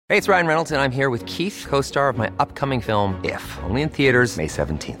Hey, it's Ryan Reynolds, and I'm here with Keith, co-star of my upcoming film, If, only in theaters May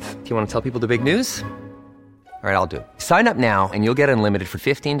 17th. Do you want to tell people the big news? All right, I'll do it. Sign up now and you'll get unlimited for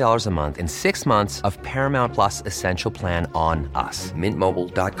 $15 a month and 6 months of Paramount Plus Essential Plan on us.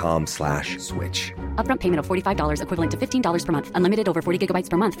 MintMobile.com/switch. Upfront payment of $45 equivalent to $15 per month. Unlimited over 40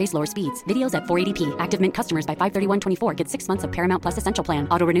 gigabytes per month. Face lower speeds. Videos at 480p. Active Mint customers by 531.24 get 6 months of Paramount Plus Essential Plan.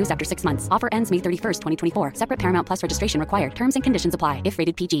 Auto renews after 6 months. Offer ends May 31st, 2024. Separate Paramount Plus registration required. Terms and conditions apply if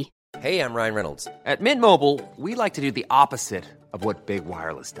rated PG. Hey, I'm Ryan Reynolds. At Mint Mobile, we like to do the opposite of what Big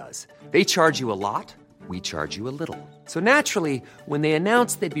Wireless does. They charge you a lot. We charge you a little. So naturally, when they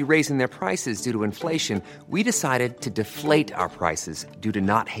announced they'd be raising their prices due to inflation, we decided to deflate our prices due to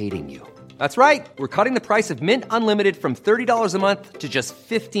not hating you. That's right. We're cutting the price of Mint Unlimited from $30 a month to just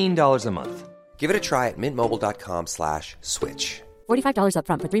 $15 a month. Give it a try at mintmobile.com/switch. $45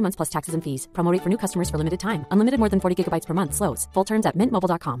 upfront for 3 months plus taxes and fees. Promo rate for new customers for limited time. Unlimited more than 40 gigabytes per month. Slows full terms at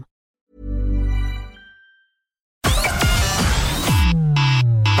mintmobile.com.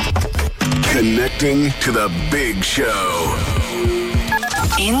 Connecting to the big show.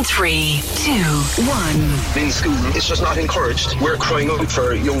 In 3, 2, 1. In school, it's just not encouraged. We're crying out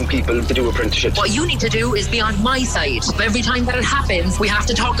for young people to do apprenticeships. What you need to do is be on my side. Every time that it happens, we have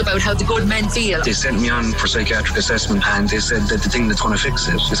to talk about how the good men feel. They sent me on for psychiatric assessment and they said that the thing that's going to fix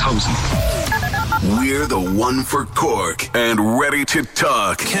it is housing. We're the one for Cork and ready to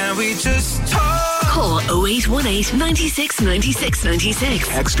talk. Can we just talk? Call 0818 96 96 96.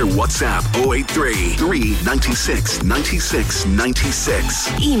 Extra WhatsApp 083 396 96 96.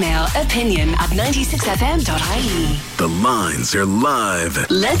 Email opinion@96fm.ie. The lines are live.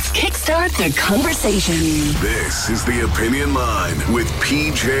 Let's kickstart the conversation. This is the Opinion Line with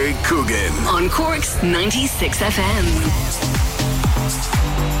PJ Coogan On Cork's 96FM.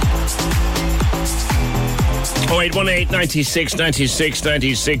 0818 96 96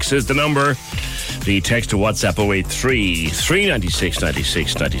 96 is the number. The text to WhatsApp 083 396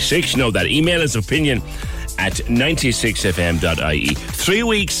 96 96. You know that. Email is opinion@96fm.ie. 3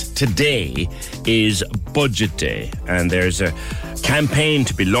 weeks today is Budget Day, and there's a campaign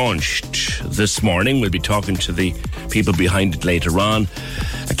to be launched this morning. We'll be talking to the people behind it later on.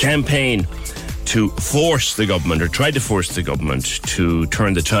 A campaign to force the government, or try to force the government, to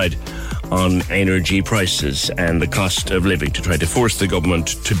turn the tide on energy prices and the cost of living, to try to force the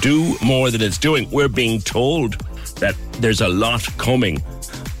government to do more than it's doing. We're being told that there's a lot coming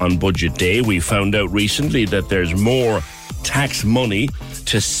on Budget Day. We found out recently that there's more tax money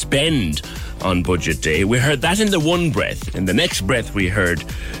to spend on Budget Day. We heard that in the one breath. In the next breath, we heard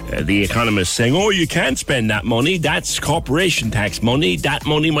the economists saying, oh, you can't spend that money. That's corporation tax money. That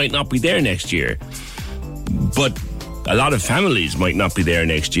money might not be there next year. But a lot of families might not be there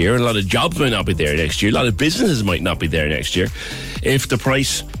next year. A lot of jobs might not be there next year. A lot of businesses might not be there next year if the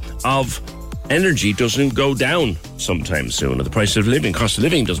price of energy doesn't go down sometime soon, or the price of living, cost of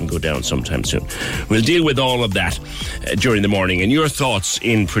living doesn't go down sometime soon. We'll deal with all of that during the morning, and your thoughts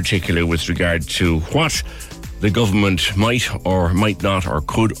in particular with regard to what the government might or might not, or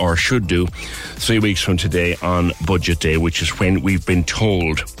could or should do 3 weeks from today on Budget Day, which is when we've been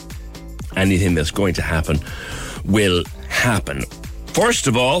told anything that's going to happen will happen. First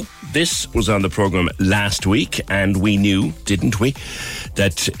of all, this was on the programme last week, and we knew, didn't we,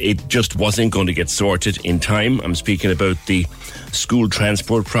 that it just wasn't going to get sorted in time. I'm speaking about the school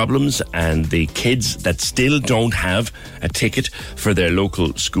transport problems and the kids that still don't have a ticket for their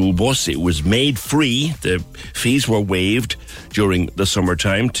local school bus. It was made free. The fees were waived during the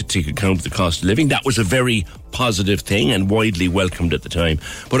summertime to take account of the cost of living. That was a very positive thing and widely welcomed at the time.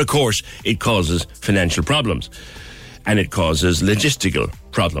 But of course, it causes financial problems. And it causes logistical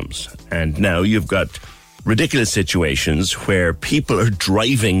problems. And now you've got ridiculous situations where people are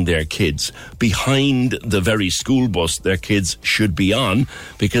driving their kids behind the very school bus their kids should be on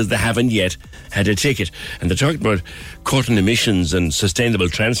because they haven't yet had a ticket. And they're talking about cutting emissions and sustainable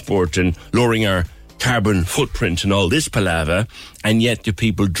transport and lowering our carbon footprint and all this palaver, and yet the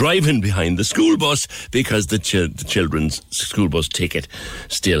people driving behind the school bus because the children's school bus ticket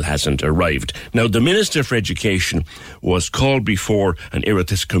still hasn't arrived. Now, the Minister for Education was called before an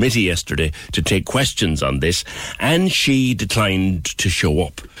Oireachtas committee yesterday to take questions on this, and she declined to show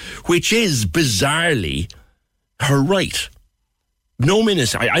up, which is bizarrely her right. No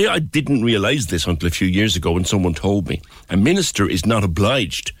minister, I didn't realise this until a few years ago when someone told me. A minister is not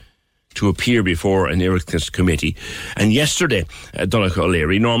obliged to appear before an Oireachtas committee. And yesterday, Donnacha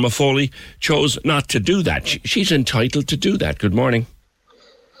O'Leary, Norma Foley, chose not to do that. She's entitled to do that. Good morning.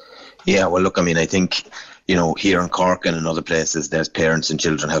 Yeah, well, look, I mean, I think, here in Cork and in other places, there's parents and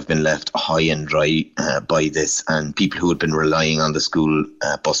children have been left high and dry by this, and people who had been relying on the school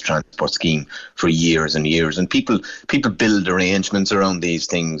bus transport scheme for years and years. And people build arrangements around these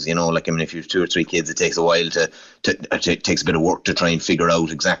things, if you have 2 or 3 kids, it takes a while it takes a bit of work to try and figure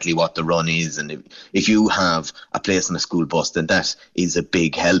out exactly what the run is. And if you have a place on a school bus, then that is a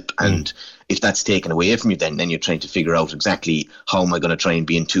big help. And if that's taken away from you, then you're trying to figure out exactly how am I going to try and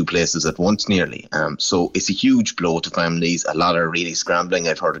be in 2 places at once nearly. So it's a huge blow to families. A lot are really scrambling.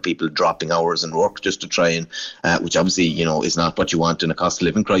 I've heard of people dropping hours in work just to try and, which obviously, is not what you want in a cost of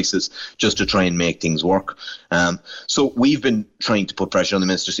living crisis, just to try and make things work. So we've been trying to put pressure on the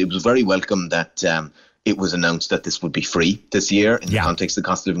minister. It was very welcome that it was announced that this would be free this year in the context of the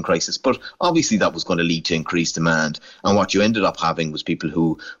cost of living crisis. But obviously that was going to lead to increased demand. And what you ended up having was people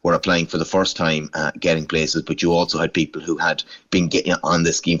who were applying for the first time getting places, but you also had people who had been getting on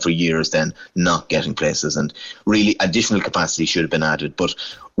this scheme for years then not getting places. And really additional capacity should have been added. But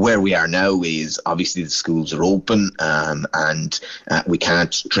where we are now is obviously the schools are open and we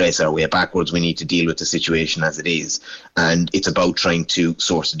can't trace our way backwards. We need to deal with the situation as it is. And it's about trying to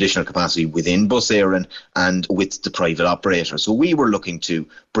source additional capacity within Bus Éireann and with the private operator. So we were looking to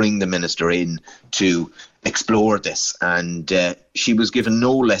bring the minister in to explore this, and she was given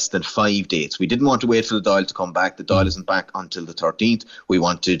no less than 5 dates. We didn't want to wait for the Dáil to come back. The Dáil isn't back until the 13th. We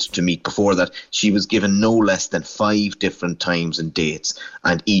wanted to meet before that. She was given no less than 5 different times and dates,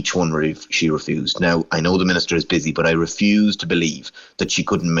 and each one she refused. Now, I know the minister is busy, but I refuse to believe that she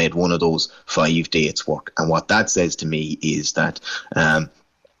couldn't make one of those 5 dates work. And what that says to me is that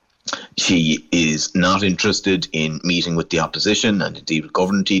she is not interested in meeting with the opposition and indeed with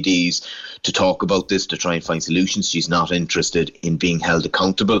government TDs to talk about this, to try and find solutions. She's not interested in being held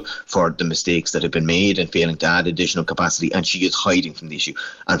accountable for the mistakes that have been made and failing to add additional capacity, and she is hiding from the issue.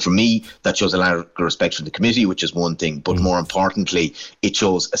 And for me, that shows a lack of respect for the committee, which is one thing, but more importantly, it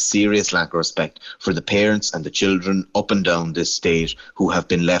shows a serious lack of respect for the parents and the children up and down this state who have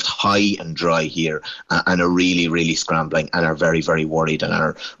been left high and dry here and are really, really scrambling and are very, very worried and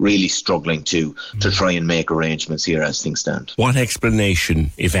are really struggling to try and make arrangements here as things stand. What explanation,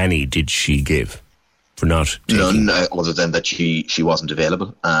 if any, did she give for not taking? None, other than that she wasn't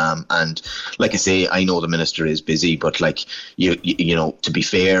available. And like I say, I know the minister is busy, but you know, to be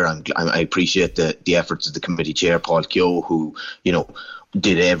fair, I appreciate the efforts of the committee chair, Paul Keogh, who,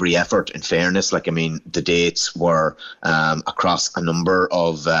 did every effort in fairness. The dates were across a number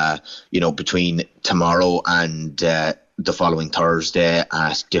of, between tomorrow and the following Thursday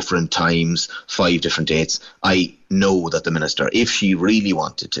at different times, 5 different dates. I know that the minister, if she really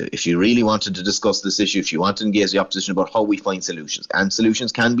wanted to discuss this issue, if she wanted to engage the opposition about how we find solutions, and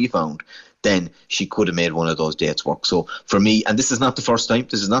solutions can be found, then she could have made one of those dates work. So for me, and this is not the first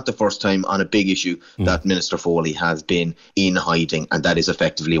time on a big issue that Minister Foley has been in hiding, and that is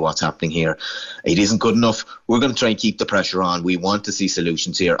effectively what's happening here. It isn't good enough. We're going to try and keep the pressure on. We want to see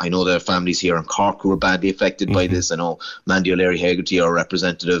solutions here. I know there are families here in Cork who are badly affected by this. I know Mandy O'Leary-Hegarty, our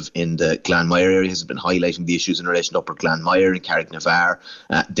representative in the Glanmire area, has been highlighting the issues in relation to Upper Glanmire and Carricknavar.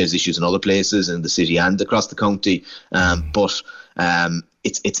 There's issues in other places in the city and across the county.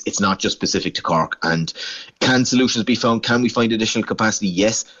 It's not just specific to Cork. And can solutions be found? Can we find additional capacity?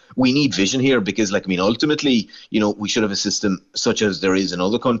 Yes. We need vision here because, ultimately, we should have a system such as there is in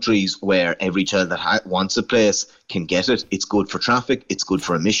other countries where every child that wants a place can get it. It's good for traffic. It's good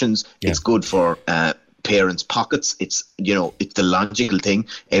for emissions. Yeah. It's good for parents' pockets. It's the logical thing.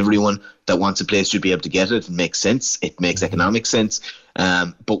 Everyone that wants a place should be able to get it. It makes sense. It makes economic sense.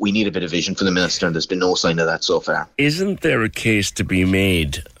 But we need a bit of vision from the minister, and there's been no sign of that so far. Isn't there a case to be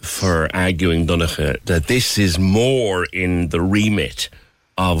made for arguing, Donnacha, that this is more in the remit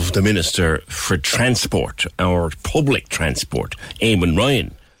of the Minister for Transport, or public transport, Eamon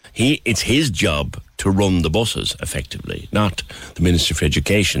Ryan? It's his job to run the buses effectively, not the Minister for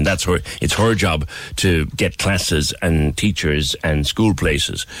Education. It's her job to get classes and teachers and school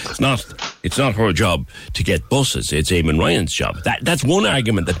places. It's not her job to get buses. It's Eamon Ryan's job. That's one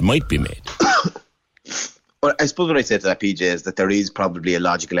argument that might be made. Well, I suppose what I say to that, PJ, is that there is probably a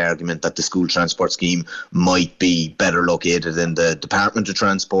logical argument that the school transport scheme might be better located in the Department of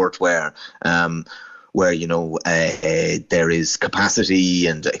Transport, where there is capacity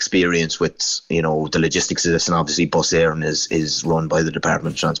and experience with, the logistics of this, and obviously Bus Éireann is run by the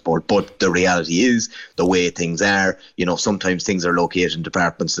Department of Transport. But the reality is, the way things are, sometimes things are located in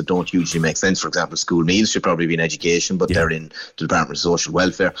departments that don't usually make sense. For example, school meals should probably be in education, but they're in the Department of Social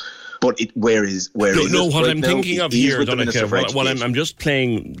Welfare. But where is what right I'm thinking of here, Donncha, I'm just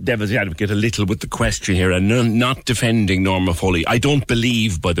playing devil's advocate a little with the question here, and not defending Norma Foley. I don't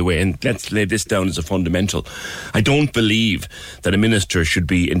believe, by the way, and let's lay this down as a fundamental, I don't believe that a minister should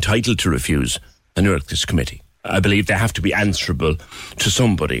be entitled to refuse an Oireachtas committee. I believe they have to be answerable to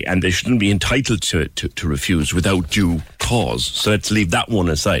somebody, and they shouldn't be entitled to refuse without due cause. So let's leave that one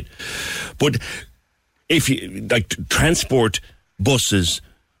aside. But if you like transport, buses,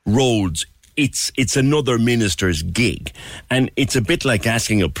 roads, it's another minister's gig, and it's a bit like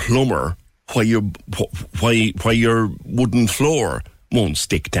asking a plumber why your wooden floor won't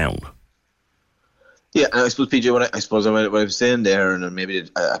stick down. Yeah, and I suppose, PJ, what I was saying there, and maybe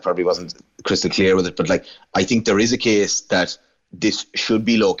I probably wasn't crystal clear with it, but like I think there is a case that this should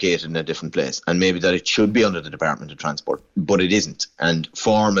be located in a different place, and maybe that it should be under the Department of Transport, but it isn't. And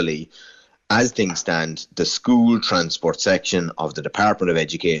formally, as things stand, the school transport section of the Department of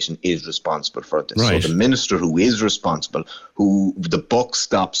Education is responsible for this. Right. So the minister who is responsible, who the buck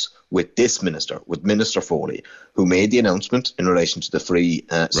stops with this minister, with Minister Foley, who made the announcement in relation to the free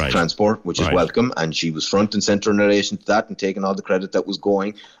transport, which is welcome, and she was front and centre in relation to that and taking all the credit that was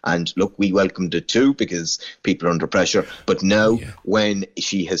going. And look, we welcomed it too because people are under pressure. But now, when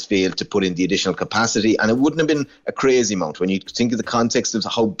she has failed to put in the additional capacity, and it wouldn't have been a crazy amount when you think of the context of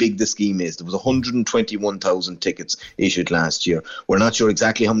how big the scheme is. There was 121,000 tickets issued last year. We're not sure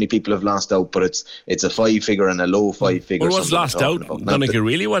exactly how many people have lost out, but it's a 5-figure and a low 5-figure. Well, what's lost out, Donncha,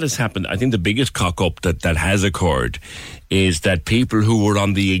 really what has happened, I think the biggest cock-up that has occurred is that people who were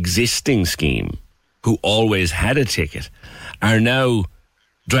on the existing scheme, who always had a ticket, are now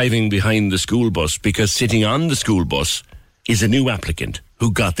driving behind the school bus because sitting on the school bus is a new applicant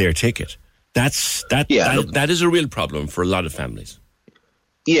who got their ticket. That is a real problem for a lot of families.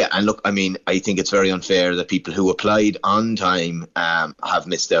 Yeah, and look, I mean, I think it's very unfair that people who applied on time have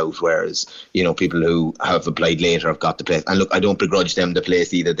missed out, whereas, you know, people who have applied later have got the place. And look, I don't begrudge them the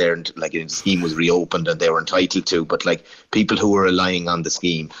place either. They're like, the scheme was reopened and they were entitled to, but like people who were relying on the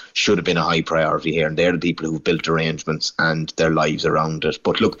scheme should have been a high priority here, and they're the people who've built arrangements and their lives around it.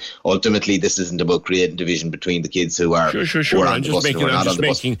 But look, ultimately, this isn't about creating division between the kids who are sure. I'm just making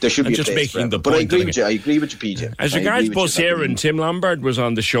the point. But I agree with you, PJ. As regards Bus Éireann, Tim Lombard was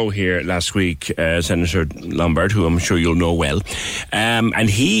on the show here last week, Senator Lombard, who I'm sure you'll know well, and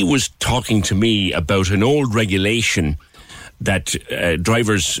he was talking to me about an old regulation that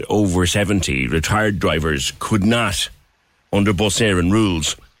drivers over 70, retired drivers, could not, under Bus Éireann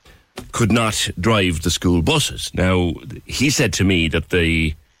rules, could not drive the school buses. Now, he said to me that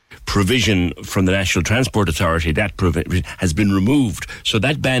the provision from the National Transport Authority, that provision has been removed, so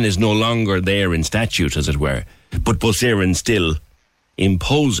that ban is no longer there in statute, as it were, but Bus Éireann still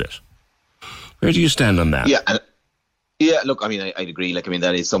impose it. Where do you stand on that? Yeah, look, I mean, I'd agree. Like, I mean,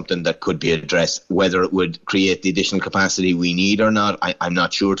 that is something that could be addressed. Whether it would create the additional capacity we need or not, I'm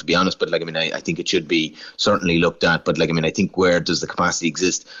not sure, to be honest. But, like, I mean, I think it should be certainly looked at. But, like, I mean, I think where does the capacity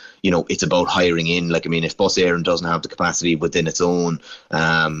exist? You know, it's about hiring in. Like, I mean, if Bus Éireann doesn't have the capacity within its own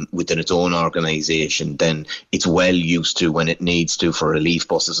organisation, then it's well used to, when it needs to, for relief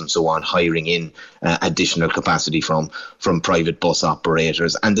buses and so on, hiring in additional capacity from private bus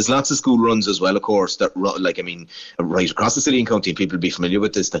operators. And there's lots of school runs as well, of course, that, like, I mean, right across the city and county, people will be familiar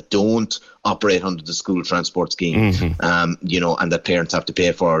with this, that don't operate under the school transport scheme, you know, and that parents have to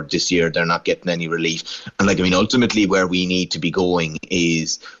pay for. This year they're not getting any relief. And, like, I mean, ultimately where we need to be going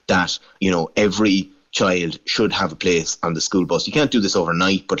is that, you know, every child should have a place on the school bus. You can't do this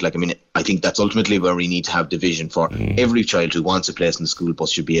overnight, but, like, I mean, I think that's ultimately where we need to have division for. Every child who wants a place in the school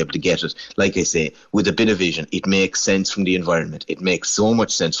bus should be able to get it. Like I say, with a bit of vision, it makes sense from the environment. It makes so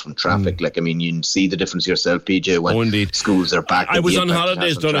much sense from traffic. Like, I mean, you can see the difference yourself, PJ, when schools are back. I was on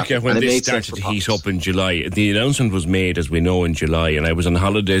holidays, Donncha, when this started to heat up in July. The announcement was made, as we know, in July, and I was on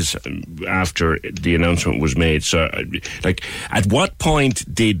holidays after the announcement was made. So, like, at what point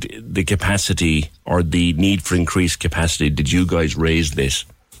did the capacity or the need for increased capacity, did you guys raise this?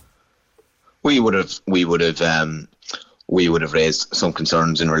 We would have raised some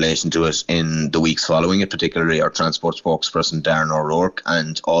concerns in relation to it in the weeks following it, particularly our transport spokesperson Darren O'Rourke,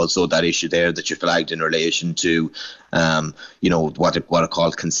 and also that issue there that you flagged in relation to you know, what are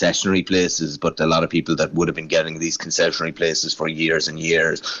called concessionary places, but a lot of people that would have been getting these concessionary places for years and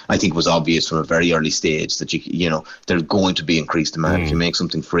years. I think it was obvious from a very early stage that you know, there's going to be increased demand if you make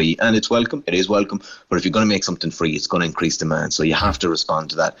something free, and it's welcome, it is welcome, but if you're going to make something free, it's going to increase demand, so you have to respond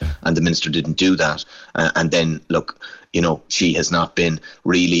to that, and the minister didn't do that. And then, look, you know, she has not been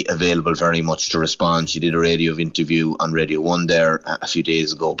really available very much to respond. She did a radio interview on Radio 1 there a few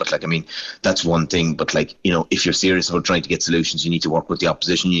days ago, but, like, I mean, that's one thing, but, like, you know, if you're serious serious about trying to get solutions, you need to work with the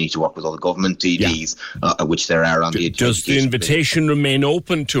opposition, you need to work with all the government TDs, which there are on the Does the invitation remain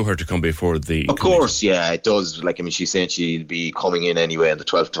open to her to come before the Of course, yeah, it does. Like, I mean, she's saying she'll be coming in anyway on the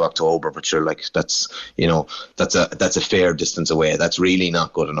 12th of October, but sure, like, that's a fair distance away. That's really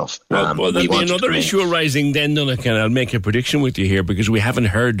not good enough. Well, there'll be another issue arising then, Donnacha, and I'll make a prediction with you here, because we haven't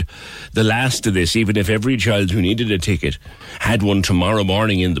heard the last of this. Even if every child who needed a ticket had one tomorrow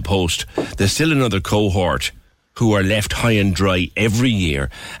morning in the post, there's still another cohort who are left high and dry every year,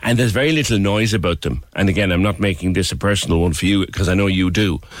 and there's very little noise about them. And again, I'm not making this a personal one for you, because I know you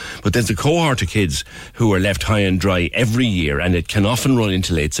do, but there's a cohort of kids who are left high and dry every year, and it can often run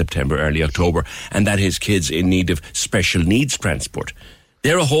into late September, early October, and that is kids in need of special needs transport.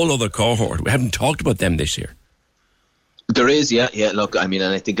 They're a whole other cohort. We haven't talked about them this year. There is, yeah. Look, I mean,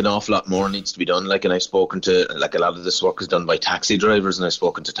 and I think an awful lot more needs to be done. Like, and I've spoken to, like, a lot of this work is done by taxi drivers, and I've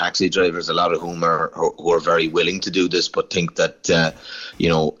spoken to taxi drivers, a lot of whom are very willing to do this, but think that the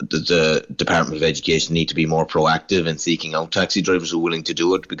Department of Education need to be more proactive in seeking out taxi drivers who are willing to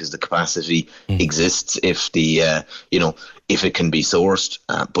do it, because the capacity exists if if it can be sourced.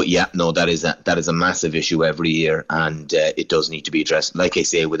 But yeah, no, that is a massive issue every year, and it does need to be addressed. Like I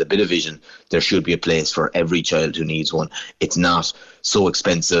say, with a bit of vision, there should be a place for every child who needs one. It's not so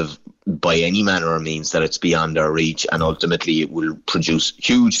expensive by any manner or means that it's beyond our reach, and ultimately it will produce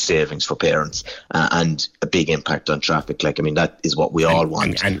huge savings for parents and a big impact on traffic. Like, I mean, that is what we all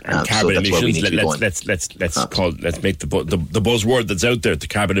want. And carbon emissions. Let's make the buzzword that's out there, the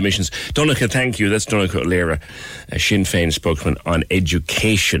carbon emissions. Donnacha, thank you. That's Donnacha O'Leary, a Sinn Féin spokesman on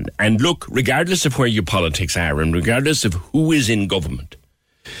education. And look, regardless of where your politics are, and regardless of who is in government,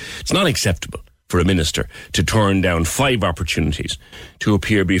 it's not acceptable for a minister to turn down 5 opportunities to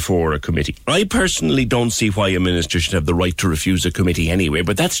appear before a committee. I personally don't see why a minister should have the right to refuse a committee anyway,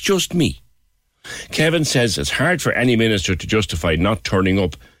 but that's just me. Kevin says it's hard for any minister to justify not turning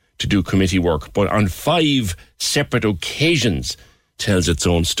up to do committee work, but on 5 separate occasions tells its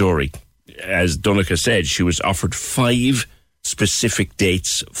own story. As Donnacha said, she was offered 5 specific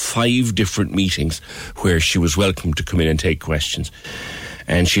dates, 5 different meetings where she was welcome to come in and take questions.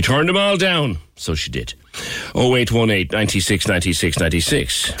 And she turned them all down, so she did. 0818 96 96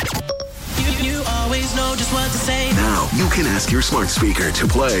 96. You always know just what to say. Now you can ask your smart speaker to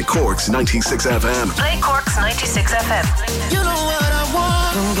play Cork's 96 FM. Play Cork's 96 FM. You know what I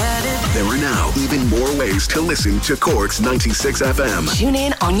want. Don't get it. There are now even more ways to listen to Cork's 96 FM. Tune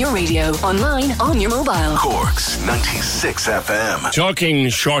in on your radio, online, on your mobile. Cork's 96 FM. Talking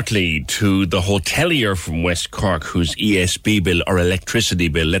shortly to the hotelier from West Cork whose ESB bill, or electricity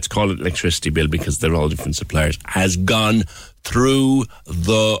bill, let's call it electricity bill because they're all different suppliers, has gone through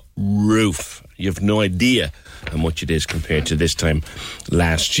the roof. You have no idea how much it is compared to this time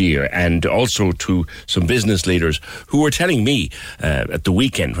last year. And also to some business leaders who were telling me at the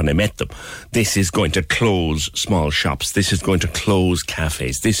weekend when I met them, this is going to close small shops, this is going to close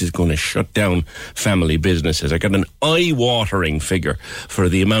cafes, this is going to shut down family businesses. I got an eye-watering figure for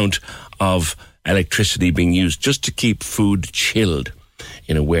the amount of electricity being used just to keep food chilled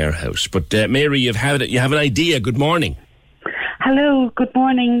in a warehouse. But Mary, you have an idea. Good morning. Hello, good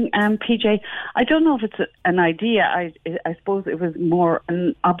morning, PJ. I don't know if it's an idea. I suppose it was more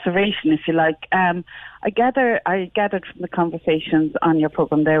an observation, if you like. I gathered from the conversations on your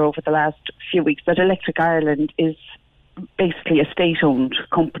programme there over the last few weeks that Electric Ireland is basically a state-owned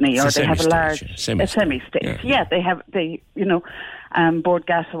company, or they have a large semi-state. Yeah, they Board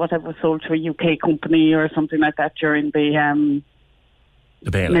Gas or whatever was sold to a UK company or something like that during the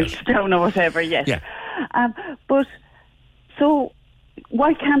meltdown or whatever. Yes, yeah. But. So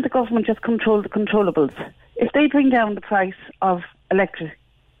why can't the government just control the controllables? If they bring down the price of electric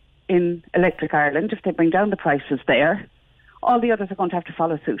in Electric Ireland, if they bring down the prices there, all the others are going to have to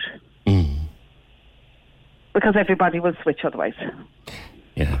follow suit. Because everybody will switch otherwise.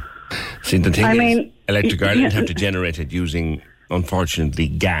 Yeah. See, the thing is, Electric Ireland have to generate it using, unfortunately,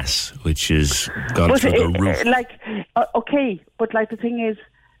 gas, which is gone through the roof. The thing is,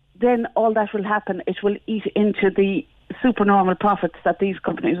 then all that will happen, it will eat into the supernormal profits that these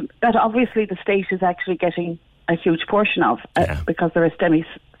companies, that obviously the state is actually getting a huge portion of because they're a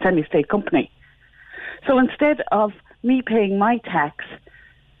semi-state company. So instead of me paying my tax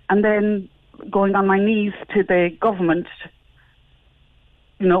and then going on my knees to the government,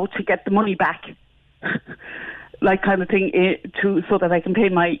 to get the money back, like kind of thing, so that I can pay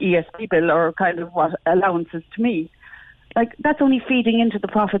my ESB bill or kind of what allowances to me, like that's only feeding into the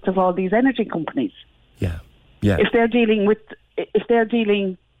profits of all these energy companies. Yeah. Yeah. If they're dealing with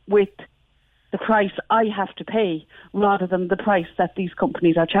the price I have to pay rather than the price that these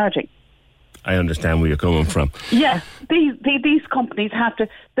companies are charging. I understand where you're coming from. Yeah, these companies have to.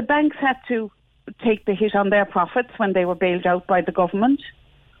 The banks had to take the hit on their profits when they were bailed out by the government.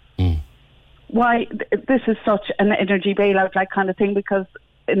 Why this is such an energy bailout like kind of thing? Because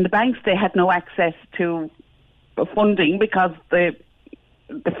in the banks they had no access to funding because the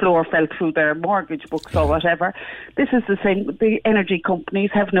floor fell through their mortgage books or whatever. This is the same. The energy companies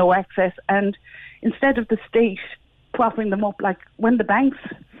have no access, and instead of the state propping them up, like when the banks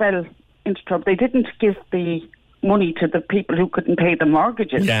fell into trouble, they didn't give the money to the people who couldn't pay the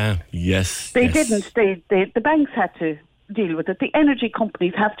mortgages. Yeah, yes. They didn't. The banks had to deal with it. The energy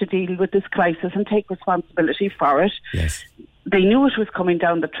companies have to deal with this crisis and take responsibility for it. Yes. They knew it was coming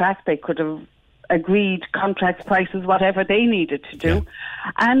down the track. They could have agreed contract prices, whatever they needed to do.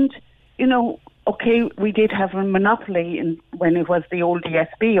 Yeah. And, you know, okay, we did have a monopoly when it was the old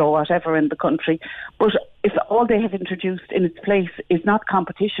ESB or whatever in the country, but if all they have introduced in its place is not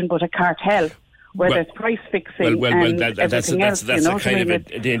competition but a cartel, where there's price fixing and everything else. That's a kind of a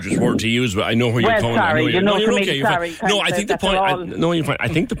dangerous word to use, but I know where you're going. Sorry, you're okay. No, I think the point. You're fine. I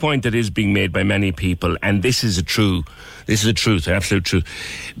think the point that is being made by many people, and this is a truth, absolute truth.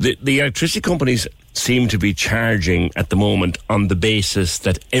 The electricity companies seem to be charging at the moment on the basis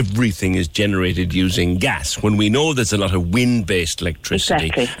that everything is generated using gas, when we know there's a lot of wind-based electricity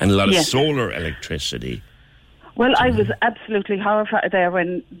and a lot of solar electricity. Well, I was absolutely horrified there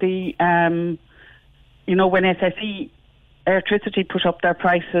when when SSE Electricity put up their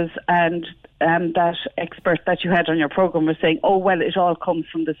prices, and that expert that you had on your programme was saying, oh, well, it all comes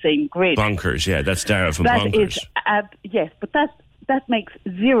from the same grid. Bonkers, yeah, that's Dara from Bonkers. Yes, but that makes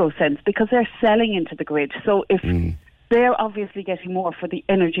zero sense because they're selling into the grid. So if they're obviously getting more for the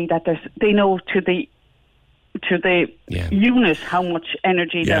energy that they know to the unit how much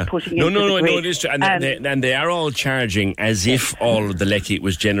energy they're putting into the grid. No, it is true. And they are all charging as if all of the lecky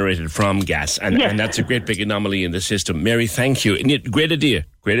was generated from gas. And that's a great big anomaly in the system. Mary, thank you. Great idea.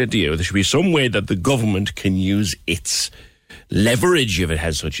 There should be some way that the government can use its leverage, if it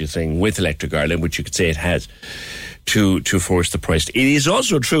has such a thing, with Electric Ireland, which you could say it has, to force the price. It is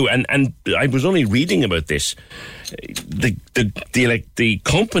also true, and I was only reading about this, the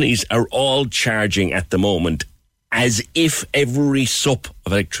companies are all charging at the moment as if every sup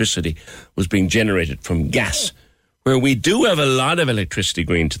of electricity was being generated from gas, where we do have a lot of electricity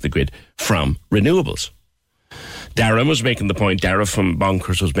going to the grid from renewables. Dara from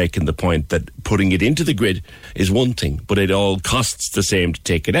Bonkers was making the point that putting it into the grid is one thing, but it all costs the same to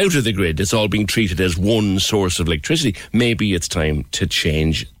take it out of the grid. It's all being treated as one source of electricity. Maybe it's time to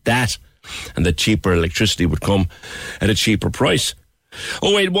change that, and the cheaper electricity would come at a cheaper price.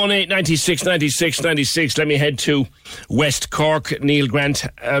 0818 96 96 96. Let me head to West Cork. Neil Grant,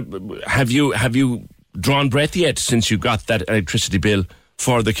 have you drawn breath yet since you got that electricity bill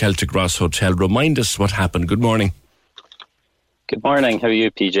for the Celtic Ross Hotel? Remind us what happened. Good morning. Good morning. How are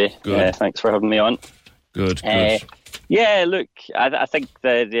you, PJ? Good. Thanks for having me on. Good. Yeah, look, I think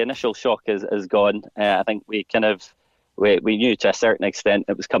the initial shock is gone. I think we knew to a certain extent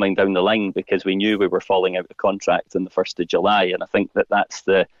it was coming down the line because we knew we were falling out of contract on the 1st of July, and I think that's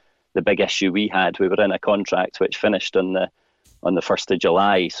the big issue we had. We were in a contract which finished on the 1st of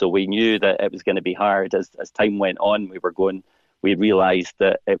July, so we knew that it was going to be hard. As time went on, we realised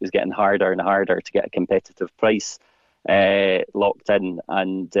that it was getting harder and harder to get a competitive price locked in,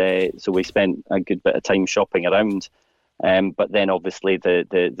 and so we spent a good bit of time shopping around. But then obviously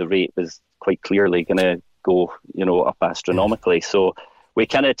the rate was quite clearly going to go, up astronomically. So we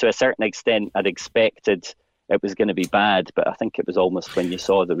kind of, to a certain extent, had expected it was going to be bad, but I think it was almost when you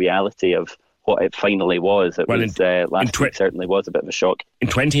saw the reality of what it finally was. Last week certainly was a bit of a shock. In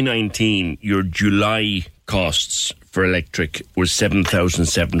 2019, your July costs for electric was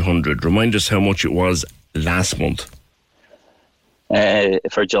 7,700. Remind us how much it was last month.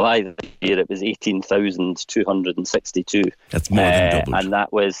 For July this year, it was 18,262. That's more than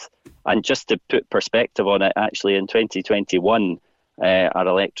doubled. And just to put perspective on it, actually in 2021, our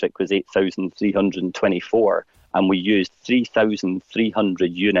electric was 8,324, and we used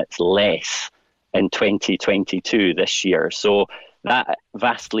 3,300 units less in 2022 this year. So that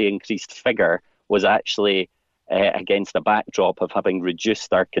vastly increased figure was actually against a backdrop of having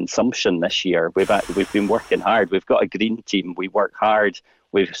reduced our consumption this year. We've been working hard. We've got a green team. We work hard.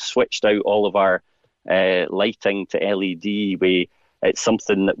 We've switched out all of our lighting to LED. It's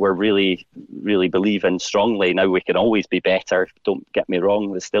something that we're really, really believe in strongly. Now, we can always be better. Don't get me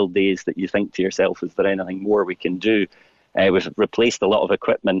wrong. There's still days that you think to yourself, is there anything more we can do? We've replaced a lot of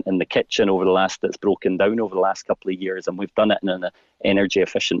equipment in the kitchen that's broken down over the last couple of years, and we've done it in an energy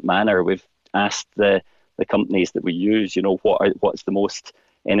efficient manner. We've asked the companies that we use, what's the most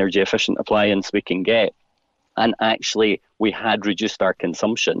energy efficient appliance we can get. And actually, we had reduced our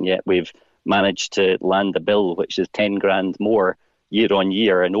consumption, yet we've managed to land a bill which is 10 grand more year on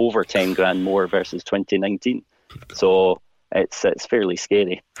year and over 10 grand more versus 2019. So it's fairly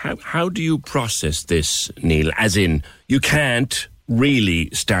scary. How do you process this, Neil? As in, you can't really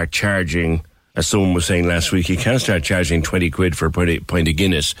start charging, as someone was saying last week, you can't start charging 20 quid for a pint of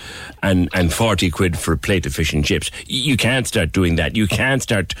Guinness and 40 quid for a plate of fish and chips. You can't start doing that. You can't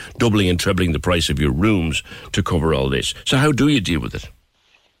start doubling and trebling the price of your rooms to cover all this. So how do you deal with it?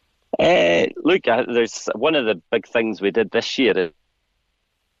 Look, there's one of the big things we did this year is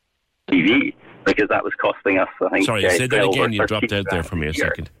TV, because that was costing us, I think... Sorry, say that again. You dropped out there for me a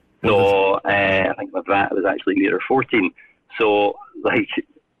second. So I think with that, it was actually nearer 14. So, like...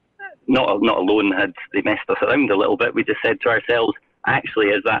 Not alone had they messed us around a little bit. We just said to ourselves, actually,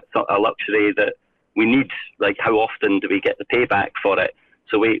 is that a luxury that we need? Like, how often do we get the payback for it?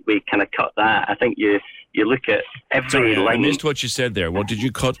 So we kind of cut that. I think you look at every line. I missed what you said there. What did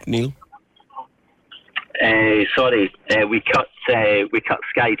you cut, Neil? We cut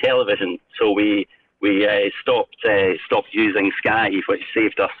Sky Television. So we stopped using Sky, which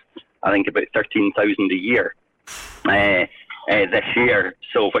saved us, I think, about 13,000 a year. This year,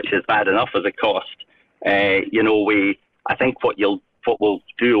 so which is bad enough as a cost. I think what we'll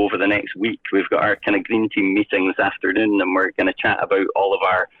do over the next week, we've got our kind of green team meeting this afternoon, and we're going to chat about all of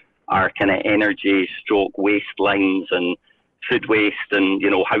our kind of energy stroke waste lines and food waste, and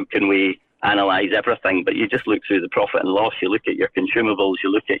how can we analyse everything. But you just look through the profit and loss, you look at your consumables,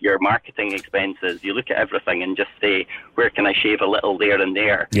 you look at your marketing expenses, you look at everything and just say, where can I shave a little there and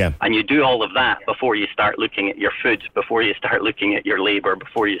there? Yeah. And you do all of that before you start looking at your food, before you start looking at your labour,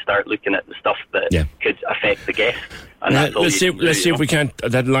 before you start looking at the stuff that could affect the guest. And let's see if we can't.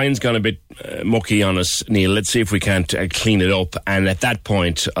 That line's gone a bit mucky on us, Neil. Let's see if we can't clean it up. And at that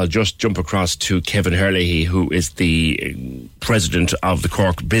point, I'll just jump across to Kevin Herlihy, who is the president of the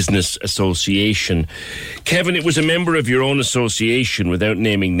Cork Business Association. Kevin, it was a member of your own association, without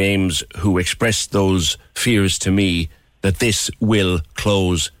naming names, who expressed those fears to me that this will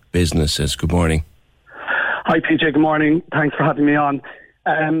close businesses. Good morning. Hi, PJ. Good morning. Thanks for having me on.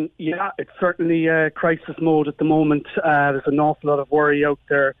 It's certainly crisis mode at the moment. There's an awful lot of worry out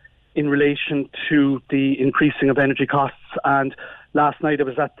there in relation to the increasing of energy costs. And last night I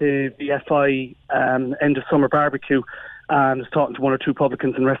was at the VFI end of summer barbecue, and I was talking to one or two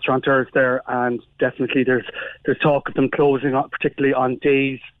publicans and restaurateurs there, and definitely there's talk of them closing up, particularly on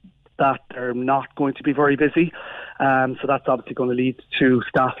days that they're not going to be very busy. So that's obviously going to lead to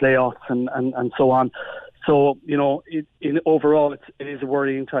staff layoffs and so on. So, overall, it is a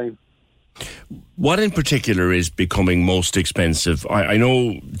worrying time. What in particular is becoming most expensive? I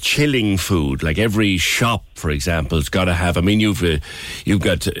know chilling food, like every shop, for example, has got to have, you've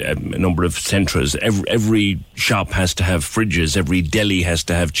got a number of Centras. Every shop has to have fridges. Every deli has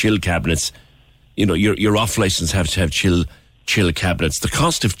to have chill cabinets. Your off license has to have chill cabinets. The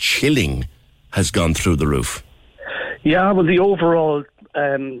cost of chilling has gone through the roof. Yeah, well, the overall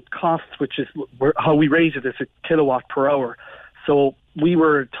cost, which is how we rate it, is a kilowatt per hour. So we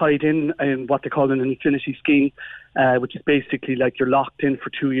were tied in what they call an infinity scheme, which is basically like you're locked in for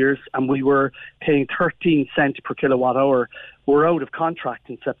 2 years, and we were paying 13 cents per kilowatt hour. We're out of contract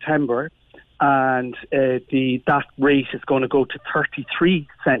in September, and that rate is going to go to 33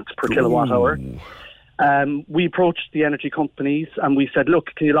 cents per kilowatt hour. We approached the energy companies and we said, look,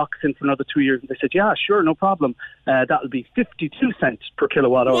 can you lock us in for another 2 years? And they said, yeah, sure, no problem. That'll be 52 cents per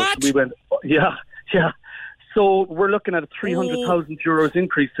kilowatt hour. What? So we went, yeah. So we're looking at a 300,000 euros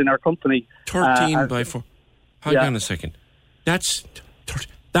increase in our company. 13 by 4. Hang on a second. That's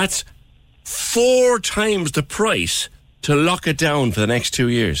 4 times the price to lock it down for the next 2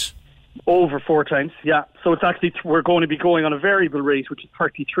 years. Over 4 times, yeah. So it's actually, we're going to be going on a variable rate, which is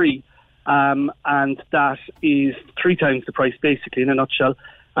 33. And that is 3 times the price, basically, in a nutshell.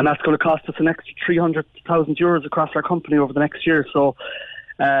 And that's going to cost us an extra 300,000 euros across our company over the next year. So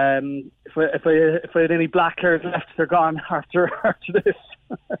if I had any black hairs left, they're gone after this.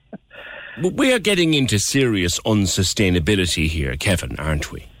 But we are getting into serious unsustainability here, Kevin,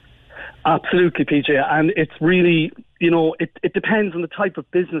 aren't we? Absolutely, PJ. And it's really, it depends on the type of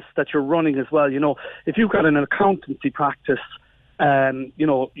business that you're running as well. If you've got an accountancy practice,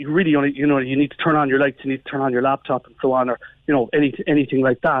 you really only, you need to turn on your lights, you need to turn on your laptop and so on, or, anything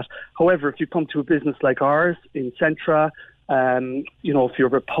like that. However, if you come to a business like ours in Centra, if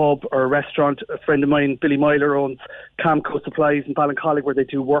you're a pub or a restaurant, a friend of mine, Billy Myler, owns Camco Supplies in Ballincollig, where they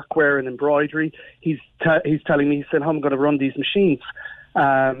do workwear and embroidery. He's telling me, he said, how am I going to run these machines?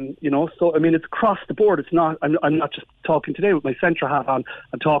 So I mean, it's across the board. It's not. I'm not just talking today with my Centra hat on.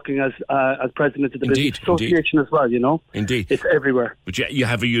 I'm talking as president of the Business Association as well. Indeed, it's everywhere. But you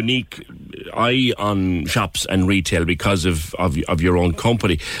have a unique eye on shops and retail because of your own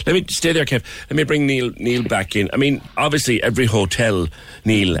company. Let me stay there, Kev. Let me bring Neil back in. I mean, obviously, every hotel,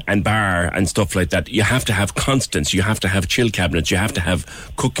 Neil, and bar and stuff like that, you have to have constants. You have to have chill cabinets. You have to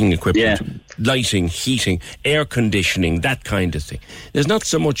have cooking equipment, lighting, heating, air conditioning, that kind of thing. There's not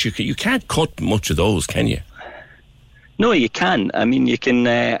so much you can't cut much of those, can you? No, you can. I mean, you can.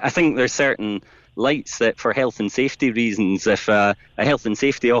 I think there's certain lights that, for health and safety reasons, if a health and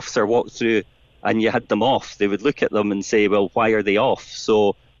safety officer walked through and you had them off, they would look at them and say, "Well, why are they off?"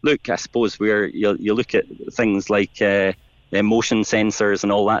 So, look, I suppose you look at things like motion sensors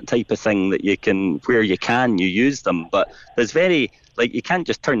and all that type of thing that you can, where you can, you use them. But there's you can't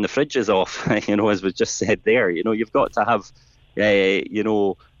just turn the fridges off, as was just said there. You've got to have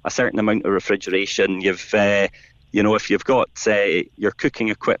a certain amount of refrigeration. You've, if you've got your cooking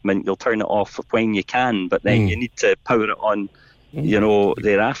equipment, you'll turn it off when you can, but then you need to power it on,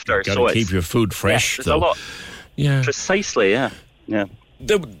 thereafter. You've got to keep your food fresh, there's though. A lot. Yeah. Precisely, yeah.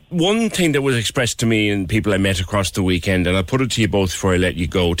 The one thing that was expressed to me and people I met across the weekend, and I'll put it to you both before I let you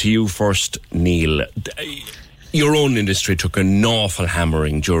go. To you first, Neil. Your own industry took an awful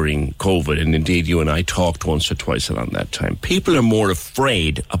hammering during COVID, and indeed you and I talked once or twice around that time. People are more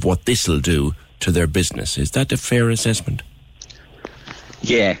afraid of what this will do to their business. Is that a fair assessment?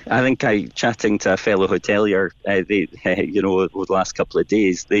 Yeah, I think chatting to a fellow hotelier, over the last couple of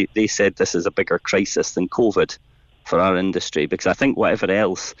days, they said this is a bigger crisis than COVID for our industry, because I think whatever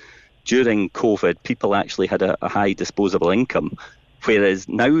else, during COVID, people actually had a high disposable income, whereas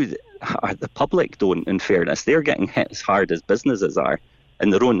now the public don't, in fairness. They're getting hit as hard as businesses are.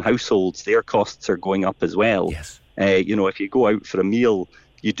 In their own households, their costs are going up as well. Yes. If you go out for a meal,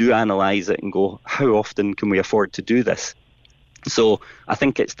 you do analyse it and go, how often can we afford to do this? So I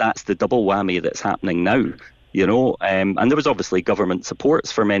think that's the double whammy that's happening now. And there was obviously government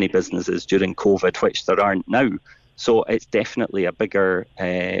supports for many businesses during COVID, which there aren't now. So it's definitely a bigger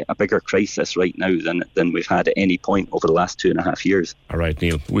crisis right now than we've had at any point over the last 2.5 years. All right,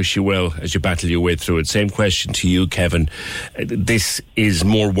 Neil. Wish you well as you battle your way through it. Same question to you, Kevin. This is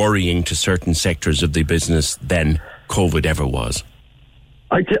more worrying to certain sectors of the business than COVID ever was.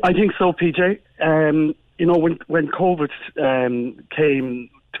 I think so, PJ. When COVID came,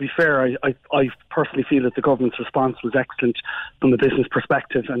 to be fair, I personally feel that the government's response was excellent from a business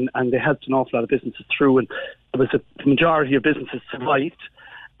perspective, and they helped an awful lot of businesses through, and the majority of businesses survived.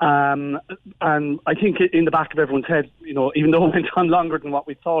 And I think in the back of everyone's head, even though it went on longer than what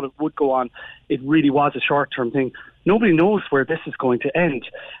we thought it would go on, it really was a short-term thing. Nobody knows where this is going to end.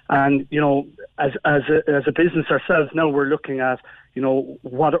 And, as a business ourselves now, we're looking at,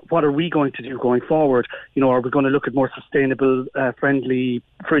 what are we going to do going forward? Are we going to look at more sustainable, friendly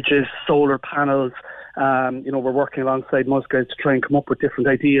fridges, solar panels? We're working alongside Musgrave to try and come up with different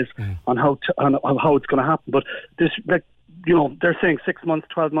ideas on how it's going to happen. But this, they're saying 6 months,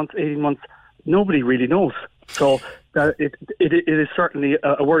 12 months, 18 months. Nobody really knows. So it is certainly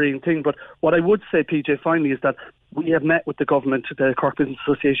a worrying thing. But what I would say, PJ, finally, is that we have met with the government. The Cork Business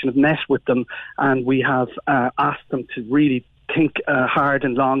Association have met with them, and we have asked them to really think hard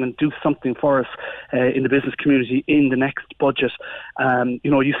and long and do something for us in the business community in the next budget.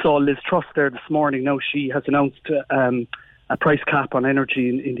 You saw Liz Truss there this morning. Now she has announced a price cap on energy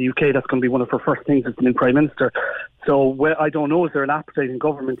in the UK. That's going to be one of her first things as the new Prime Minister. So I don't know, is there an appetite in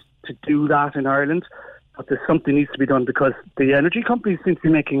government to do that in Ireland? But there's something needs to be done, because the energy companies seem to be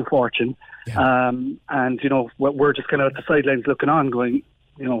making a fortune. Yeah. And we're just kind of at the sidelines looking on going,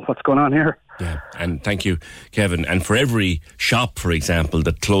 what's going on here? Yeah, and thank you, Kevin. And for every shop, for example,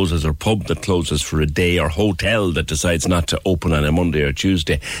 that closes, or pub that closes for a day, or hotel that decides not to open on a Monday or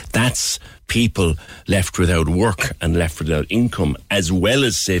Tuesday, that's people left without work and left without income, as well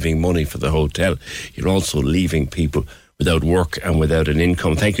as saving money for the hotel. You're also leaving people without work and without an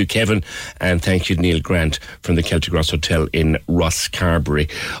income. Thank you, Kevin, and thank you, Neil Grant from the Celtic Ross Hotel in Rosscarbery.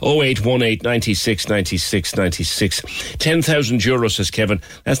 0818 96 96 96. €10,000, says Kevin.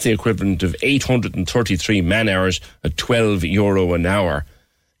 That's the equivalent of 833 man hours at €12 an hour.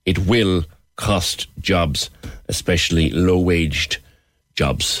 It will cost jobs, especially low-waged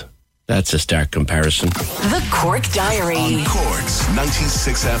jobs. That's a stark comparison. The Cork Diary. On Cork's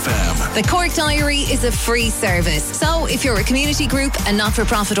 96 FM. The Cork Diary is a free service. So if you're a community group, a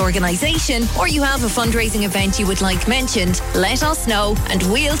not-for-profit organisation, or you have a fundraising event you would like mentioned, let us know and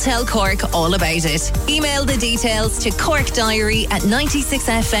we'll tell Cork all about it. Email the details to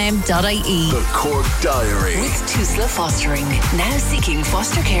corkdiary@96fm.ie. The Cork Diary. With Tusla Fostering, now seeking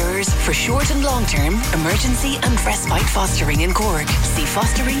foster carers for short and long-term emergency and respite fostering in Cork. See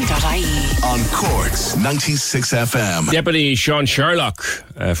fostering.ie. On Cork's 96 FM. Deputy Sean Sherlock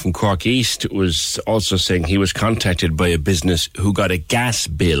from Cork East was also saying he was contacted by a business who got a gas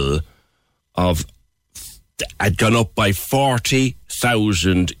bill had gone up by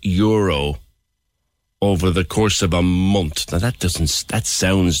 €40,000 over the course of a month. Now that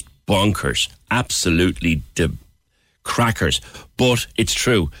sounds bonkers, absolutely crackers, but it's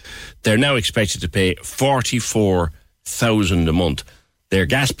true. They're now expected to pay $44,000 a month. Their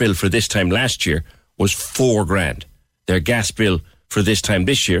gas bill for this time last year was $4,000. Their gas bill for this time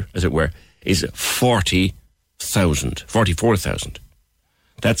this year, as it were, is $44,000.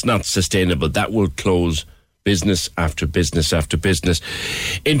 That's not sustainable. That will close business after business after business.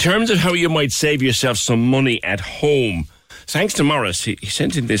 In terms of how you might save yourself some money at home, thanks to Morris, he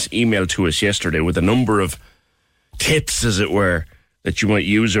sent in this email to us yesterday with a number of tips, as it were, that you might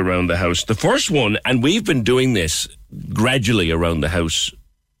use around the house. The first one, and we've been doing this gradually around the house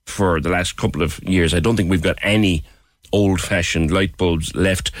for the last couple of years. I don't think we've got any old-fashioned light bulbs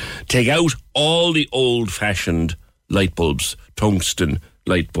left. Take out all the old-fashioned light bulbs, tungsten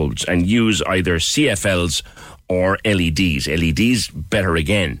light bulbs, and use either CFLs or LEDs. LEDs, better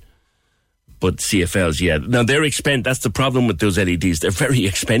again. But CFLs, yeah. Now, they're expensive. That's the problem with those LEDs. They're very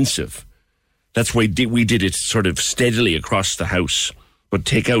expensive. That's why we did it sort of steadily across the house. But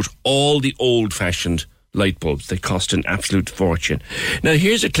take out all the old-fashioned light bulbs. They cost an absolute fortune. Now,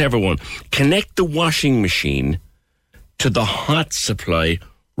 here's a clever one. Connect the washing machine to the hot supply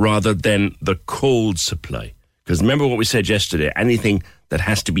rather than the cold supply. Because remember what we said yesterday, anything that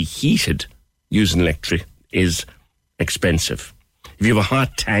has to be heated using electric is expensive. If you have a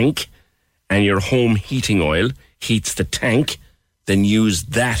hot tank and your home heating oil heats the tank, then use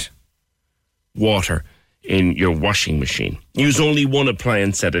that water in your washing machine. Use only one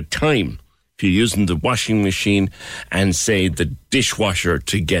appliance at a time. If you're using the washing machine and, say, the dishwasher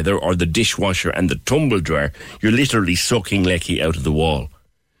together, or the dishwasher and the tumble dryer, you're literally sucking lecky out of the wall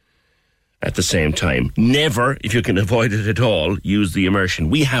at the same time. Never, if you can avoid it at all, use the immersion.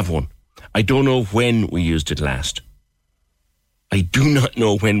 We have one. I don't know when we used it last. I do not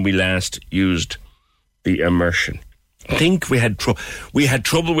know when we last used the immersion. I think we had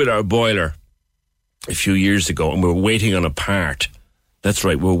trouble with our boiler a few years ago, and we were waiting on a part. That's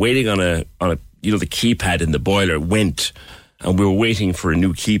right, we were waiting on a the keypad in the boiler went, and we were waiting for a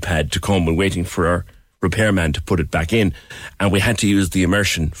new keypad to come and waiting for our repairman to put it back in, and we had to use the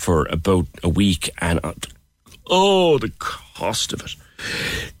immersion for about a week, and the cost of it.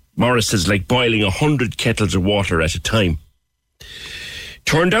 Morris says, like boiling 100 kettles of water at a time.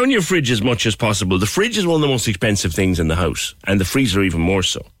 Turn down your fridge as much as possible. The fridge is one of the most expensive things in the house, and the freezer even more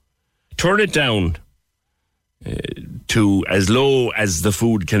so. Turn it down to as low as the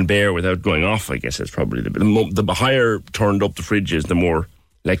food can bear without going off, I guess that's probably the higher turned up the fridge is, the more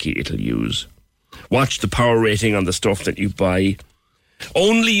lecky it'll use. Watch the power rating on the stuff that you buy.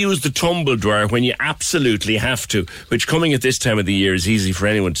 Only use the tumble dryer when you absolutely have to, which coming at this time of the year is easy for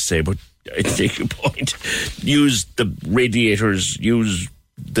anyone to say, but I take your point. Use the radiators, use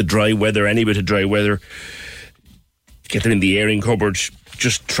the dry weather, any bit of dry weather. Get them in the airing cupboard.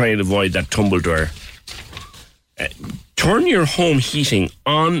 Just try and avoid that tumble dryer. Turn your home heating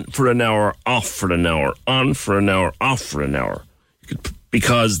on for an hour, off for an hour, on for an hour, off for an hour.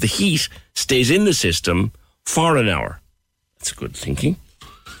 Because the heat stays in the system for an hour. That's good thinking.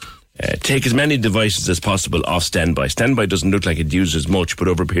 Take as many devices as possible off standby. Standby doesn't look like it uses much, but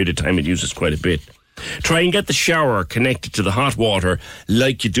over a period of time it uses quite a bit. Try and get the shower connected to the hot water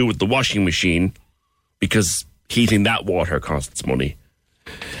like you do with the washing machine, because heating that water costs money.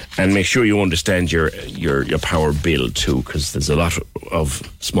 And make sure you understand your power bill too, because there's a lot of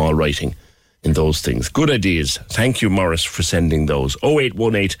small writing in those things. Good ideas. Thank you, Morris, for sending those.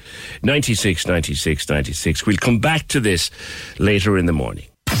 0818 96 96 96. We'll come back to this later in the morning.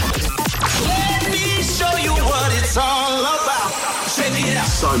 Let me show you what it's all about. Check it out.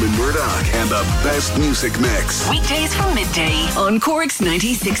 Simon Murdoch and the best music mix. Weekdays from midday on Cork's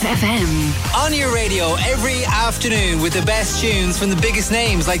 96 FM. On your radio every afternoon with the best tunes from the biggest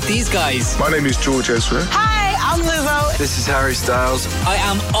names like these guys. My name is George Ezra. Hi, On Luvo. This is Harry Styles. I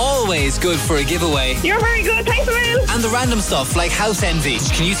am always good for a giveaway. You're very good, thanks a million. And the random stuff like house envy.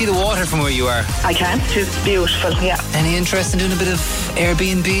 Can you see the water from where you are? I can, it's beautiful, yeah. Any interest in doing a bit of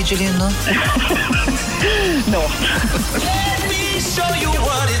Airbnb, Gillian? No? No. Let me show you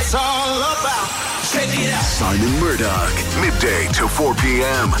what it's all about. Check it out. Simon Murdoch, midday to 4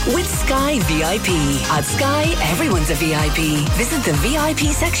 p.m. With Sky VIP. At Sky, everyone's a VIP. Visit the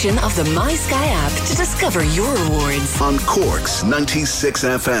VIP section of the My Sky app to discover your rewards. On Cork's 96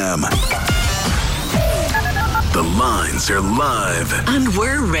 FM. The lines are live. And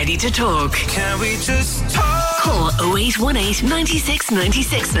we're ready to talk. Can we just talk? Call 0818 96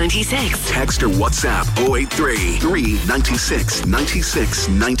 96 96. Text or WhatsApp 083 396 96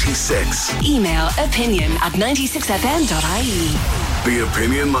 96. Email opinion@96fm.ie. The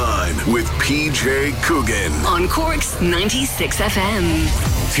Opinion Line with PJ Coogan. On Cork's 96 FM.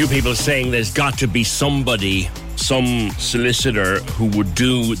 A few people saying there's got to be somebody, some solicitor who would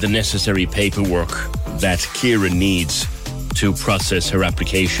do the necessary paperwork that Ciara needs to process her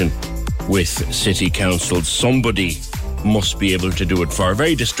application with City Council. Somebody must be able to do it for her.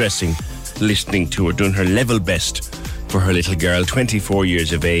 Very distressing listening to her, doing her level best for her little girl, 24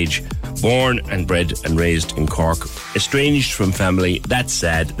 years of age, born and bred and raised in Cork, estranged from family. That's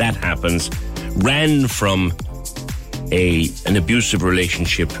sad, that happens. Ran from an abusive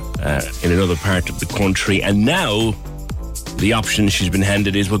relationship in another part of the country, and now the option she's been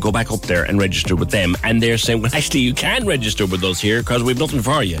handed is, we'll go back up there and register with them. And they're saying, well, actually, you can register with us here because we've nothing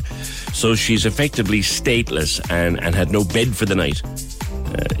for you. So she's effectively stateless and had no bed for the night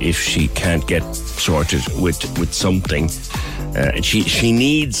if she can't get sorted with something. She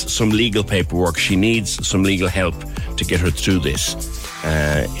needs some legal paperwork. She needs some legal help to get her through this.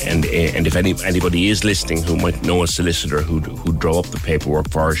 And if anybody is listening who might know a solicitor who'd draw up the paperwork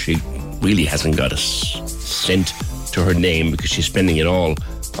for her, she really hasn't got a cent to her name because she's spending it all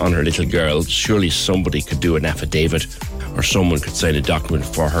on her little girl. Surely somebody could do an affidavit or someone could sign a document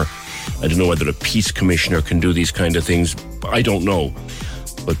for her. I don't know whether a peace commissioner can do these kind of things. I don't know.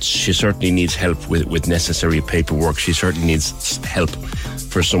 But she certainly needs help with necessary paperwork. She certainly needs help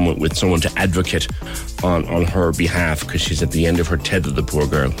for someone to advocate on her behalf, because she's at the end of her tether, the poor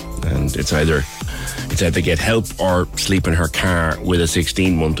girl. And it's either get help or sleep in her car with a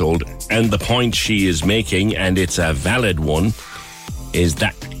 16-month-old. And the point she is making, and it's a valid one, is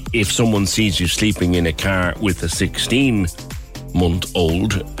that if someone sees you sleeping in a car with a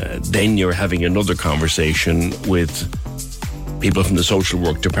 16-month-old, then you're having another conversation with people from the social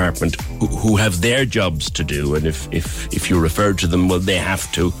work department who have their jobs to do, and if you refer to them, well, they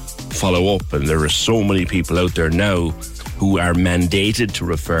have to follow up. And there are so many people out there now who are mandated to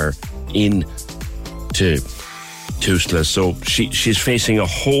refer in to TUSLA. So she's facing a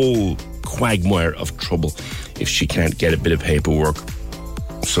whole quagmire of trouble if she can't get a bit of paperwork.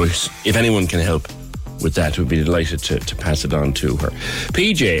 So if anyone can help with that, we'd be delighted to pass it on to her.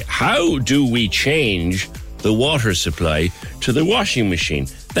 PJ, how do we change the water supply to the washing machine?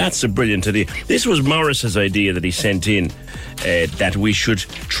 That's a brilliant idea. This was Morris's idea that he sent in, that we should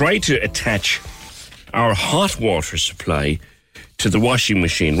try to attach our hot water supply to the washing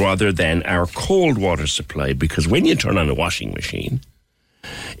machine rather than our cold water supply, because when you turn on a washing machine,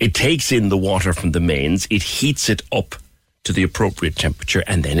 it takes in the water from the mains, it heats it up to the appropriate temperature,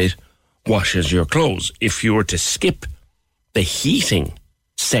 and then it washes your clothes. If you were to skip the heating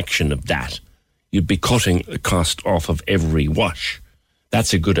section of that, you'd be cutting the cost off of every wash.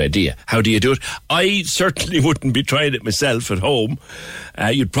 That's a good idea. How do you do it? I certainly wouldn't be trying it myself at home.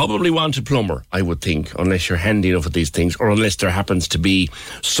 You'd probably want a plumber, I would think, unless you're handy enough at these things, or unless there happens to be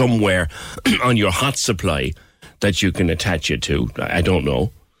somewhere on your hot supply that you can attach it to. I don't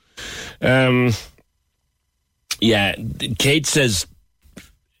know. Kate says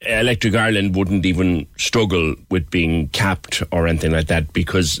Electric Ireland wouldn't even struggle with being capped or anything like that,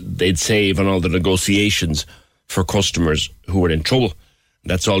 because they'd save on all the negotiations for customers who are in trouble.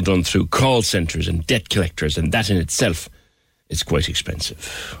 That's all done through call centres and debt collectors, and that in itself is quite expensive.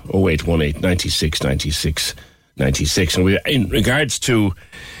 0818 96 96 96. And in regards to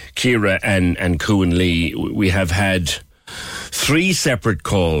Ciara and Cuan Lee, we have had 3 separate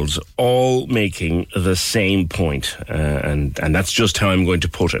calls, all making the same point, and that's just how I'm going to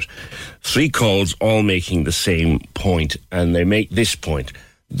put it. 3 calls, all making the same point, and they make this point.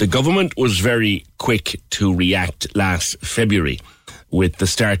 The government was very quick to react last February with the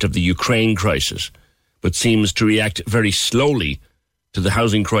start of the Ukraine crisis, but seems to react very slowly to the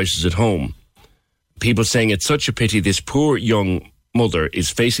housing crisis at home. People saying it's such a pity this poor young mother is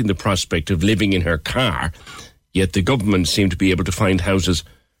facing the prospect of living in her car, yet the government seem to be able to find houses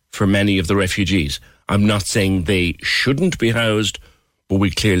for many of the refugees. I'm not saying they shouldn't be housed, but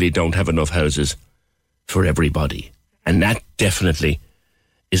we clearly don't have enough houses for everybody. And that definitely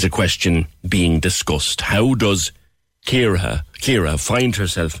is a question being discussed. How does Ciara find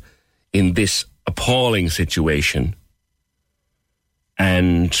herself in this appalling situation?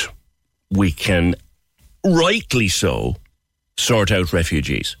 And we can, rightly so, sort out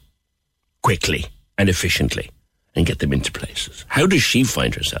refugees quickly and efficiently and get them into places. How does she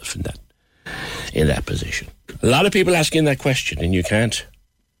find herself in that position? A lot of people asking that question, and you can't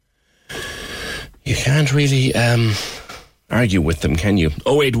really argue with them, can you?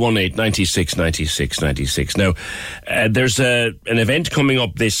 0818 96 96 96. Now, there's an event coming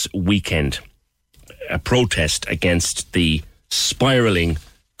up this weekend, a protest against the spiralling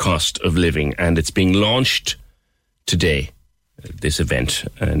cost of living, and it's being launched today, this event,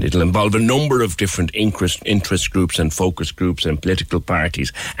 and it'll involve a number of different interest groups and focus groups and political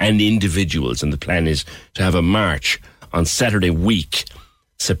parties and individuals, and the plan is to have a march on Saturday week,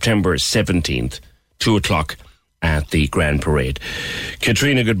 September 17th, 2 o'clock at the Grand Parade.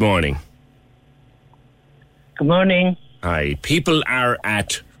 Katrina, good morning. Good morning. Hi. People are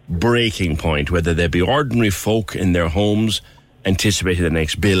at breaking point, whether they be ordinary folk in their homes anticipating the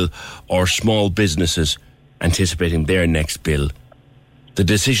next bill or small businesses anticipating their next bill. The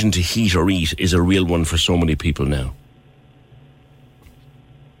decision to heat or eat is a real one for so many people now.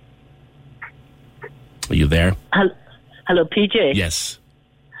 Are you there? Hello, PJ. Yes.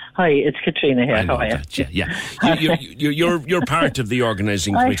 Hi, it's Katrina here. How are you? That, yeah. You're part of the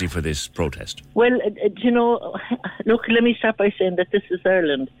organising committee for this protest. Well, look, let me start by saying that this is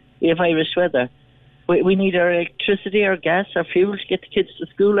Ireland. We have Irish weather. We need our electricity, our gas, our fuel to get the kids to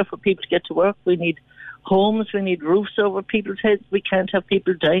school or for people to get to work. We need homes, we need roofs over people's heads. We can't have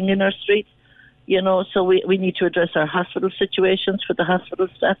people dying in our streets, so we need to address our hospital situations for the hospital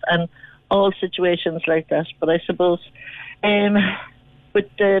staff and all situations like that. But I suppose with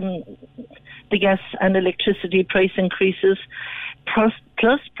the gas and electricity price increases, plus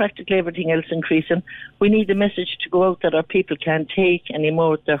practically everything else increasing, we need a message to go out that our people can't take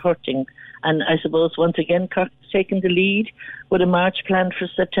anymore. They're hurting. And I suppose, once again, Cork's taken the lead with a march planned for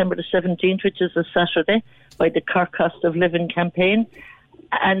September the 17th, which is a Saturday, by the Cork Cost of Living campaign.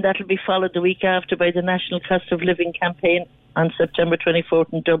 And that'll be followed the week after by the National Cost of Living campaign on September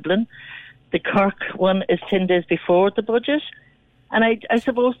 24th in Dublin. The Cork one is 10 days before the budget. And I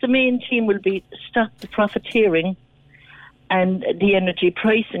suppose the main theme will be stop the profiteering and the energy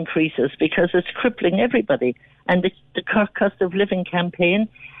price increases, because it's crippling everybody. And the Cork Cost of Living campaign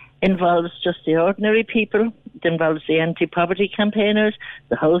involves just the ordinary people. It involves the anti-poverty campaigners,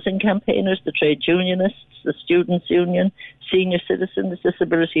 the housing campaigners, the trade unionists, the students' union, senior citizens,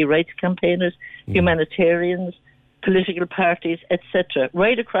 disability rights campaigners, humanitarians, political parties, etc.,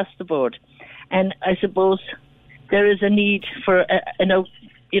 right across the board. And I suppose there is a need for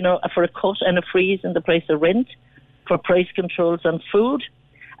for a cut and a freeze in the price of rent, for price controls on food,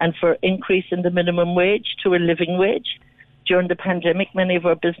 and for increase in the minimum wage to a living wage. During the pandemic, many of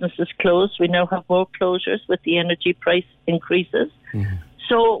our businesses closed. We now have more closures with the energy price increases. Mm-hmm.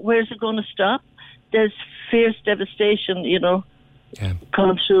 So where's it going to stop? There's fierce devastation,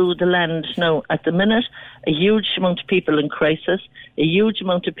 coming through the land now at the minute. A huge amount of people in crisis, a huge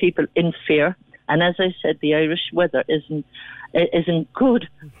amount of people in fear. And as I said, the Irish weather isn't good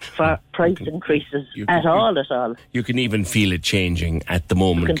for price increases at all. You can even feel it changing at the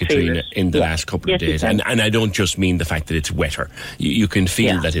moment, Katrina, in the last couple of days. And I don't just mean the fact that it's wetter. You can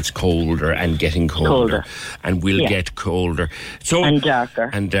feel that it's colder and getting colder. And will get colder. And darker.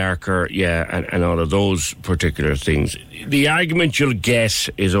 And all of those particular things. The argument you'll get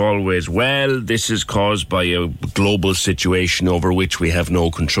is always, well, this is caused by a global situation over which we have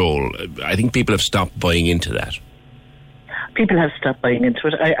no control. I think people have stopped buying into that. People have stopped buying into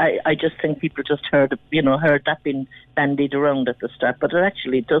it. I just think people just heard that being bandied around at the start, but it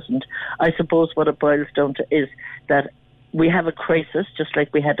actually doesn't. I suppose what it boils down to is that we have a crisis, just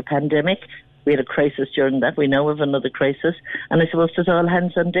like we had a pandemic. We had a crisis during that. We now have another crisis, and I suppose there's all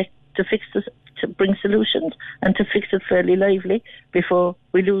hands on deck to fix this, to bring solutions, and to fix it fairly lively before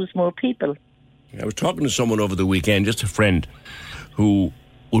we lose more people. I was talking to someone over the weekend, just a friend, who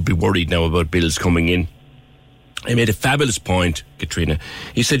would be worried now about bills coming in. He made a fabulous point, Katrina.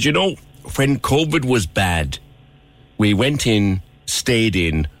 He said, when COVID was bad, we went in, stayed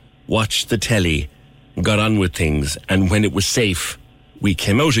in, watched the telly, got on with things, and when it was safe, we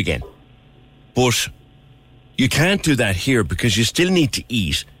came out again. But you can't do that here, because you still need to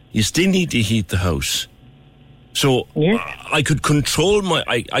eat. You still need to heat the house. So I could control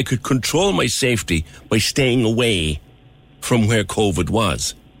my safety by staying away from where COVID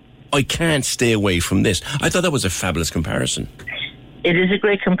was. I can't stay away from this. I thought that was a fabulous comparison. It is a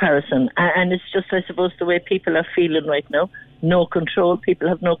great comparison, and it's just, I suppose, the way people are feeling right now. No control. People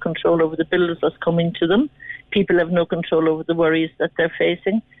have no control over the bills that's coming to them. People have no control over the worries that they're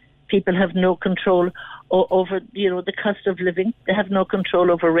facing. People have no control over, the cost of living. They have no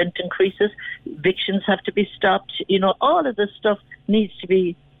control over rent increases. Evictions have to be stopped. All of this stuff needs to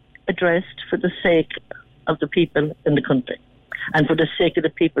be addressed for the sake of the people in the country, and for the sake of the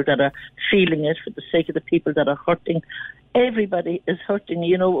people that are feeling it, for the sake of the people that are hurting. Everybody is hurting.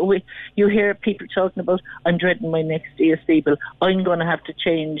 You hear people talking about, I'm dreading my next DSD bill. I'm going to have to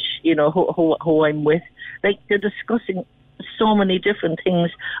change, who I'm with. Like, they're discussing so many different things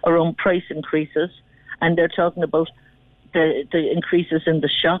around price increases, and they're talking about the increases in the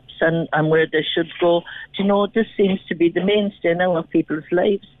shops and where they should go. This seems to be the mainstay now of people's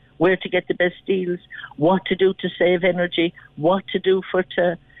lives. Where to get the best deals, what to do to save energy, what to do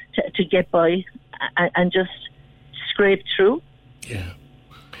to get by, and just scrape through.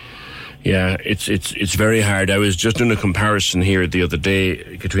 Yeah, it's very hard. I was just doing a comparison here the other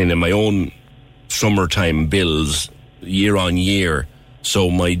day, Katrina, my own summertime bills year on year.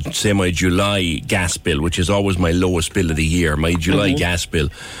 So my July gas bill, which is always my lowest bill of the year, my July gas bill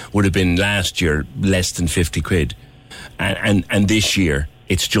would have been last year less than 50 quid, and this year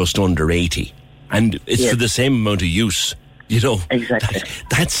it's just under 80, and it's for the same amount of use. Exactly.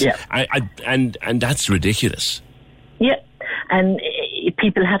 That's and that's ridiculous. Yeah, and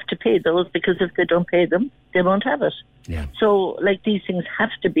people have to pay those, because if they don't pay them, they won't have it. Yeah. So, these things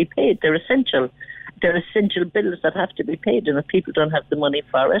have to be paid. They're essential. They're essential bills that have to be paid, and if people don't have the money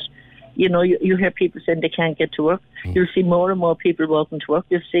for it, you hear people saying they can't get to work. You'll see more and more people walking to work.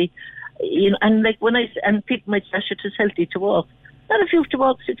 You'll see, and people might say, it is healthy to walk. Not if you have to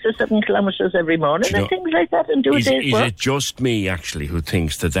walk 6 or 7 kilometres every morning and things like that, and do a day's work. Is it just me, actually, who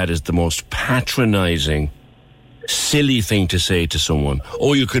thinks that is the most patronising, silly thing to say to someone?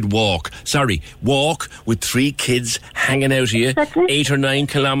 Oh, you could walk. Sorry, walk with 3 kids hanging out of you, 8 or 9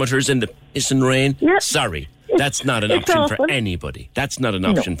 kilometres in the piss and rain? Yep. Sorry. That's not an option for anybody. That's not an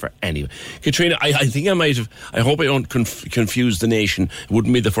option for anyone. Katrina, I think I might have, I hope I don't confuse the nation. It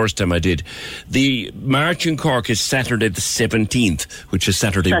wouldn't be the first time I did. The March in Cork is Saturday the 17th, which is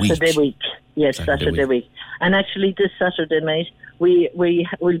Saturday week. Yes, Saturday week. And actually this Saturday night, we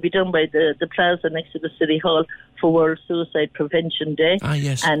will be done by the plaza next to the City Hall for World Suicide Prevention Day. Ah,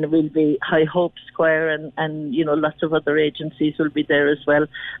 yes. And we'll be High Hope Square and lots of other agencies will be there as well.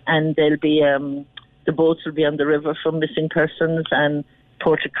 And there'll be... the boats will be on the river from missing persons and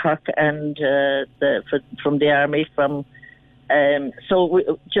Portacock and from the army.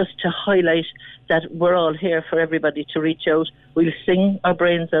 Just to highlight that we're all here for everybody to reach out. We'll sing our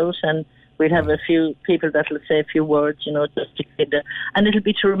brains out, and we'll have a few people that will say a few words, just to kind of, and it'll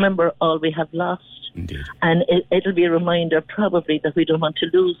be to remember all we have lost. Indeed. And it'll be a reminder probably that we don't want to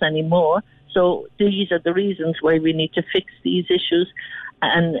lose any more. So these are the reasons why we need to fix these issues.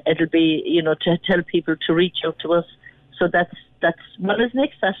 And it'll be, to tell people to reach out to us. So that's it's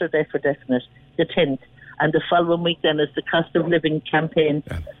next Saturday for definite, the 10th. And the following week then is the cost of living campaign.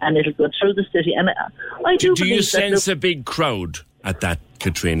 Yeah. And it'll go through the city. And I do believe you sense a big crowd at that,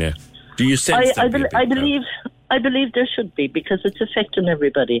 Katrina? Do you sense that? I believe there should be, because it's affecting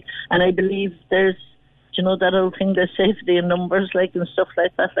everybody. And I believe there's, that old thing they say, the numbers, and stuff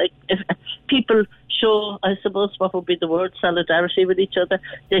like that. If people show, I suppose, what would be the word, solidarity with each other.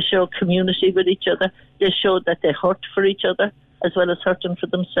 They show community with each other. They show that they hurt for each other as well as hurting for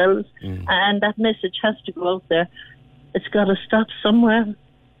themselves. And that message has to go out there. It's got to stop somewhere.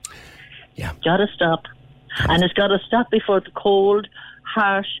 Yeah. Got to stop. And it's got to stop before the cold,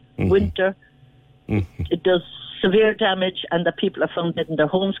 harsh winter. It does severe damage, and the people are found dead in their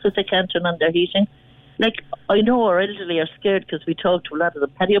homes because they can't turn on their heating. I know our elderly are scared because we talk to a lot of them.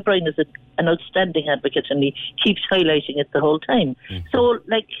 Paddy O'Brien is an outstanding advocate, and he keeps highlighting it the whole time. So,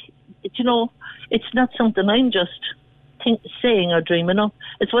 it's not something I'm just saying or dreaming of.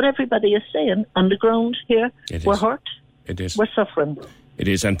 It's what everybody is saying on the ground here. We're hurt. It is. We're suffering. It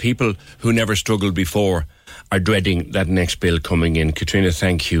is, and people who never struggled before are dreading that next bill coming in. Katrina,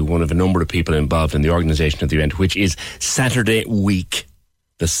 thank you. One of a number of people involved in the organisation of the event, which is Saturday week,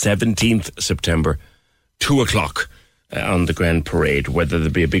 the 17th September, 2:00 on the Grand Parade. Whether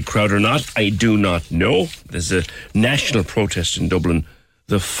there'll be a big crowd or not, I do not know. There's a national protest in Dublin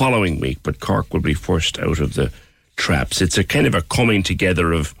the following week, but Cork will be first out of the traps. It's a kind of a coming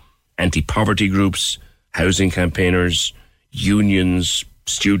together of anti-poverty groups, housing campaigners, unions,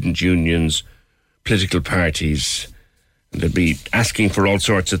 student unions, political parties. And they'll be asking for all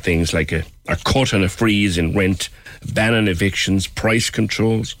sorts of things like a cut and a freeze in rent, ban on evictions, price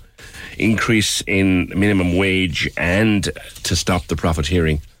controls, increase in minimum wage and to stop the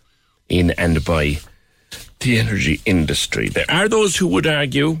profiteering in and by the energy industry. There are those who would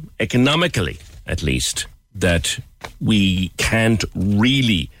argue, economically at least, that we can't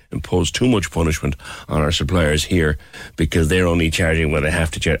really impose too much punishment on our suppliers here because they're only charging what they have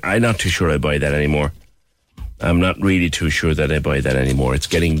to charge. I'm not too sure I buy that anymore. I'm not really too sure that I buy that anymore. It's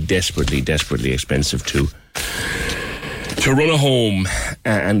getting desperately, desperately expensive to run a home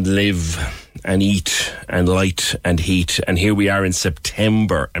and live and eat and light and heat. And here we are in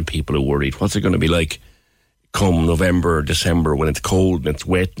September and people are worried. What's it going to be like come November, December when it's cold and it's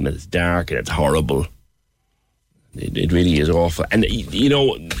wet and it's dark and it's horrible? It really is awful. And, you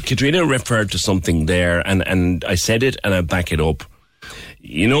know, Katrina referred to something there, and I said it and I back it up.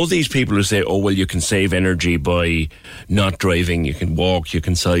 You know these people who say, oh, well, you can save energy by not driving, you can walk, you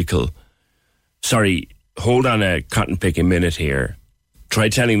can cycle. Sorry, hold on a cotton-picking minute here. Try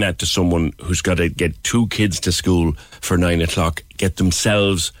telling that to someone who's got to get 2 kids to school for 9 o'clock, get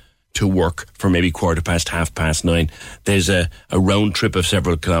themselves to work for maybe 9:15, 9:30. There's a round trip of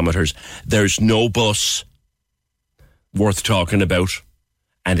several kilometres. There's no bus worth talking about,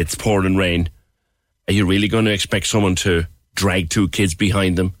 and it's pouring rain. Are you really going to expect someone to drag 2 kids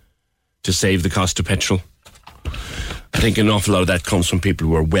behind them to save the cost of petrol? I think an awful lot of that comes from people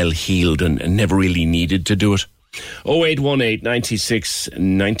who are well-heeled and never really needed to do it. 0818 96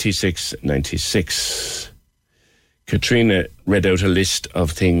 96 96. Katrina read out a list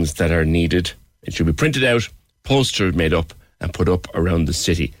of things that are needed. It should be printed out, posters made up and put up around the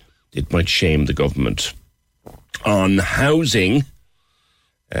city. It might shame the government. On housing,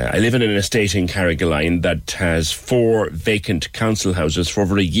 I live in an estate in Carrigaline that has 4 vacant council houses for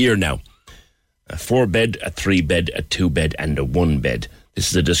over a year now. A 4-bed, a 3-bed, a 2-bed and a 1-bed. This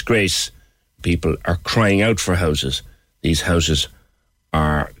is a disgrace. People are crying out for houses. These houses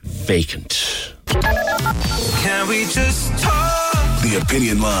are vacant. Can we just talk? The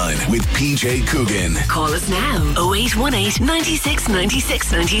Opinion Line with PJ Coogan. Call us now. 0818 96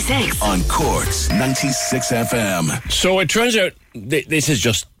 96 96. On Cork's 96 FM. So it turns out this is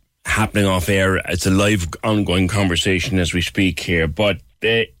just happening off air. It's a live, ongoing conversation as we speak here. But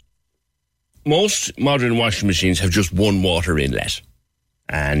most modern washing machines have just one water inlet.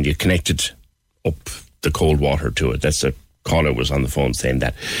 And you connect it up the cold water to it. That's a caller was on the phone saying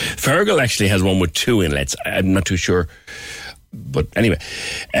that. Fergal actually has one with 2 inlets. I'm not too sure. But anyway,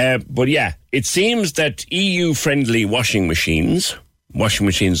 but yeah, it seems that EU-friendly washing machines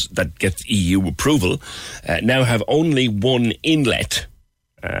that get EU approval, now have only one inlet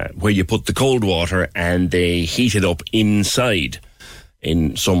where you put the cold water and they heat it up inside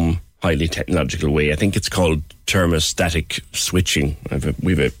in some highly technological way. I think it's called thermostatic switching.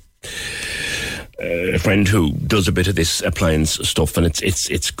 We've a friend who does a bit of this appliance stuff, and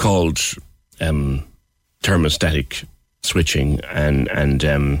it's called thermostatic switching, and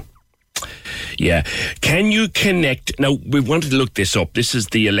yeah. Can you connect? Now, we wanted to look this up. This is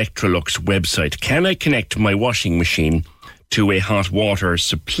the Electrolux website. Can I connect my washing machine to a hot water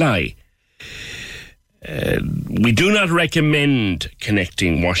supply? We do not recommend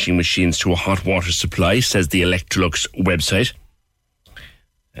connecting washing machines to a hot water supply, says the Electrolux website.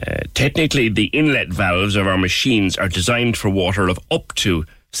 Technically, the inlet valves of our machines are designed for water of up to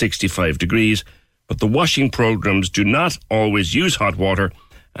 65 degrees, but the washing programs do not always use hot water,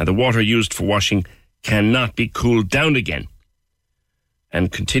 and the water used for washing cannot be cooled down again.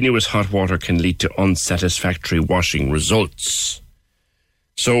 And continuous hot water can lead to unsatisfactory washing results.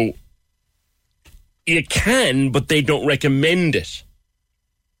 So, you can, but they don't recommend it.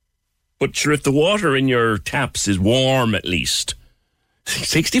 But sure, if the water in your taps is warm at least,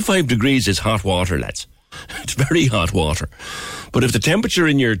 65 degrees is hot water, lads. It's very hot water. But if the temperature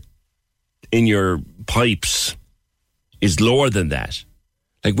in your pipes is lower than that,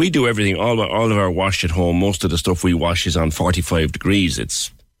 like we do everything, all of our wash at home, most of the stuff we wash is on 45 degrees.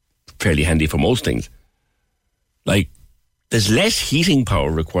 It's fairly handy for most things. Like, there's less heating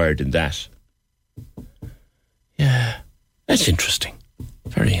power required in that. Yeah, that's interesting.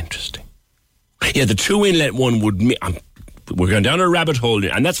 Very interesting. Yeah, the 2 inlet one would... We're going down a rabbit hole,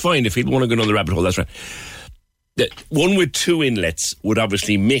 and that's fine. If you want to go down the rabbit hole, that's right. The one with 2 inlets would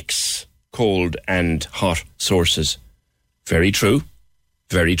obviously mix cold and hot sources. Very true.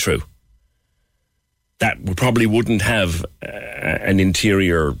 Very true. That probably wouldn't have an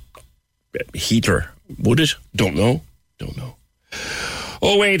interior heater, would it? Don't know.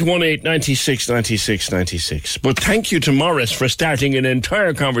 0818 96 96 96. But thank you to Morris for starting an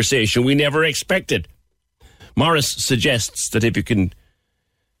entire conversation we never expected. Morris suggests that if you can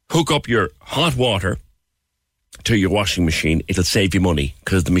hook up your hot water to your washing machine. It'll save you money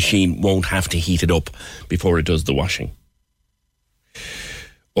because the machine won't have to heat it up before it does the washing.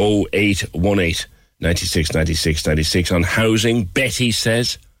 0818 96 96 96. On housing, Betty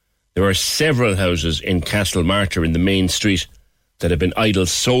says there are several houses in Castlemartyr in the main street that have been idle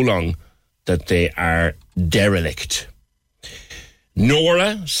so long that they are derelict.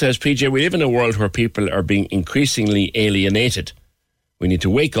 Nora says, PJ, we live in a world where people are being increasingly alienated. We need to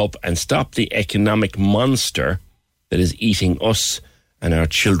wake up and stop the economic monster that is eating us and our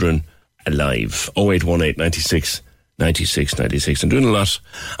children alive. 0818 96 96 96. I'm doing a lot.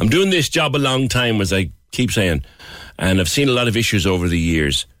 I'm doing this job a long time, as I keep saying, and I've seen a lot of issues over the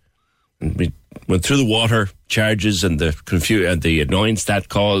years. And we went through the water charges and the annoyance that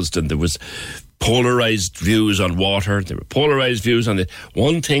caused, and there was polarised views on water. There were polarised views on it.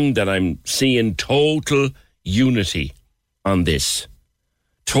 One thing that I'm seeing total unity on this,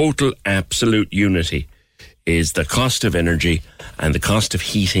 total absolute unity, is the cost of energy and the cost of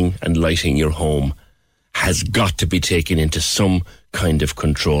heating and lighting your home has got to be taken into some kind of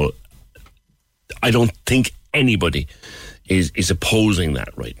control. I don't think anybody is opposing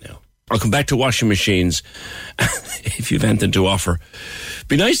that right now. I'll come back to washing machines if you've anything to offer.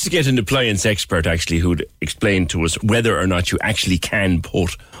 Be nice to get an appliance expert, actually, who'd explain to us whether or not you actually can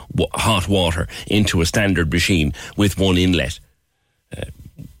put hot water into a standard machine with one inlet.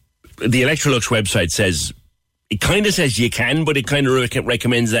 The Electrolux website says, it kind of says you can, but it kind of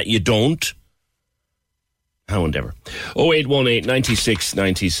recommends that you don't. However, 0818 96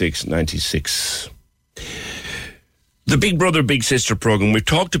 96 96. The Big Brother Big Sister programme, we've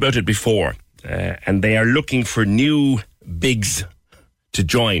talked about it before, and they are looking for new bigs to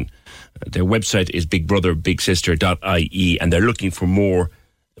join. Their website is bigbrotherBigSister.ie, and they're looking for more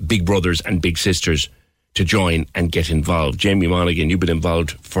big brothers and big sisters to join and get involved. Jamie Monaghan, you've been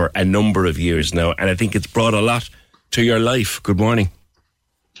involved for a number of years now, and I think it's brought a lot to your life. Good morning.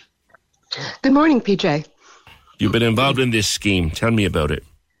 Good morning, PJ. You've been involved in this scheme. Tell me about it.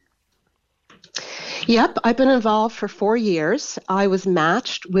 Yep, I've been involved for 4 years. I was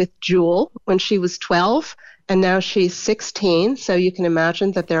matched with Jewel when she was 12, and now she's 16. So you can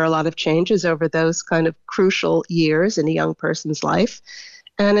imagine that there are a lot of changes over those kind of crucial years in a young person's life.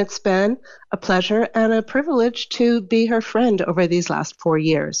 And it's been a pleasure and a privilege to be her friend over these last 4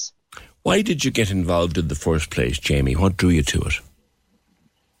 years. Why did you get involved in the first place, Jamie? What drew you to it?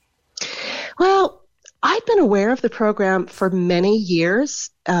 Well, I'd been aware of the program for many years,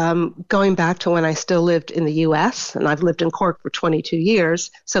 going back to when I still lived in the U.S., and I've lived in Cork for 22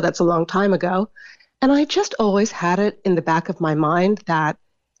 years, so that's a long time ago. And I just always had it in the back of my mind that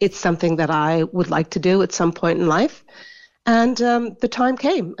it's something that I would like to do at some point in life. And the time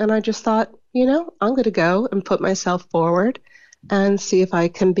came, and I just thought, I'm going to go and put myself forward and see if I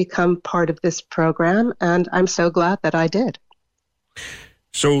can become part of this program, and I'm so glad that I did.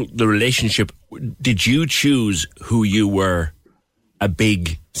 So the relationship, did you choose who you were a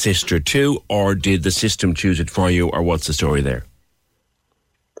big sister to, or did the system choose it for you, or what's the story there?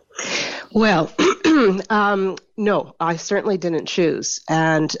 Well, no, I certainly didn't choose.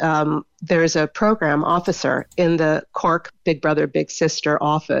 And there's a program officer in the Cork Big Brother Big Sister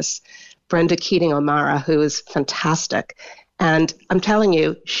office, Brenda Keating O'Mara, who is fantastic. And I'm telling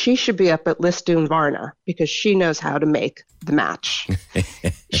you, she should be up at Lisdoon Varna because she knows how to make the match.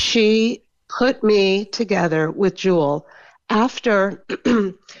 She put me together with Jewel after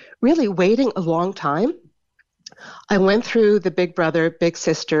really waiting a long time. I went through the Big Brother Big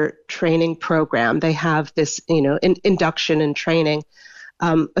Sister training program. They have this, induction and training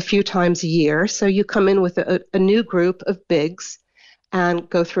a few times a year. So you come in with a new group of bigs and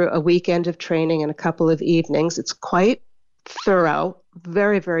go through a weekend of training and a couple of evenings. It's quite thorough,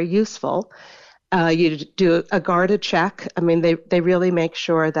 very, very useful. You do a guarded check. I mean, they really make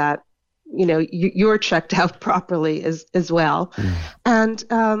sure that, you're checked out properly as well.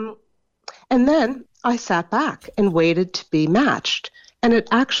 Mm. And then I sat back and waited to be matched. And it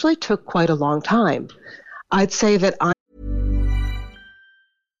actually took quite a long time. I'd say that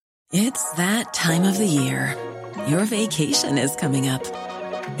It's that time of the year. Your vacation is coming up.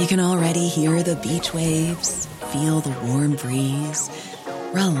 You can already hear the beach waves, feel the warm breeze,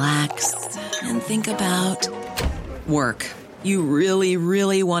 relax, and think about work. You really,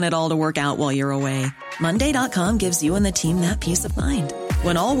 really want it all to work out while you're away. Monday.com gives you and the team that peace of mind.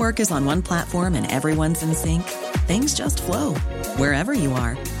 When all work is on one platform and everyone's in sync, things just flow. Wherever you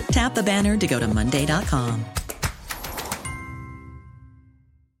are, tap the banner to go to Monday.com.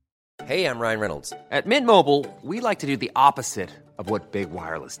 Hey, I'm Ryan Reynolds. At Mint Mobile, we like to do the opposite of what Big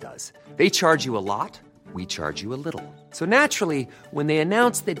Wireless does. They charge you a lot. we charge you a little. So naturally, when they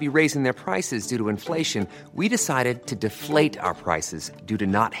announced they'd be raising their prices due to inflation, we decided to deflate our prices due to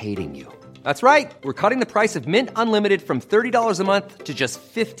not hating you. That's right. We're cutting the price of Mint Unlimited from $30 a month to just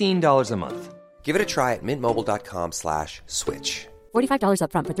 $15 a month. Give it a try at mintmobile.com/switch. $45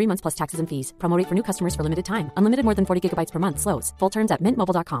 up front for 3 months plus taxes and fees. Promo rate for new customers for limited time. Unlimited more than 40 gigabytes per month. Slows full terms at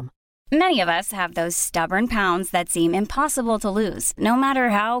mintmobile.com. Many of us have those stubborn pounds that seem impossible to lose, no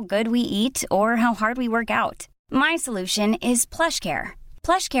matter how good we eat or how hard we work out. My solution is PlushCare.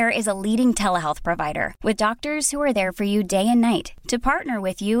 PlushCare is a leading telehealth provider with doctors who are there for you day and night to partner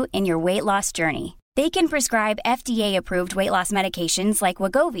with you in your weight loss journey. They can prescribe FDA-approved weight loss medications like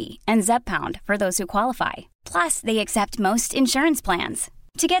Wegovy and Zepbound for those who qualify. Plus, they accept most insurance plans.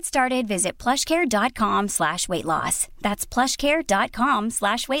 To get started, visit plushcare.com/weightloss. That's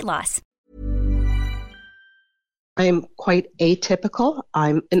plushcare.com/weightloss. I'm quite atypical.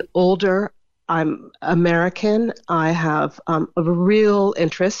 I'm American. I have a real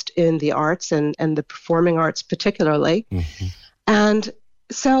interest in the arts and the performing arts particularly. Mm-hmm. And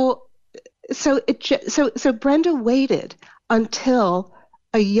so Brenda waited until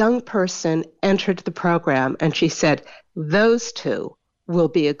a young person entered the program and she said, those two will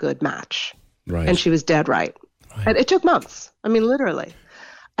be a good match. Right. And she was dead right. And it took months. I mean, literally.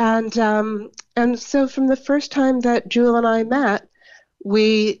 And so from the first time that Jewel and I met,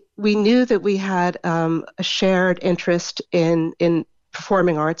 we knew that we had a shared interest in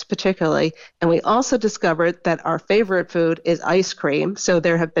performing arts particularly. And we also discovered that our favorite food is ice cream. So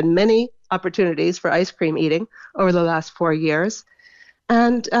there have been many opportunities for ice cream eating over the last 4 years.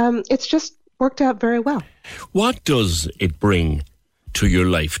 And it's just worked out very well. What does it bring to your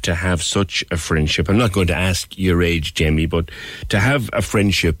life to have such a friendship? I'm not going to ask your age, Jamie, but to have a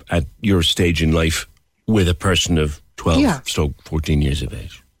friendship at your stage in life with a person of 12, so 14 years of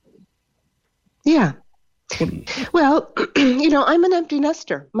age. Yeah. Well, I'm an empty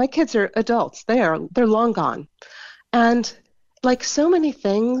nester. My kids are adults. They're long gone. And like so many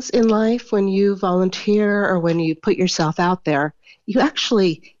things in life, when you volunteer or when you put yourself out there, you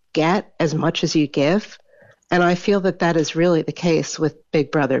actually get as much as you give. And I feel that is really the case with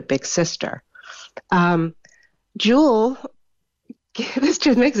Big Brother, Big Sister. Jewel, this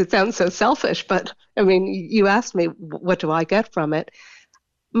just makes it sound so selfish, but I mean, you asked me, what do I get from it?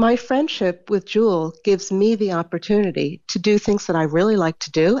 My friendship with Jewel gives me the opportunity to do things that I really like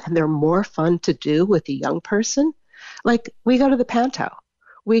to do, and they're more fun to do with a young person. Like, we go to the Panto.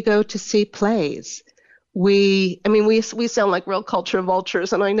 We go to see plays. We sound like real culture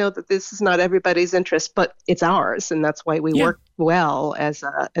vultures, and I know that this is not everybody's interest, but it's ours, and that's why we work well as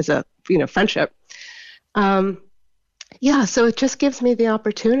a friendship. So it just gives me the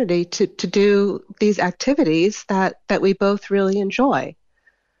opportunity to do these activities that we both really enjoy.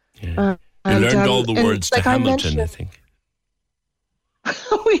 Yeah. You learned all the words to Hamilton, I think.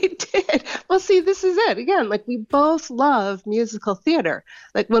 We did. Well, see, this is it. Again, like, we both love musical theater.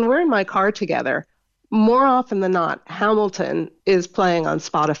 Like, when we're in my car together, more often than not, Hamilton is playing on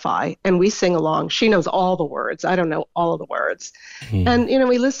Spotify, and we sing along. She knows all the words. I don't know all of the words. And,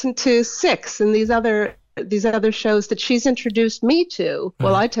 we listen to Six and these other shows that she's introduced me to.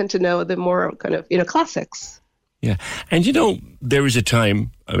 Well, I tend to know the more kind of, classics. Yeah. And, there is a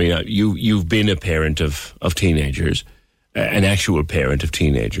time, I mean, you've been a parent of teenagers, an actual parent of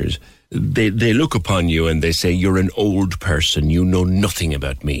teenagers. They look upon you and they say, you're an old person, you know nothing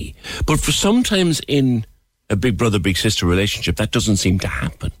about me. But for sometimes in a big brother, big sister relationship, that doesn't seem to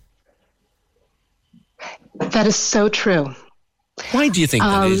happen. That is so true. Why do you think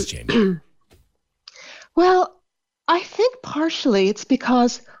that is, Jamie? Well, I think partially it's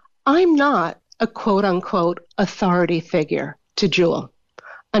because I'm not a quote-unquote authority figure to Jewel.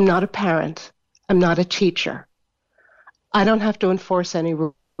 I'm not a parent. I'm not a teacher. I don't have to enforce any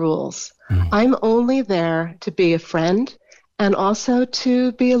rules. I'm only there to be a friend and also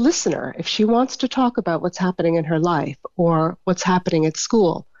to be a listener if she wants to talk about what's happening in her life or what's happening at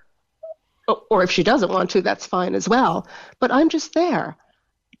school. Or if she doesn't want to, that's fine as well. But I'm just there,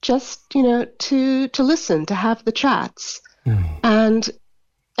 just, to listen, to have the chats. And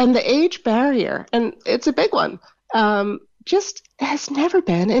the age barrier, and it's a big one, just has never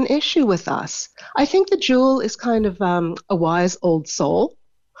been an issue with us. I think that Jewel is kind of a wise old soul.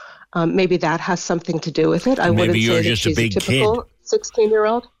 Maybe that has something to do with it. I wouldn't say that she's a typical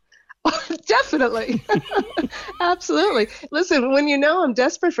 16-year-old. Definitely. Absolutely. Listen, when I'm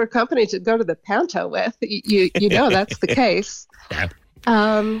desperate for company to go to the Panto with, you know that's the case.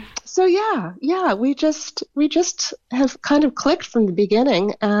 So we just have kind of clicked from the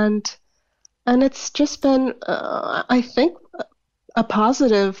beginning, and it's just been, I think, a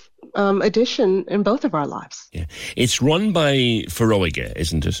positive addition in both of our lives. Yeah. It's run by Feroiga,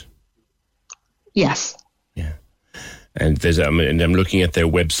 isn't it? Yes. Yeah. And I'm looking at their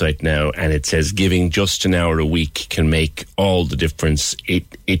website now, and it says giving just an hour a week can make all the difference.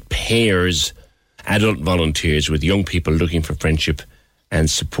 It pairs adult volunteers with young people looking for friendship and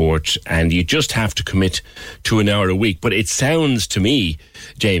support, and you just have to commit to an hour a week. But it sounds to me,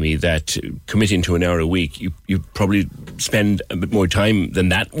 Jamie, that committing to an hour a week, you probably spend a bit more time than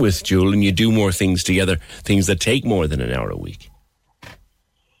that with Jewel, and you do more things together, things that take more than an hour a week.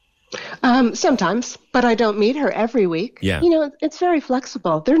 Sometimes, but I don't meet her every week. Yeah. It's very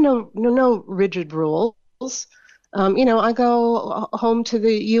flexible. There are no rigid rules. I go home to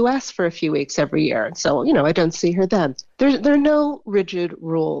the U.S. for a few weeks every year. So, I don't see her then. There are no rigid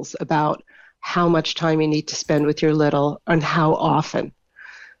rules about how much time you need to spend with your little and how often.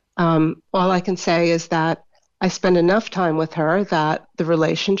 All I can say is that I spend enough time with her that the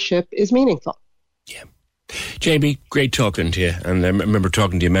relationship is meaningful. Yeah. Jamie, great talking to you. And I remember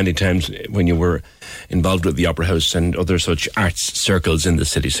talking to you many times when you were involved with the Opera House and other such arts circles in the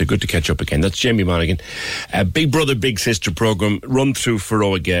city. So good to catch up again. That's Jamie Monaghan. Big Brother, Big Sister programme run through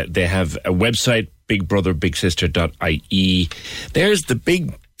Feroiga. They have a website, bigbrotherBigSister.ie. There's the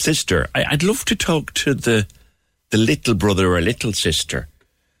big sister. I'd love to talk to the little brother or little sister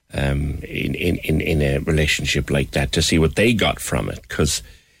in a relationship like that to see what they got from it. Because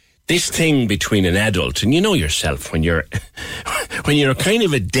this thing between an adult, and you know yourself when you're kind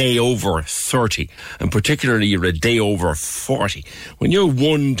of a day over 30, and particularly you're a day over 40, when you're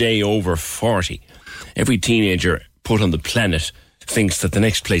one day over 40, every teenager put on the planet thinks that the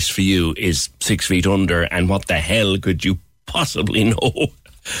next place for you is 6 feet under, and what the hell could you possibly know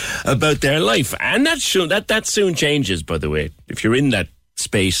about their life? And that soon changes, by the way. If you're in that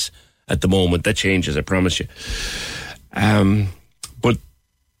space at the moment, that changes, I promise you. But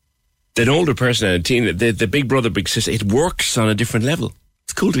an older person and a teen, the Big Brother, Big Sister, it works on a different level.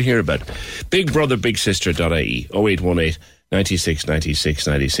 It's cool to hear about. BigBrotherBigSister.ie, 0818 96 96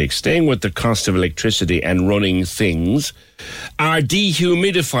 96. Staying with the cost of electricity and running things, are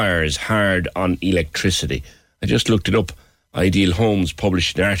dehumidifiers hard on electricity? I just looked it up. Ideal Homes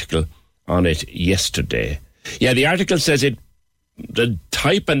published an article on it yesterday. Yeah, the article says the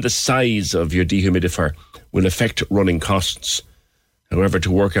type and the size of your dehumidifier will affect running costs. However,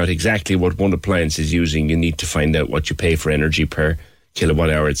 to work out exactly what one appliance is using, you need to find out what you pay for energy per kilowatt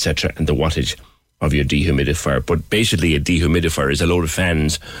hour, etc., and the wattage of your dehumidifier. But basically, a dehumidifier is a load of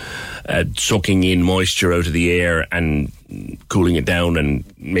fans sucking in moisture out of the air and cooling it down and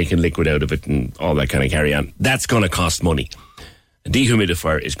making liquid out of it and all that kind of carry on. That's going to cost money. A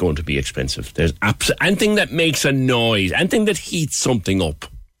dehumidifier is going to be expensive. There's anything that makes a noise, anything that heats something up,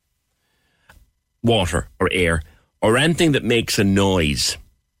 water or air, or anything that makes a noise,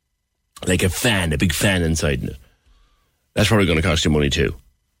 like a fan, a big fan inside it. That's probably going to cost you money too.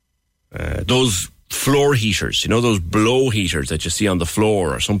 Those floor heaters, those blow heaters that you see on the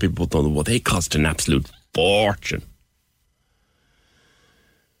floor, or some people don't know, they cost an absolute fortune.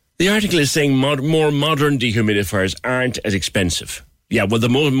 The article is saying more modern dehumidifiers aren't as expensive. Yeah, well, the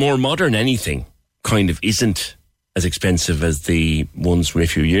more modern anything kind of isn't as expensive as the ones from a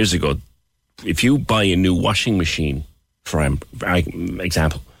few years ago. If you buy a new washing machine, for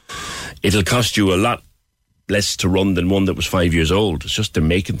example, it'll cost you a lot less to run than one that was 5 years old. It's just they're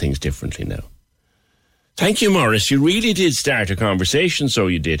making things differently now. Thank you, Morris. You really did start a conversation, so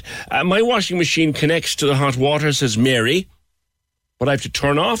you did. My washing machine connects to the hot water, says Mary, but I have to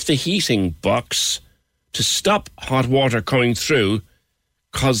turn off the heating box to stop hot water coming through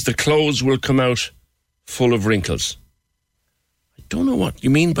because the clothes will come out full of wrinkles. I don't know what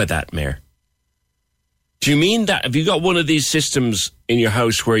you mean by that, Mare. Do you mean that, have you got one of these systems in your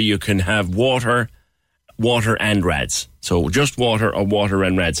house where you can have water and rads? So just water or water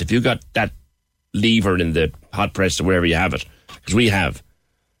and rads. If you got that lever in the hot press or wherever you have it, because we have.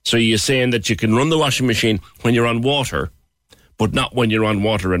 So you're saying that you can run the washing machine when you're on water, but not when you're on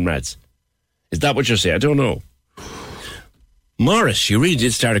water and rads. Is that what you're saying? I don't know. Morris, you really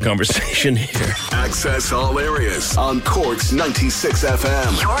did start a conversation here. Access all areas on Cork's 96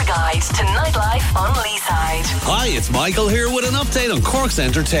 FM. Your guide to nightlife on Leeside. Hi, it's Michael here with an update on Cork's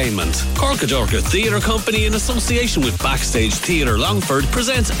entertainment. Corkadorka Theatre Company, in association with Backstage Theatre Longford,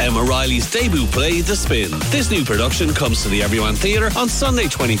 presents Emma Riley's debut play, The Spin. This new production comes to the Everyman Theatre on Sunday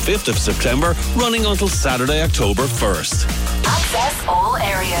 25th of September, running until Saturday, October 1st. Access all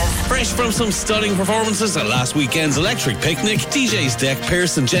areas. Fresh from some stunning performances at last weekend's Electric Picnic, DJs Deck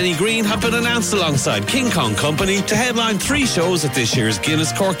Pearce and Jenny Green have been announced alongside King Kong Company to headline 3 shows at this year's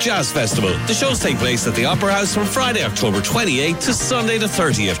Guinness Cork Jazz Festival. The shows take place at the Opera House from Friday, October 28th to Sunday the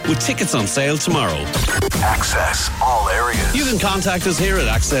 30th, with tickets on sale tomorrow. Access all areas. You can contact us here at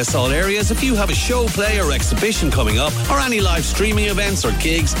Access All Areas if you have a show, play or exhibition coming up, or any live streaming events or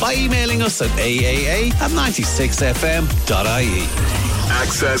gigs, by emailing us at aaa@96fm.ie.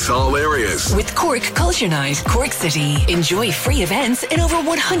 Access all areas. With Cork Culture Night, Cork City. Enjoy free events in over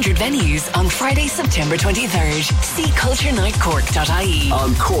 100 venues on Friday, September 23rd. See culturenightcork.ie.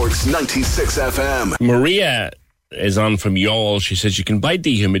 On Cork's 96 FM. Maria is on from Youghal. She says you can buy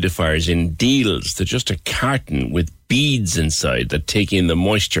dehumidifiers in Deals. They're just a carton with beads inside that take in the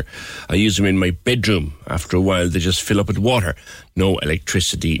moisture. I use them in my bedroom. After a while, they just fill up with water. No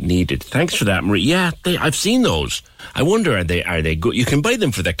electricity needed. Thanks for that, Maria. Yeah, I've seen those. I wonder, are they good? You can buy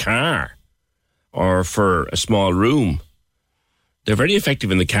them for the car or for a small room. They're very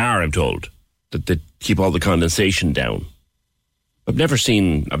effective in the car, I'm told, that they keep all the condensation down. I've never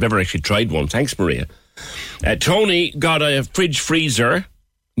actually tried one. Thanks, Maria. Tony got a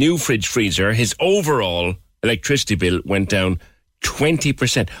new fridge freezer. His overall electricity bill went down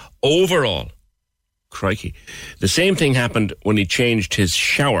 20%. Overall. Crikey. The same thing happened when he changed his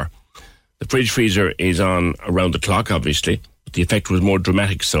shower. The fridge freezer is on around the clock, obviously, but the effect was more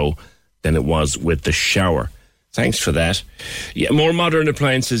dramatic so than it was with the shower. Thanks for that. Yeah, more modern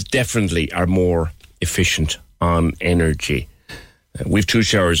appliances definitely are more efficient on energy. We've 2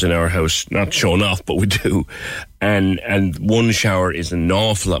 showers in our house, not showing off, but we do. And one shower is an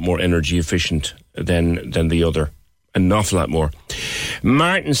awful lot more energy efficient than the other. An awful lot more.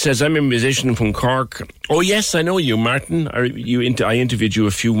 Martin says, I'm a musician from Cork. Oh, yes, I know you, Martin. I interviewed you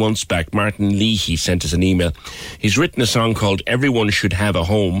a few months back. Martin Leahy sent us an email. He's written a song called Everyone Should Have a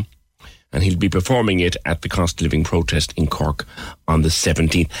Home, and he'll be performing it at the cost of living protest in Cork on the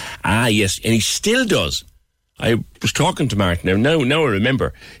 17th. Ah, yes, and he still does. I was talking to Martin, now I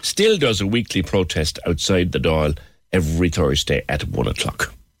remember, still does a weekly protest outside the Dáil every Thursday at 1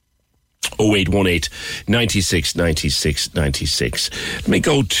 o'clock. 0818 96 96 96. Let me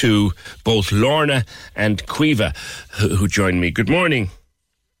go to both Lorna and Caoimhe, who joined me. Good morning.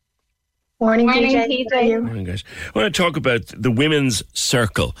 Morning, PJ. Morning, guys. I want to talk about the Women's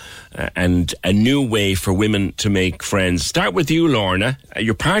Circle and a new way for women to make friends. Start with you, Lorna.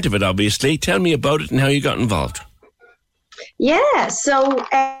 You're part of it, obviously. Tell me about it and how you got involved. Yeah, so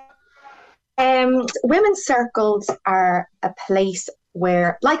Women's Circles are a place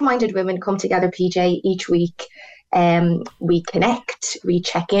where like-minded women come together, PJ, each week. We connect, we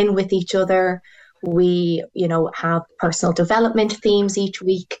check in with each other. We, have personal development themes each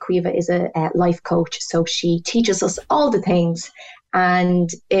week. Caoimhe is a life coach, so she teaches us all the things.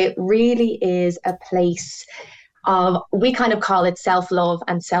 And it really is a place of, we kind of call it self-love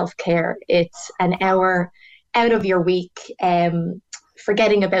and self-care. It's an hour out of your week,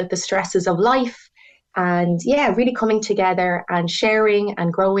 forgetting about the stresses of life. And really coming together and sharing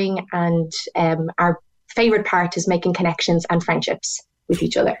and growing. And our favourite part is making connections and friendships with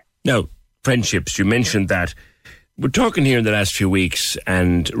each other. Now, friendships, you mentioned that. We're talking here in the last few weeks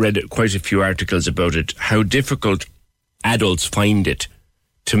and read quite a few articles about it, how difficult adults find it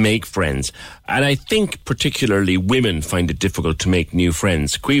to make friends. And I think particularly women find it difficult to make new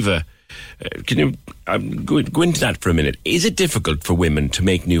friends. Caoimhe, can you go into that for a minute? Is it difficult for women to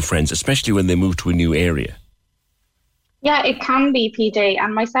make new friends, especially when they move to a new area? Yeah, it can be, PJ.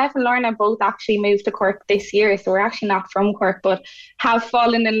 And myself and Lorna both actually moved to Cork this year, so we're actually not from Cork, but have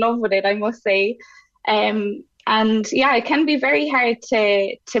fallen in love with it, I must say. And it can be very hard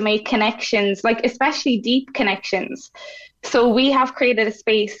to make connections, like especially deep connections. So we have created a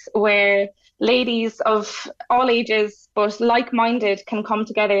space where ladies of all ages, but like-minded, can come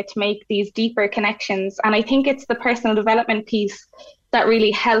together to make these deeper connections. And I think it's the personal development piece that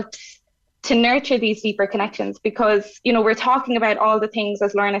really helps to nurture these deeper connections, because, we're talking about all the things,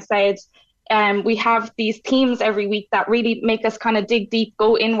 as Lorna said. We have these themes every week that really make us kind of dig deep,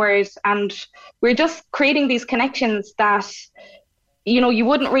 go inward, and we're just creating these connections that, you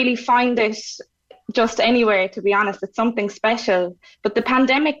wouldn't really find it just anywhere, to be honest. It's something special. But the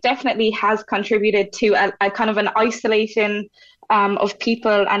pandemic definitely has contributed to a kind of an isolation of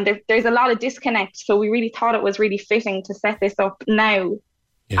people, and there's a lot of disconnect. So we really thought it was really fitting to set this up now.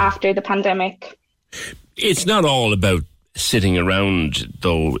 Yeah. After the pandemic. It's not all about sitting around,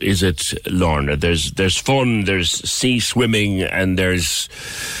 though, is it, Lorna? There's fun, there's sea swimming, and there's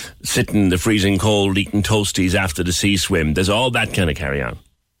sitting in the freezing cold eating toasties after the sea swim. There's all that kind of carry on.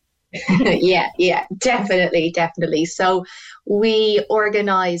 Yeah, definitely. So we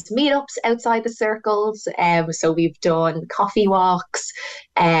organise meetups outside the circles. So we've done coffee walks,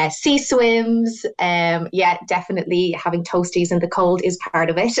 sea swims. Yeah, definitely having toasties in the cold is part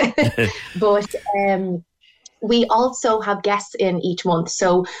of it. But we also have guests in each month.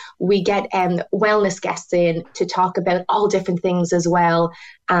 So we get wellness guests in to talk about all different things as well.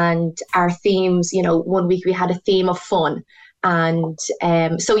 And our themes, 1 week we had a theme of fun. And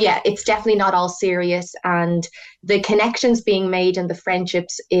so, yeah, it's definitely not all serious. And the connections being made and the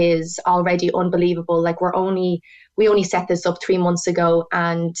friendships is already unbelievable. Like we only set this up 3 months ago,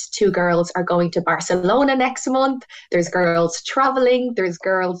 and 2 girls are going to Barcelona next month. There's girls traveling. There's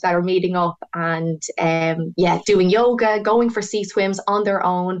girls that are meeting up and, doing yoga, going for sea swims on their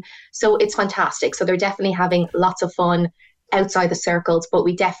own. So it's fantastic. So they're definitely having lots of fun outside the circles, but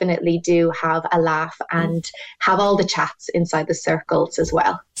we definitely do have a laugh and have all the chats inside the circles as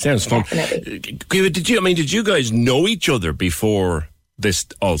well. Sounds fun. Did you guys know each other before this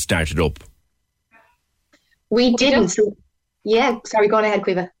all started up? We didn't. Sorry, go on ahead,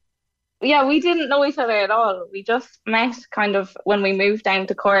 Quiva. Yeah, we didn't know each other at all. We just met kind of when we moved down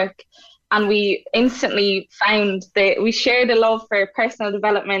to Cork, and we instantly found that we shared a love for personal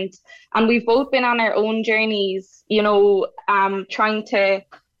development, and we've both been on our own journeys, trying to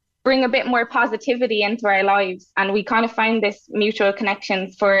bring a bit more positivity into our lives. And we kind of found this mutual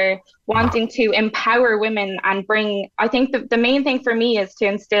connection for wanting to empower women and I think the main thing for me is to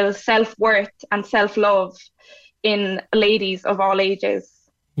instill self-worth and self-love in ladies of all ages.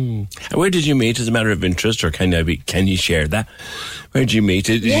 And where did you meet, as a matter of interest, or can you share that? Where did you meet?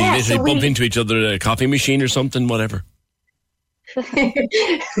 Did you literally bump into each other at a coffee machine or something, whatever?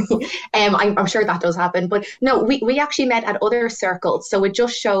 I'm sure that does happen, but no, we actually met at other circles. So it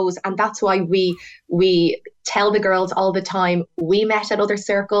just shows, and that's why we tell the girls all the time, we met at other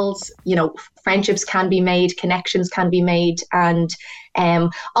circles. Friendships can be made, connections can be made, and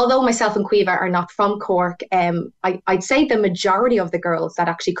although myself and Quiva are not from Cork, I'd say the majority of the girls that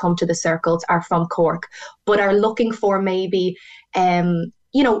actually come to the circles are from Cork, but are looking for maybe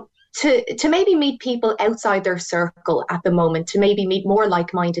to maybe meet people outside their circle at the moment, to maybe meet more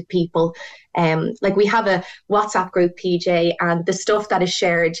like-minded people. Like we have a WhatsApp group, PJ, and the stuff that is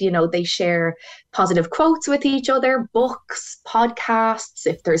shared, they share positive quotes with each other, books, podcasts,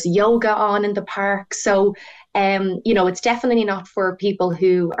 if there's yoga on in the park. So, it's definitely not for people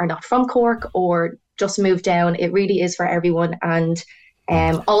who are not from Cork or just moved down. It really is for everyone, and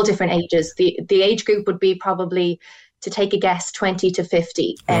all different ages. The age group would be probably, to take a guess, 20 to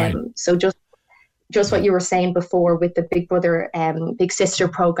 50. Right. So just what you were saying before with the Big Brother, Big Sister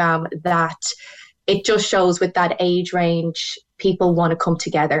program, that it just shows with that age range, people want to come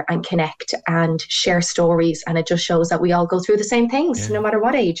together and connect and share stories. And it just shows that we all go through the same things, no matter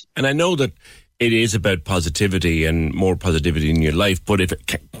what age. And I know that it is about positivity and more positivity in your life, but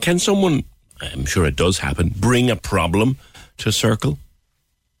can someone, I'm sure it does happen, bring a problem to a circle?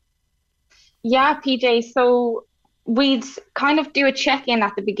 Yeah, PJ. So we'd kind of do a check-in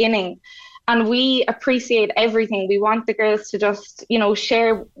at the beginning, and we appreciate everything. We want the girls to just,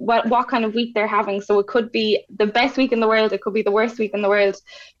 share what kind of week they're having. So it could be the best week in the world, it could be the worst week in the world.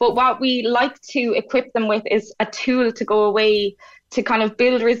 But what we like to equip them with is a tool to go away to kind of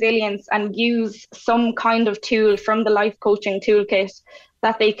build resilience and use some kind of tool from the life coaching toolkit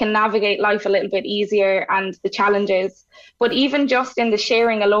that they can navigate life a little bit easier and the challenges. But even just in the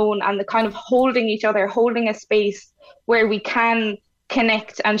sharing alone and the kind of holding each other, holding a space where we can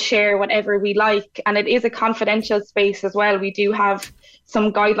connect and share whatever we like. And it is a confidential space as well. We do have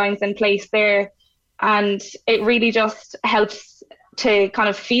some guidelines in place there. And it really just helps to kind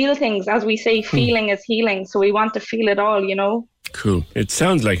of feel things. As we say, feeling is healing. So we want to feel it all, Cool. It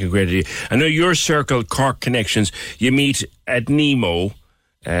sounds like a great idea. I know your circle, Cork Connections, you meet at Nemo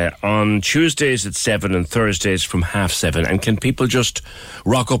on Tuesdays at 7 and Thursdays from 7:30. And can people just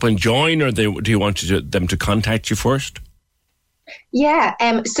rock up and join, or do you want them to contact you first? Yeah,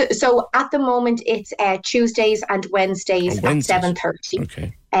 so at the moment it's Tuesdays and Wednesdays at 7:30.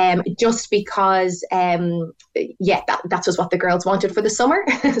 Okay. Just because, that was what the girls wanted for the summer.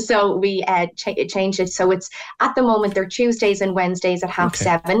 So we changed it. So it's, at the moment, they're Tuesdays and Wednesdays at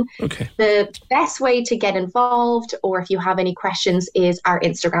 7:30. Okay. The best way to get involved, or if you have any questions, is our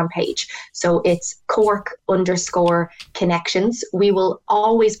Instagram page. So it's Cork_Connections. We will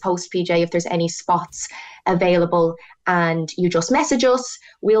always post, PJ, if there's any spots available, and you just message us,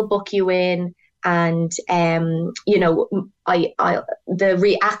 we'll book you in. And the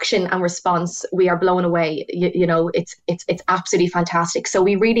reaction and response, we are blown away. It's absolutely fantastic. So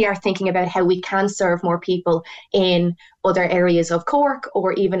we really are thinking about how we can serve more people in other areas of Cork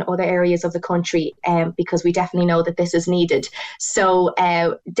or even other areas of the country, because we definitely know that this is needed. So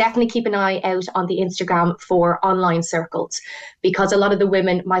definitely keep an eye out on the Instagram for online circles, because a lot of the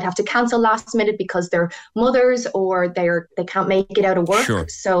women might have to cancel last minute because they're mothers or they can't make it out of work. Sure.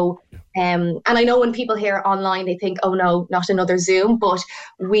 So and I know when people hear online, they think, oh no, not another Zoom, but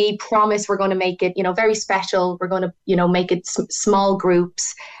we promise we're going to make it, very special. We're going to, make it small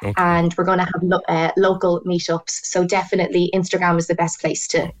groups, and we're going to have local meetups. So definitely Instagram is the best place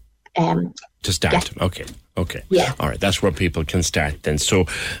to start. Okay. Yeah. All right. That's where people can start then. So,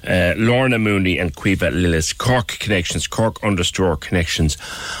 Lorna Mooney and Caoimhe Lillis, Cork Connections, Cork_Connections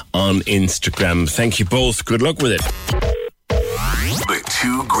on Instagram. Thank you both. Good luck with it. The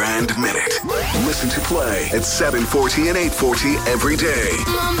 2 Grand Minute. Listen to play at 7:40 and 8:40 every day.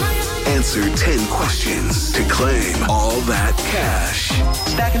 Answer 10 questions to claim all that cash.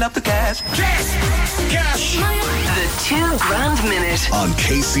 Stacking up the cash. Cash. The 2 Grand Minute. On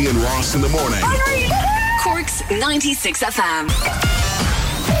Casey and Ross in the morning. Cork's 96 FM.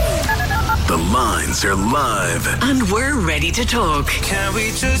 The lines are live. And we're ready to talk. Can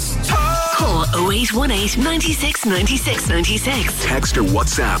we just talk? Call 0818 96 96 96. Text or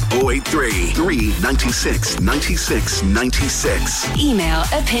WhatsApp 083 396 96 96. Email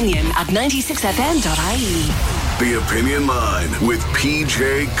opinion@96fm.ie. The Opinion Line with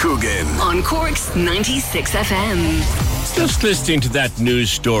PJ Coogan. On Cork's 96 FM. Just listening to that news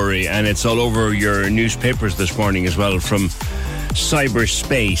story, and it's all over your newspapers this morning as well, from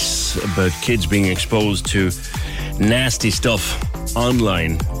cyberspace, about kids being exposed to nasty stuff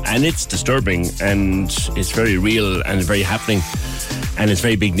online, and it's disturbing, and it's very real and very happening, and it's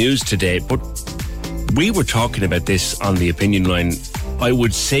very big news today. But we were talking about this on the Opinion Line, I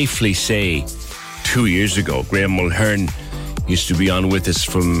would safely say 2 years ago. Graham Mulhern used to be on with us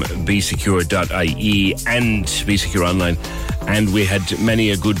from BeSecure.ie and BeSecure Online, and we had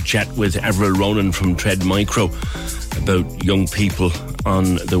many a good chat with Avril Ronan from Tread Micro about young people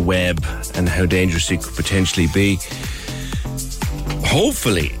on the web and how dangerous it could potentially be.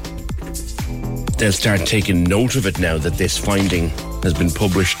 Hopefully they'll start taking note of it now that this finding has been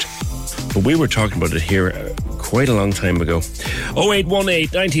published. But we were talking about it here quite a long time ago. 0818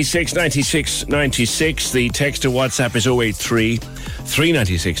 96 96 96. The text to WhatsApp is 083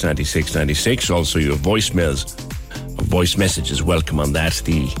 396 96 96. Also your voicemails, voice messages, welcome on that.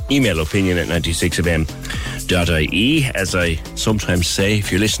 The email opinion@96fm.ie. As I sometimes say,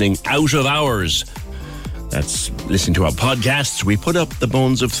 if you're listening out of hours, that's listening to our podcasts. We put up the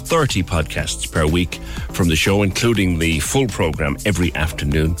bones of 30 podcasts per week from the show, including the full programme every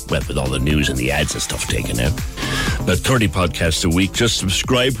afternoon, well, with all the news and the ads and stuff taken out. About 30 podcasts a week. Just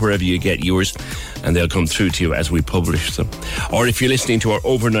subscribe wherever you get yours, and they'll come through to you as we publish them. Or if you're listening to our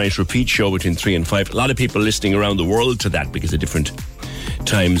overnight repeat show between 3 and 5, a lot of people listening around the world to that because of different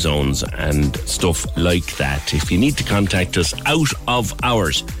time zones and stuff like that. If you need to contact us out of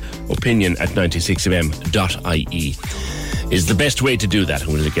hours, opinion@96fm.ie is the best way to do that,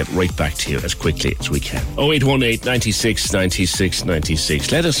 and we'll get right back to you as quickly as we can. 0818 96 96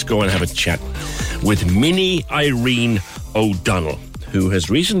 96. Let us go and have a chat with Minnie Irene O'Donnell, who has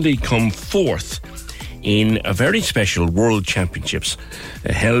recently come fourth in a very special World Championships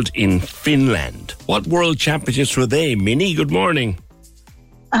held in Finland. What World Championships were they, Minnie? Good morning.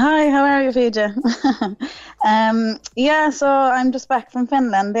 Hi, how are you, PJ? So I'm just back from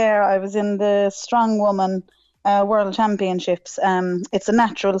Finland there. I was in the Strong Woman World Championships. It's a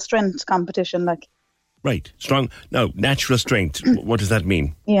natural strength competition, like. Right, natural strength. What does that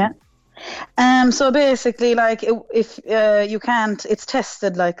mean? Yeah. So basically, like, if you can't, it's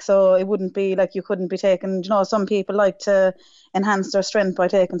tested, like, so it wouldn't be like you couldn't be taken. Some people like to enhance their strength by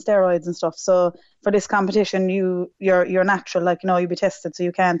taking steroids and stuff. So for this competition, you're natural, like, you'd be tested, so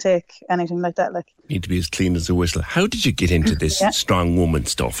you can't take anything like that, like. Need to be as clean as a whistle. How did you get into this strong woman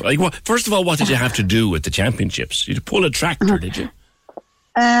stuff? Like, first of all, what did you have to do at the championships? You pull a tractor, did you?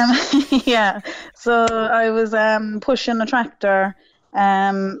 Yeah. So I was pushing a tractor.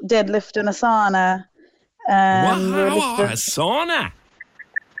 Deadlifting a sauna. Wow, a sauna?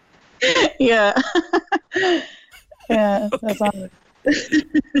 Yeah. Yeah, that's all.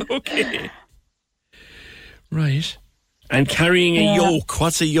 Okay. Right. And carrying a yoke.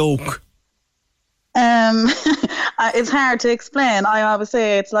 What's a yoke? It's hard to explain. I always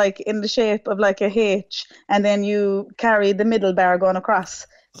say it's like in the shape of like a H, and then you carry the middle bar going across.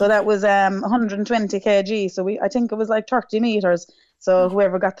 So that was 120 kg. So I think it was like 30 meters. So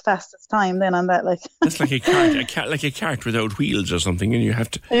whoever got the fastest time then on that, like. That's like a cart without wheels or something, and you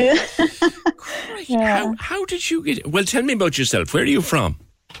have to. Yeah. How did you get? Well, tell me about yourself. Where are you from?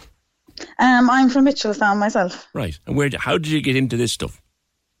 I'm from Mitchelstown myself. Right. And how did you get into this stuff?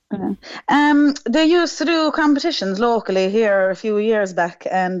 They used to do competitions locally here a few years back,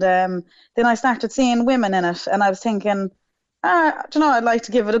 and then I started seeing women in it, and I was thinking, I'd like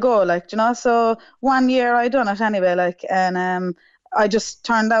to give it a go, so one year I done it anyway, and I just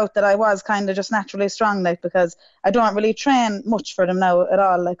turned out that I was kind of just naturally strong, because I don't really train much for them now at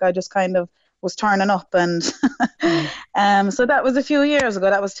all, I just kind of was turning up, and so that was a few years ago.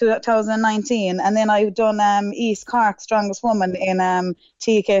 That was 2019, and then I done East Cork Strongest Woman in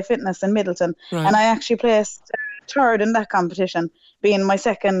TK Fitness in Middleton, Right. and I actually placed third in that competition, being my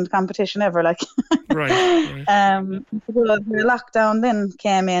second competition ever. Right. The lockdown then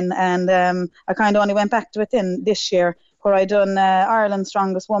came in, and I kind of only went back to it in this year, where I done Ireland's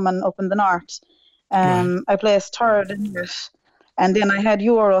Strongest Woman up in the north. I placed third in it. And then I had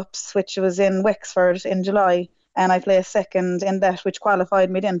Europe's, which was in Wexford in July, and I placed second in that, which qualified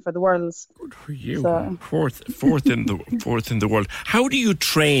me then for the Worlds. Good for you. So. Fourth in the world. How do you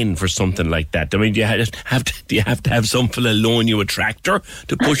train for something like that? I mean, do you have to have some fella loan you a tractor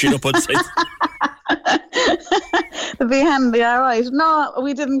to push it up on site? It'd be handy, all right. No,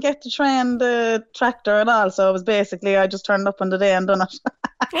 we didn't get to train the tractor at all, so it was basically I just turned up on the day and done it.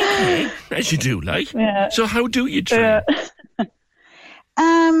 Okay, as you do, Yeah. So how do you train?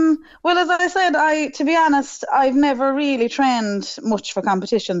 Well, as I said, to be honest, I've never really trained much for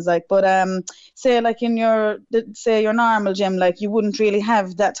competitions, but say in your normal gym, you wouldn't really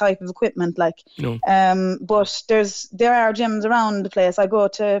have that type of equipment, No. But there are gyms around the place. I go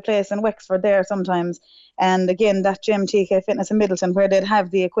to a place in Wexford there sometimes, and again that gym, TK Fitness in Middleton, where they'd have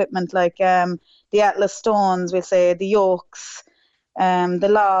the equipment the Atlas Stones, we'll say, the yokes, the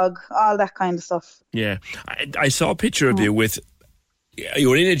log, all that kind of stuff. Yeah, I saw a picture of you with. You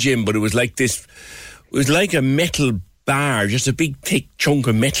were in a gym, but it was like this. It was like a metal bar, just a big thick chunk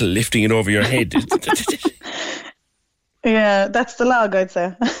of metal lifting it over your head. Yeah, that's the log, I'd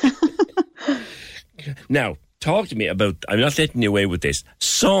say. Now, talk to me about. I'm not letting you away with this.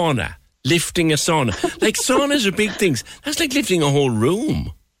 Sauna, lifting a sauna. Saunas are big things. That's like lifting a whole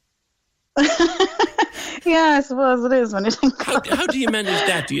room. Yeah, I suppose it is when you think. How do you manage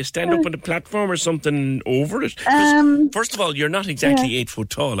that? Do you stand up on a platform or something over it? First of all, you're not exactly 8 foot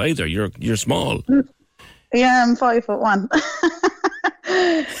tall either. You're small. Yeah, I'm 5'1".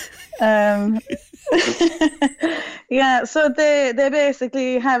 Yeah, so they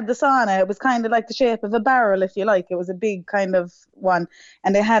basically have the sauna. It was kind of like the shape of a barrel, if you like. It was a big kind of one,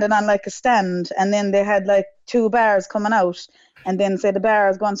 and they had it on a stand, and then they had 2 bars coming out, and then say the bar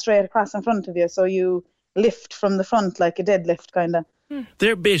is going straight across in front of you, so you lift from the front like a deadlift kind of.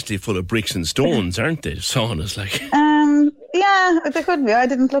 They're basically full of bricks and stones, aren't they? Saunas, Yeah, they could be. I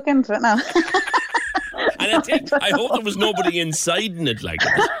didn't look into it now. And I hope there was nobody inside in it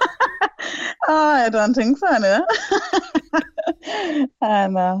I don't think so, no.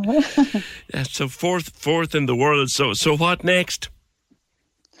 No. Yeah, so fourth in the world. So what next?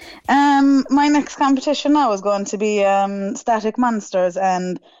 My next competition now is going to be Static Monsters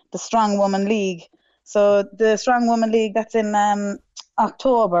and the Strong Woman League. So the Strong Woman League, that's in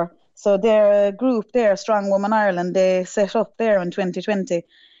October. So they're a group there, Strong Woman Ireland. They set up there in 2020.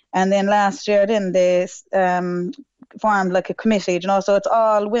 And then last year they formed a committee, so it's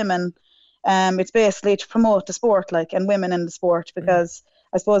all women. It's basically to promote the sport, and women in the sport, because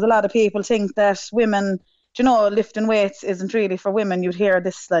I suppose a lot of people think that women, lifting weights isn't really for women. You'd hear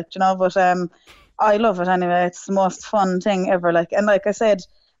this, but I love it anyway. It's the most fun thing ever, and like I said,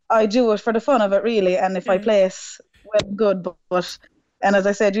 I do it for the fun of it, really, and if I place, well, good, but and as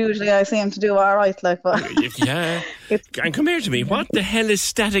I said, usually I seem to do all right, but yeah. And come here to me. What the hell is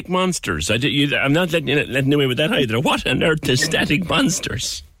Static Monsters? I'm not letting away with that either. What on earth is Static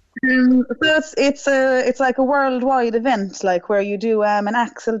Monsters? So it's like a worldwide event, where you do an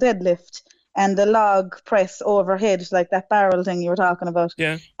axle deadlift and the log press overhead, that barrel thing you were talking about.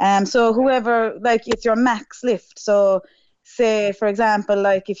 Yeah. So whoever, it's your max lift. So say, for example,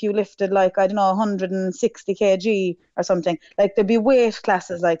 if you lifted 160 kg or something, there'd be weight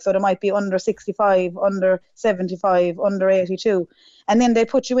classes, so there might be under 65, under 75, under 82, and then they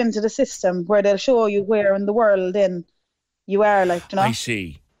put you into the system where they'll show you where in the world then you are, I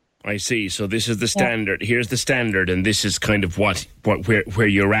see. So this is the standard. Yeah. Here's the standard, and this is kind of where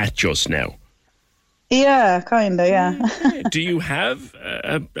you're at just now. Yeah, kind of. Yeah. Do you have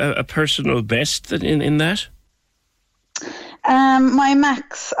a personal best in that? My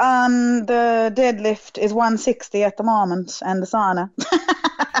max on the deadlift is 160 at the moment, and the sauna.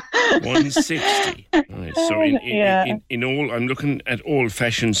 160. Right, so in all, I'm looking at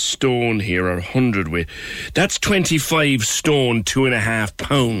old-fashioned stone here, or 100 weight. That's 25 stone, 2.5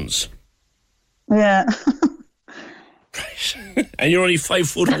 pounds. Yeah. Right. And you're only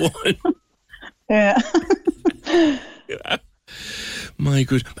 5'1". Yeah. Yeah. My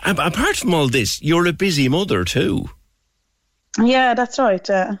good. Apart from all this, you're a busy mother too. Yeah, that's right.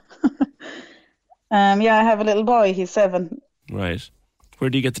 Yeah, I have a little boy. He's 7. Right. Where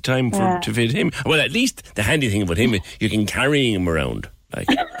do you get the time to fit him? Well, at least the handy thing about him is you can carry him around. Like.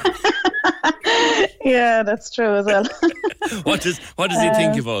 Yeah, that's true as well. What does he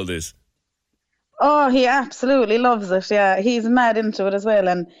think of all this? Oh, he absolutely loves it. Yeah, he's mad into it as well,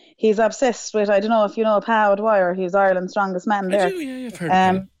 and he's obsessed with. I don't know if you know Pa O'Dwyer. He's Ireland's strongest man there. I do, yeah, I've heard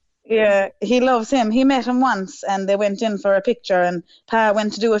of him. Yeah, he loves him. He met him once, and they went in for a picture, and Pa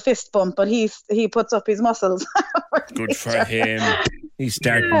went to do a fist bump, but he puts up his muscles. Good for him. He's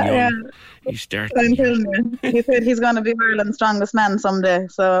starting young. Yeah. He's starting. I'm telling you, he said he's going to be Ireland's strongest man someday.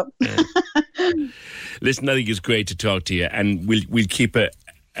 So, listen, I think it's great to talk to you, and we'll keep an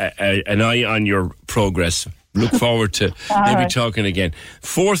eye on your progress. Look forward to maybe talking again.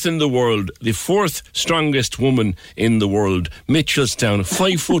 4th in the world, the 4th strongest woman in the world, Mitchelstown,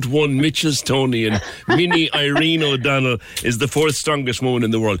 5'1" Mitchelstonian, Mini Irene O'Donnell is the 4th strongest woman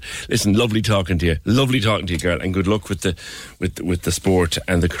in the world. Listen, lovely talking to you, girl, and good luck with the sport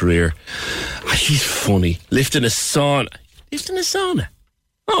and the career. She's funny, lifting a sauna.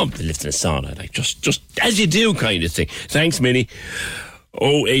 Oh, lifting a sauna, like just as you do, kind of thing. Thanks, Minnie.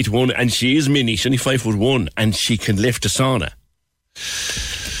 081, and she is Mini, she's only 5'1", and she can lift a sauna.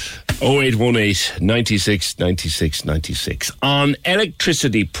 0818 96 96 96. On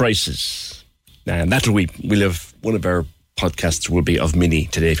electricity prices, and we'll have one of our podcasts will be of Mini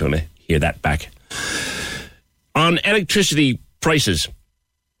today if you want to hear that back. On electricity prices,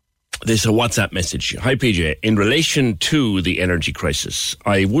 there's a WhatsApp message. Hi PJ, in relation to the energy crisis,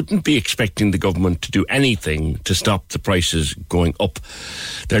 I wouldn't be expecting the government to do anything to stop the prices going up.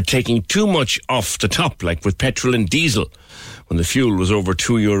 They're taking too much off the top, like with petrol and diesel. When the fuel was over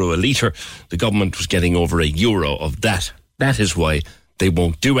 €2 a litre, the government was getting over €1 of that. That is why they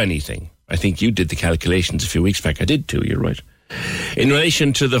won't do anything. I think you did the calculations a few weeks back. I did too, you're right. In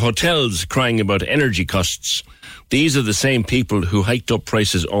relation to the hotels crying about energy costs, these are the same people who hiked up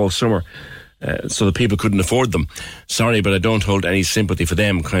prices all summer so that people couldn't afford them. Sorry, but I don't hold any sympathy for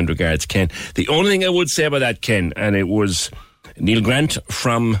them. Kind regards, Ken. The only thing I would say about that, Ken, and it was Neil Grant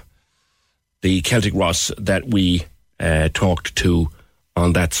from the Celtic Ross that we talked to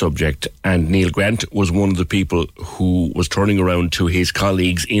on that subject, and Neil Grant was one of the people who was turning around to his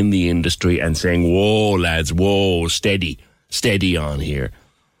colleagues in the industry and saying, whoa, lads, whoa, steady on here.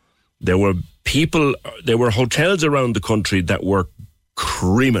 There were hotels around the country that were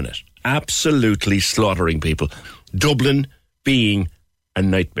creaming it, absolutely slaughtering people. Dublin being a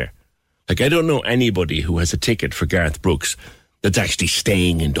nightmare. Like, I don't know anybody who has a ticket for Garth Brooks that's actually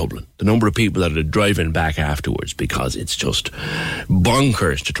staying in Dublin. The number of people that are driving back afterwards because it's just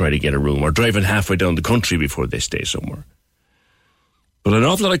bonkers to try to get a room, or driving halfway down the country before they stay somewhere. But an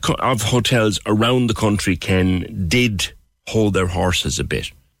awful lot of hotels around the country did hold their horses a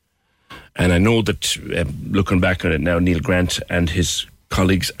bit. And I know that, looking back on it now, Neil Grant and his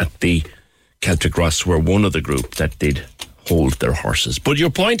colleagues at the Celtic Ross were one of the group that did hold their horses. But your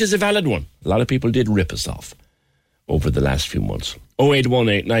point is a valid one. A lot of people did rip us off over the last few months.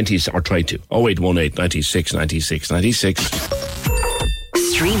 0818 90, or try to. 0818 96 96 96.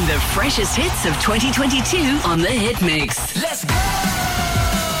 Stream the freshest hits of 2022 on the Hit Mix. Let's go!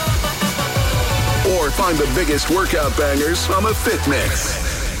 Or find the biggest workout bangers on the Fit Mix.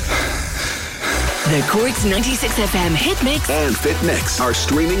 The Cork's 96 FM Hit Mix and Fit Mix are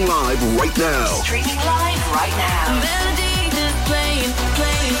streaming live right now.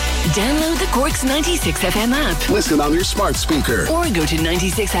 Download the Cork's 96 FM app. Listen on your smart speaker. Or go to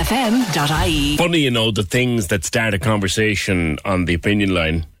 96fm.ie. Funny, you know, the things that start a conversation on the opinion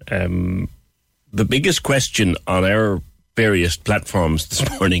line. The biggest question on our various platforms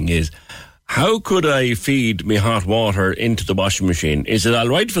this morning is, how could I feed me hot water into the washing machine? Is it all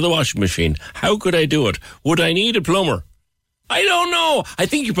right for the washing machine? How could I do it? Would I need a plumber? I don't know. I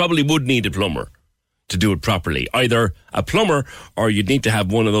think you probably would need a plumber to do it properly. Either a plumber, or you'd need to have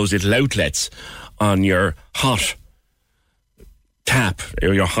one of those little outlets on your hot tap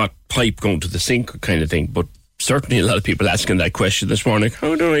or your hot pipe going to the sink kind of thing. But certainly a lot of people asking that question this morning.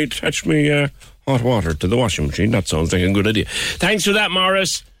 How do I attach me hot water to the washing machine? That sounds like a good idea. Thanks for that,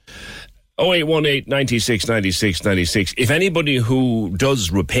 Morris. 0818 96 96 96. If anybody who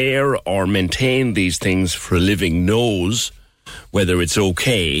does repair or maintain these things for a living knows whether it's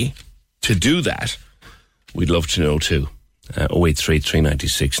okay to do that, we'd love to know too. 0833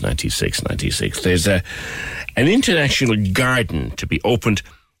 96 96 96. There's an international garden to be opened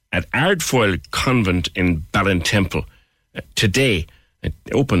at Ardfoyle Convent in Ballintemple today. It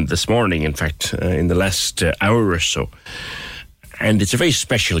opened this morning, in fact, in the last hour or so. And it's a very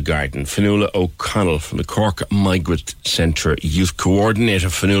special garden. Fionnuala O'Connell from the Cork Migrant Centre Youth Coordinator.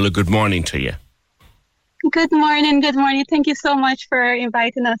 Fionnuala, good morning to you. Good morning. Thank you so much for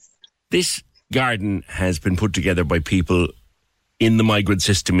inviting us. This garden has been put together by people in the migrant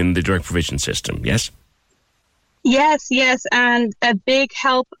system, in the direct provision system, yes? Yes, and a big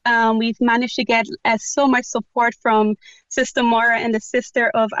help. We've managed to get so much support from Sister Maura and the Sister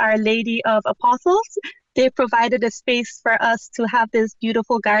of Our Lady of Apostles. They provided a space for us to have this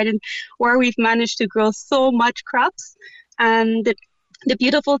beautiful garden where we've managed to grow so much crops. And the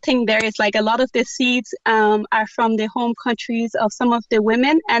beautiful thing there is, like, a lot of the seeds are from the home countries of some of the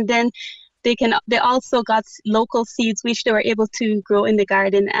women, and then they also got local seeds which they were able to grow in the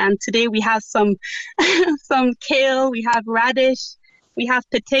garden. And today we have some kale, we have radish, we have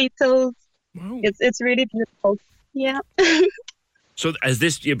potatoes. Wow. It's really beautiful. Yeah. So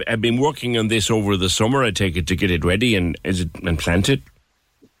you've been working on this over the summer, I take it, to get it ready and plant it?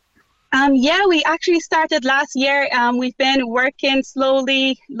 Yeah, we actually started last year. We've been working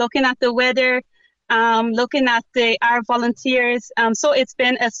slowly, looking at the weather, looking at our volunteers. So it's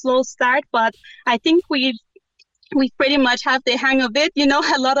been a slow start, but I think we pretty much have the hang of it. You know,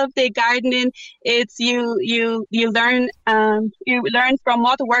 a lot of the gardening, it's you learn from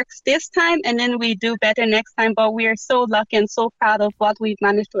what works this time, and then we do better next time. But we are so lucky and so proud of what we've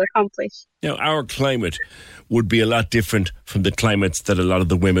managed to accomplish. Now, our climate would be a lot different from the climates that a lot of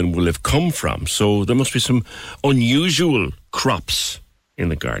the women will have come from. So there must be some unusual crops in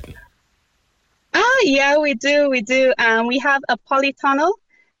the garden. Yeah, we do. We have a polytunnel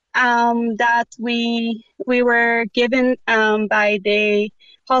that we were given by the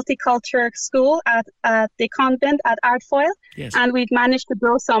horticulture school at the convent at Ardfoyle. Yes. And we've managed to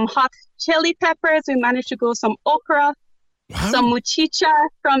grow some hot chili peppers. We managed to grow some okra, some muchicha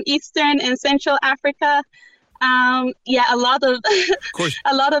from Eastern and Central Africa. A lot of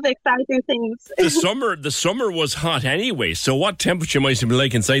exciting things. The summer was hot anyway. So what temperature might it be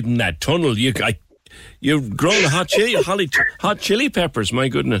like inside in that tunnel? You've grown hot chili peppers. My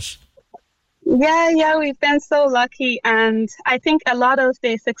goodness. Yeah, we've been so lucky, and I think a lot of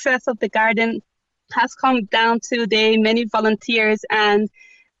the success of the garden has come down to the many volunteers and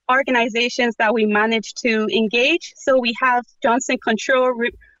organizations that we managed to engage. So we have Johnson Control.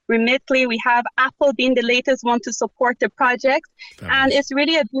 Remitly, we have Apple being the latest one to support the project. And it's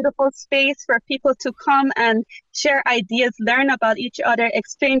really a beautiful space for people to come and share ideas, learn about each other,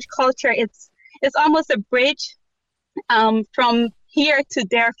 exchange culture. It's almost a bridge from here to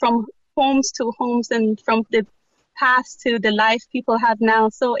there, from homes to homes, and from the past to the life people have now.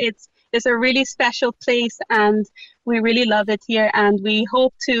 So it's a really special place, and we really love it here, and we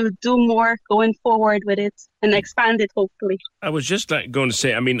hope to do more going forward with it and expand it, hopefully. I was just going to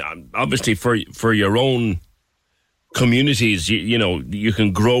say, I mean, obviously for your own communities, you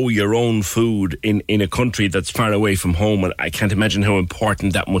can grow your own food in a country that's far away from home, and I can't imagine how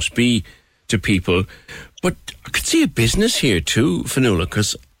important that must be to people. But I could see a business here too, Fionnuala,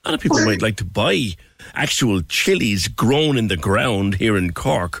 because a lot of people might like to buy actual chilies grown in the ground here in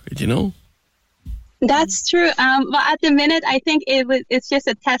Cork, That's true. But at the minute, I think it's just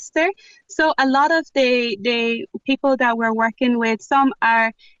a tester. So a lot of the people that we're working with, some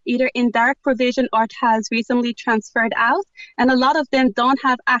are either in direct provision or has recently transferred out. And a lot of them don't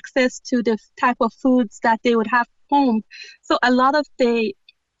have access to the type of foods that they would have home. So a lot of the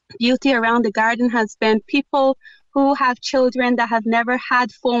beauty around the garden has been people who have children that have never had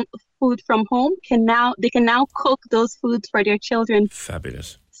food from home can now cook those foods for their children.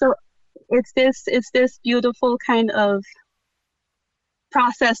 Fabulous. So it's this beautiful kind of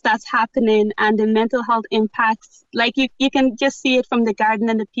process that's happening, and the mental health impacts, like you can just see it from the garden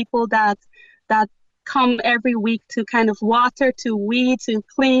and the people that come every week to kind of water, to weed, to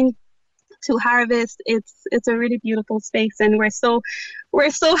clean, to harvest. It's a really beautiful space, and we're so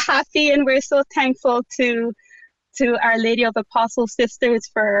happy and we're so thankful to Our Lady of Apostle Sisters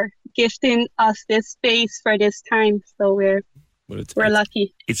for gifting us this space for this time. So we're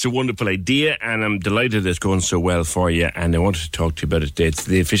lucky. It's a wonderful idea, and I'm delighted it's going so well for you, and I wanted to talk to you about it today. It's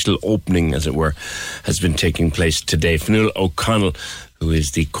the official opening, as it were, has been taking place today. Fionnuala O'Connell, who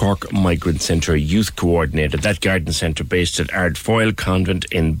is the Cork Migrant Centre Youth Coordinator, that garden centre based at Ardfoyle Convent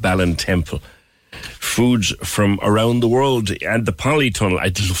in Ballintemple. Foods from around the world, and the polytunnel.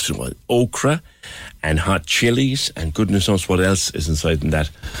 I'd love to know okra and hot chilies, and goodness knows what else is inside in that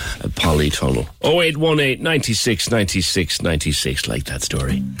polytunnel. 0818 96 96 96, like that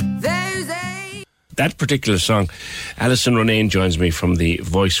story. that particular song, Alison Ronayne joins me from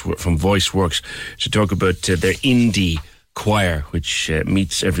VoiceWorks to talk about their indie choir, which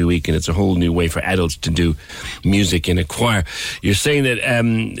meets every week, and it's a whole new way for adults to do music in a choir. You're saying that,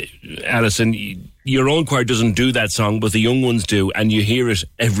 Alison, your own choir doesn't do that song, but the young ones do, and you hear it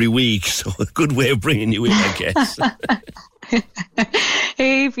every week, so a good way of bringing you in, I guess.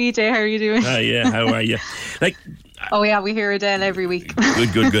 Hey, PJ, how are you doing? Yeah, how are you? Oh yeah, we hear Adele every week.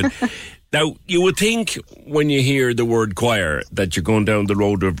 Good. Now, you would think when you hear the word choir that you're going down the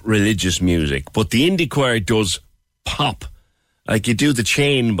road of religious music, but the indie choir does pop. Like you do The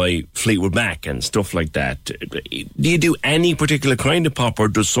Chain by Fleetwood Mac and stuff like that. Do you do any particular kind of pop, or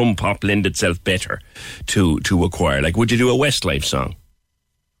does some pop lend itself better to a choir? Like, would you do a Westlife song?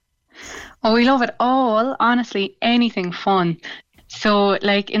 Oh, we love it all. Honestly, anything fun. So,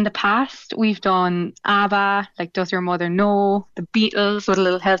 like, in the past, we've done ABBA, like Does Your Mother Know, the Beatles with a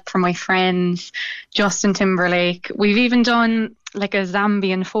little help from my friends, Justin Timberlake. We've even done, like, a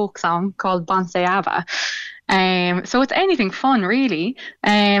Zambian folk song called Bonsai ABBA. So it's anything fun, really.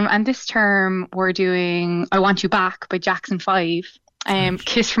 And this term, we're doing I Want You Back by Jackson 5,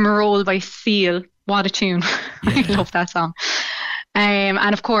 Kiss from a Roll by Seal. What a tune. I love that song.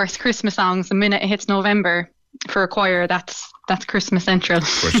 And, of course, Christmas songs, the minute it hits November. For a choir, that's Christmas Central. Of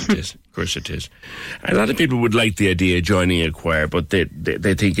course it is. A lot of people would like the idea of joining a choir, but they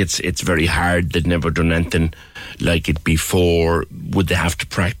think it's very hard. They've never done anything like it before. Would they have to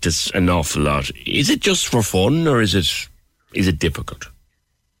practice an awful lot? Is it just for fun, or is it difficult?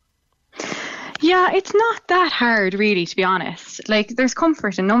 Yeah, it's not that hard, really, to be honest. Like, there's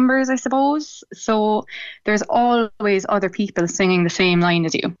comfort in numbers, I suppose. So there's always other people singing the same line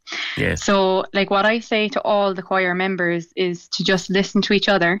as you. Yeah. So, like, what I say to all the choir members is to just listen to each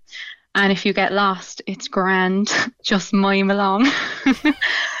other. And if you get lost, it's grand. Just mime along.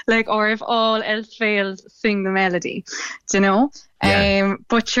 Like, or if all else fails, sing the melody. Do you know? Yeah.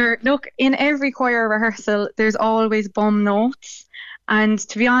 But look, in every choir rehearsal, there's always bum notes. And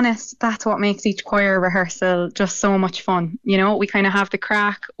to be honest, that's what makes each choir rehearsal just so much fun. You know, we kind of have the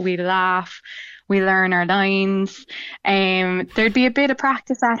crack, we laugh, we learn our lines. There'd be a bit of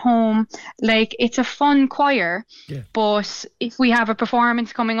practice at home. Like, it's a fun choir, but if we have a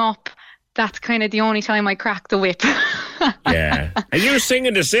performance coming up, that's kind of the only time I crack the whip. Yeah. And you're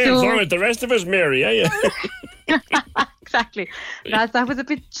singing the same song as the rest of us, Mary, are you? Exactly. That was a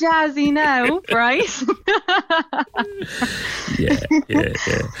bit jazzy now, right?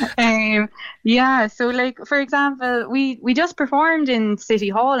 Yeah. So, like, for example, we just performed in City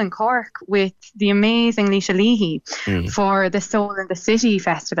Hall in Cork with the amazing Leisha Leahy for the Soul in the City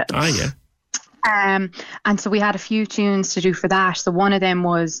Festival. Oh, yeah. And so we had a few tunes to do for that. So one of them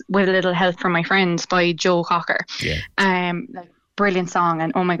was With a Little Help from My Friends by Joe Cocker. Brilliant song,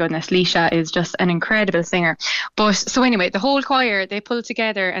 and oh my goodness, Leisha is just an incredible singer. But so anyway, the whole choir, they pulled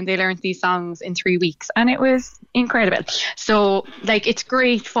together and they learned these songs in 3 weeks, and it was incredible. So, like, it's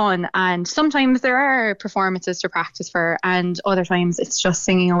great fun, and sometimes there are performances to practice for, and other times it's just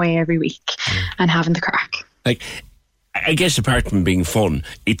singing away every week and having the crack. Like, I guess apart from being fun,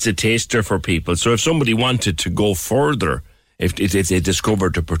 it's a taster for people. So if somebody wanted to go further, if they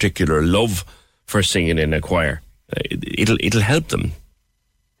discovered a particular love for singing in a choir, it'll help them.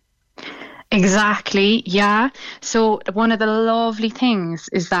 Exactly, yeah. So one of the lovely things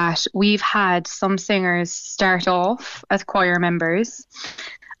is that we've had some singers start off as choir members,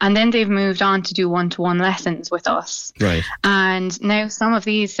 and then they've moved on to do one-to-one lessons with us. Right. And now some of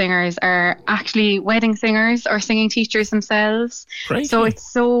these singers are actually wedding singers or singing teachers themselves. Right. So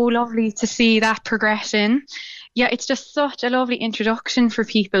it's so lovely to see that progression. Yeah, it's just such a lovely introduction for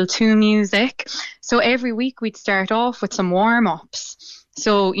people to music. So every week we'd start off with some warm-ups.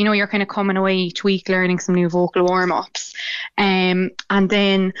 So, you know, you're kind of coming away each week learning some new vocal warm-ups. And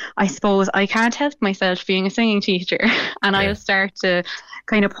then I suppose I can't help myself being a singing teacher, and I'll start to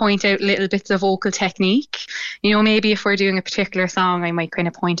kind of point out little bits of vocal technique. You know, maybe if we're doing a particular song, I might kind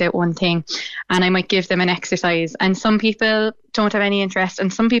of point out one thing and I might give them an exercise. And some people don't have any interest,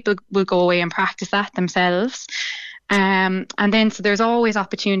 and some people will go away and practice that themselves. And then so there's always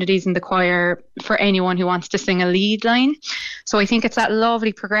opportunities in the choir for anyone who wants to sing a lead line. So I think it's that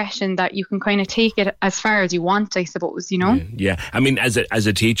lovely progression that you can kind of take it as far as you want, I suppose, you know? Yeah. I mean, as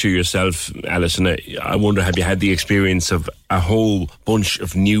a teacher yourself, Alison, I wonder, have you had the experience of a whole bunch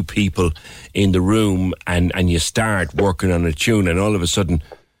of new people in the room and you start working on a tune and all of a sudden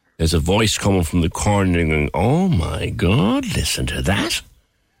there's a voice coming from the corner and going, oh my God, listen to that.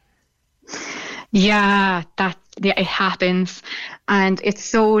 Yeah, it happens. and it's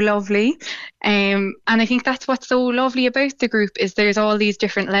so lovely. And I think that's what's so lovely about the group is there's all these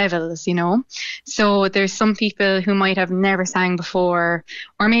different levels, you know. So there's some people who might have never sang before,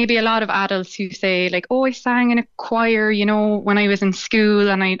 or maybe a lot of adults who say like, oh, I sang in a choir, you know, when I was in school,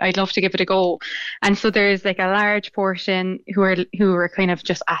 and I'd love to give it a go. And so there's like a large portion who are kind of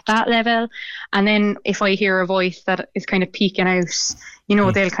just at that level. And then if I hear a voice that is kind of peeking out, you know,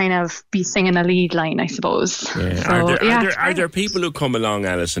 they'll kind of be singing a lead line, I suppose. Yeah. So, are there people who come along,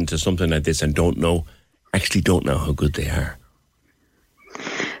 Alison, to something like this and don't know how good they are?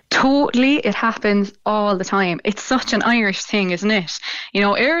 Totally, it happens all the time. It's such an Irish thing, isn't it? You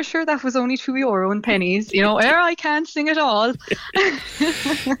know, sure, that was only €2 and pennies. You know, I can't sing at all. Yeah,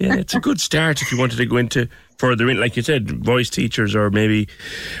 it's a good start if you wanted to go into further in, like you said, voice teachers or maybe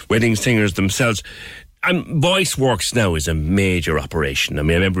wedding singers themselves. And VoiceWorks now is a major operation. I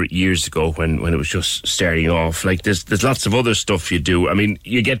mean, I remember years ago when it was just starting off. Like, there's lots of other stuff you do. I mean,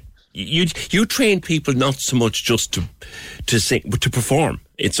 you train people not so much just to sing, but to perform.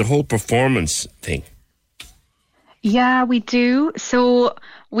 It's a whole performance thing. Yeah, we do. So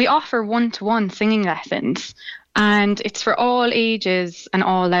we offer one-to-one singing lessons, and it's for all ages and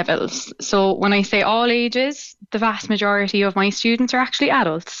all levels. So when I say all ages, the vast majority of my students are actually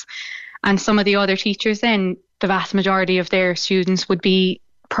adults. And some of the other teachers then, the vast majority of their students would be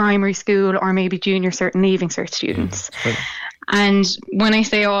primary school or maybe junior cert and leaving cert students. And when I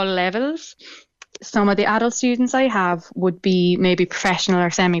say all levels, some of the adult students I have would be maybe professional or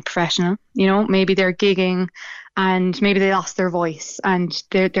semi-professional. You know, maybe they're gigging and maybe they lost their voice and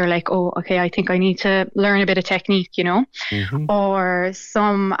they're like, oh, okay, I think I need to learn a bit of technique, you know. Mm-hmm. Or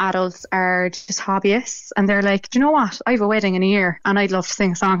some adults are just hobbyists and they're like, do you know what? I have a wedding in a year and I'd love to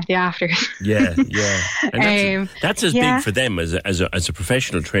sing a song at the after. Yeah. And that's as big for them as a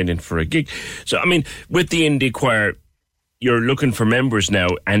professional training for a gig. So, I mean, with the indie choir, you're looking for members now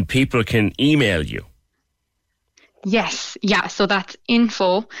and people can email you. Yes, yeah, so that's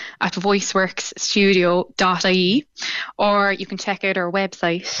info@voiceworksstudio.ie, or you can check out our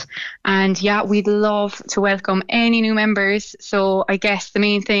website. And yeah, we'd love to welcome any new members. So I guess the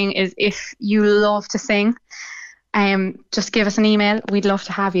main thing is if you love to sing, just give us an email. We'd love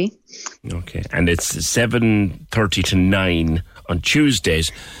to have you. Okay, and it's 7:30 to 9 on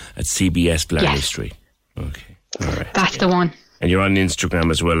Tuesdays at CBS Blarney Street. Okay, all right. That's the one. And you're on Instagram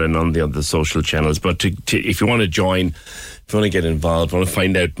as well and on the other social channels. But if you want to join, if you want to get involved, want to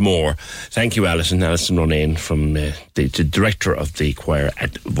find out more, thank you, Alison. Alison Ronayne, from the director of the choir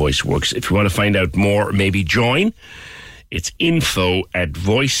at VoiceWorks. If you want to find out more, maybe join, it's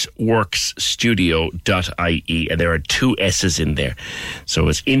info@voiceworksstudio.ie. And there are 2 S's in there. So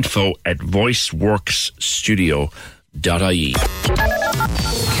it's info@voiceworksstudio.ie.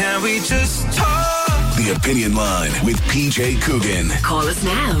 Can we just talk? The Opinion Line with PJ Coogan. Call us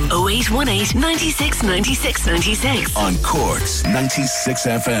now, 0818 96 96 96. On Cork's 96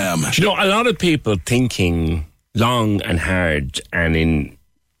 FM. You know, a lot of people thinking long and hard and in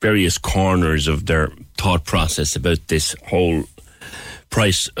various corners of their thought process about this whole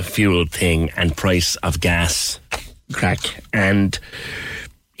price of fuel thing and price of gas crack. And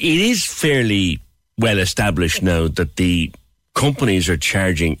it is fairly well established now that the companies are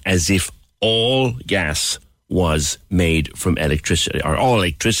charging as if all gas was made from electricity, or all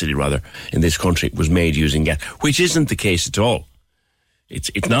electricity, rather, in this country was made using gas, which isn't the case at all. It's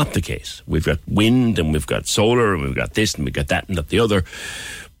not the case. We've got wind and we've got solar and we've got this and we've got that and that the other,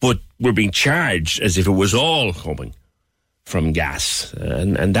 but we're being charged as if it was all coming from gas.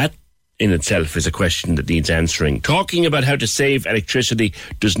 And that in itself is a question that needs answering. Talking about how to save electricity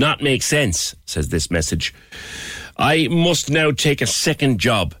does not make sense, says this message. I must now take a second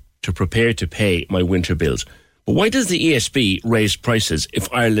job to prepare to pay my winter bills. But why does the ESB raise prices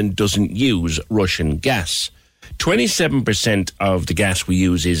if Ireland doesn't use Russian gas? 27% of the gas we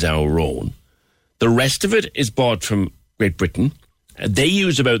use is our own. The rest of it is bought from Great Britain. They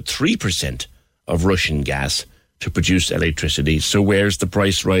use about 3% of Russian gas to produce electricity. So where's the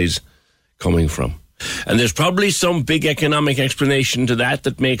price rise coming from? And there's probably some big economic explanation to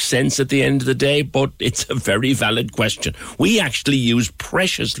that makes sense at the end of the day, but it's a very valid question. We actually use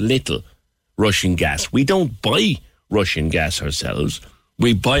precious little Russian gas. We don't buy Russian gas ourselves.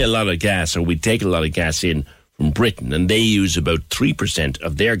 We buy a lot of gas, or we take a lot of gas in from Britain, and they use about 3%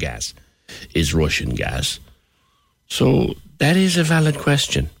 of their gas is Russian gas. So that is a valid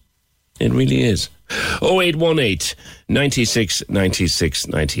question. It really is. 0818 96 96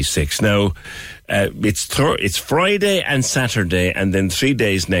 96. Now, it's Friday and Saturday, and then 3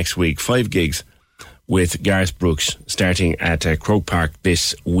 days next week, 5 gigs with Garth Brooks starting at Croke Park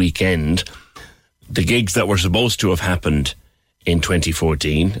this weekend. The gigs that were supposed to have happened in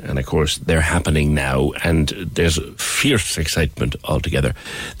 2014, and of course they're happening now, and there's fierce excitement altogether.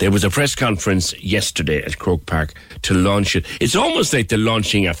 There was a press conference yesterday at Croke Park to launch it. It's almost like they're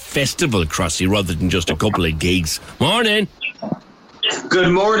launching a festival, Crossy, rather than just a couple of gigs. Morning.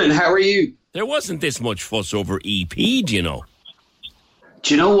 Good morning, how are you? There wasn't this much fuss over EP, do you know?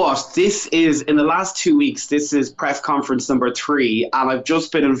 Do you know what? This is, in the last 2 weeks, this is press conference number 3, and I've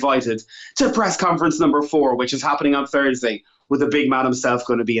just been invited to press conference number 4, which is happening on Thursday, with the big man himself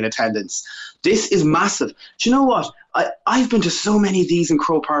going to be in attendance. This is massive. Do you know what? I've been to so many of these in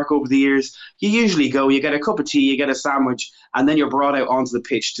Croke Park over the years. You usually go, you get a cup of tea, you get a sandwich, and then you're brought out onto the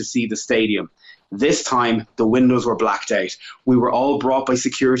pitch to see the stadium. This time, the windows were blacked out. We were all brought by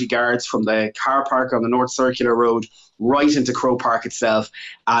security guards from the car park on the North Circular Road right into Croke Park itself.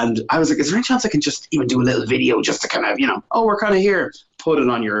 And I was like, is there any chance I can just even do a little video just to kind of, we're kind of here. Put it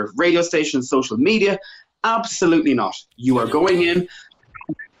on your radio station and social media. Absolutely not. You are going in.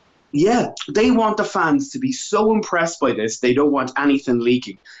 Yeah, they want the fans to be so impressed by this, they don't want anything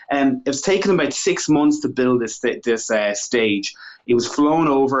leaking. It's taken them about 6 months to build this stage. It was flown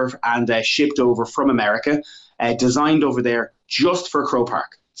over and shipped over from America, designed over there just for Croke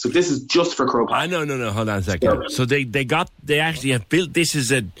Park. So this is just for Croke Park. No, hold on a second. So they actually have built, this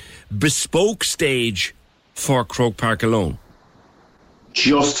is a bespoke stage for Croke Park alone.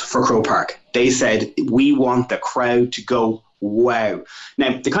 Just for Croke Park. They said, we want the crowd to go, wow.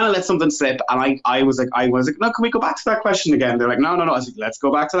 Now, they kind of let something slip, and I was like, no, can we go back to that question again? They're like, no. I was like, let's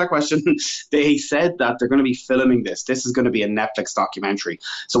go back to that question. They said that they're going to be filming this. This is going to be a Netflix documentary.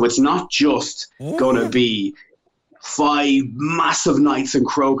 So it's not just going to be 5 massive nights in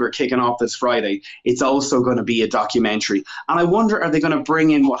Kroger kicking off this Friday. It's also going to be a documentary. And I wonder, are they going to bring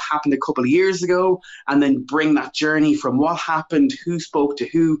in what happened a couple of years ago and then bring that journey from what happened, who spoke to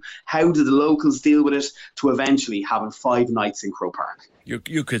who, how did the locals deal with it, to eventually having 5 nights in Croke Park?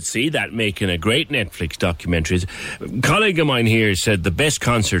 You could see that making a great Netflix documentary. A colleague of mine here said the best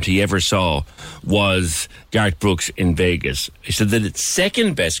concert he ever saw was Garth Brooks in Vegas. He said that the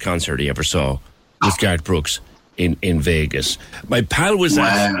second best concert he ever saw was Garth Brooks in Vegas. My pal was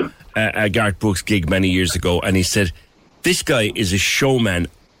at a Garth Brooks gig many years ago, and he said, this guy is a showman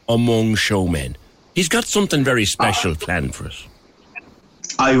among showmen. He's got something very special planned for us.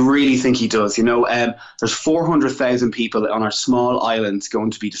 I really think he does. There's 400,000 people on our small island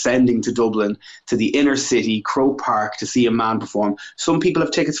going to be descending to Dublin, to the inner city, Croke Park, to see a man perform. Some people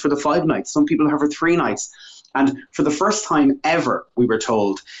have tickets for the 5 nights. Some people have for 3 nights. And for the first time ever, we were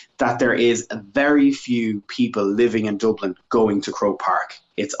told that there is very few people living in Dublin going to Croke Park.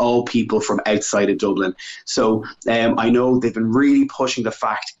 It's all people from outside of Dublin. So I know they've been really pushing the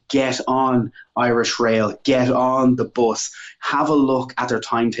fact, get on Irish Rail, get on the bus, have a look at their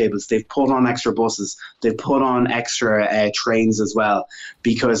timetables. They've put on extra buses. They've put on extra trains as well,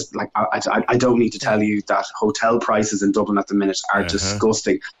 because I don't need to tell you that hotel prices in Dublin at the minute are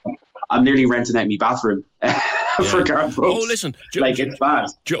disgusting. I'm nearly renting out my bathroom for Garth Brooks. Oh, listen, it's bad.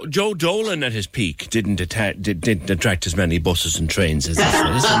 Joe Dolan at his peak didn't attract as many buses and trains as this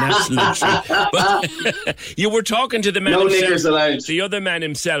one. It's an absolute true. But you were talking to the man himself, the other man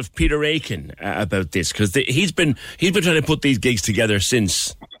himself, Peter Aiken, about this, because he's been trying to put these gigs together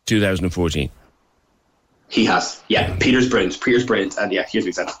since 2014. He has, yeah. Peter's brilliant, and yeah, here's what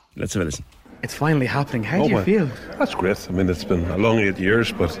he said. Let's have a listen. It's finally happening. How do you feel? That's great. I mean, it's been a long 8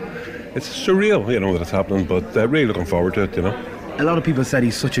 years, but it's surreal, that it's happening, but really looking forward to it, A lot of people said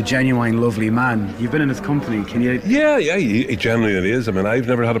he's such a genuine, lovely man. You've been in his company, can you... Yeah, he genuinely is. I mean, I've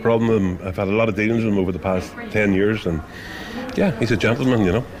never had a problem with him. I've had a lot of dealings with him over the past 10 years, and yeah, he's a gentleman,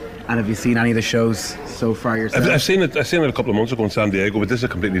 And have you seen any of the shows so far yourself? I've seen it a couple of months ago in San Diego, but this is a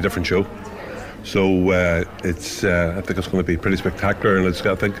completely different show. So I think it's going to be pretty spectacular, and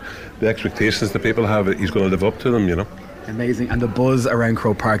I think the expectations that people have, he's going to live up to them, Amazing. And the buzz around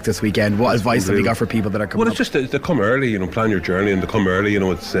Croke Park this weekend, what advice have you got for people that are coming Well, it's just to come early, plan your journey and to come early.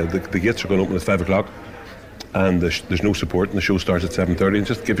 It's the gates are going to open at 5 o'clock, and there's no support, and the show starts at 7:30, and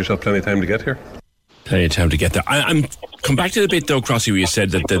just give yourself plenty of time to get here. Plenty of time to get there. I'm come back to the bit though, Crossy, where you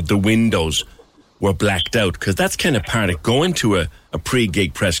said that the windows were blacked out, because that's kind of part of going to a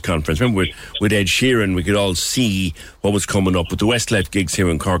pre-gig press conference. Remember with Ed Sheeran, we could all see what was coming up with the Westlife gigs here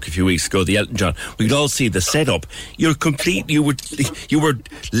in Cork a few weeks ago, the Elton John. We could all see the setup. You were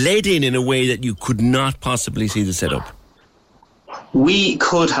led in a way that you could not possibly see the setup. We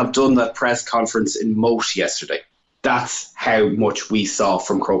could have done that press conference in Moat yesterday. That's how much we saw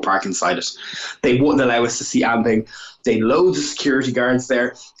from Croke Park inside it. They wouldn't allow us to see anything. They had loads of security guards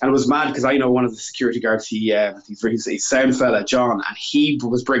there, and it was mad because I know one of the security guards. He's a sound fella, John, and he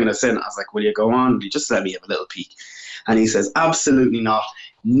was bringing us in. I was like, "Will you go on? Will you just let me have a little peek?" And he says, absolutely not.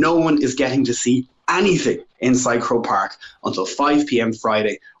 No one is getting to see anything inside Croke Park until 5 p.m.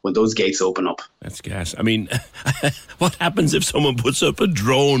 Friday when those gates open up. That's gas. I mean, what happens if someone puts up a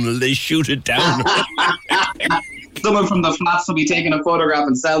drone and they shoot it down? Someone from the flats will be taking a photograph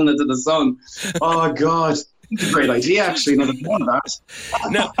and selling it to the Sun. Oh, God. It's a great idea, actually. Never thought of that.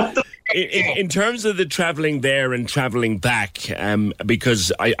 Now, in terms of the travelling there and travelling back,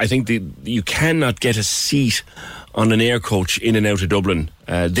 because I think you cannot get a seat on an air coach in and out of Dublin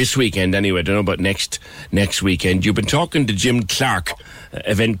this weekend anyway. I don't know about next weekend. You've been talking to Jim Clark,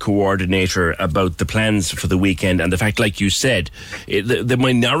 event coordinator, about the plans for the weekend and the fact, like you said, the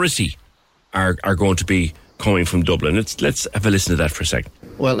minority are going to be coming from Dublin. Let's have a listen to that for a second.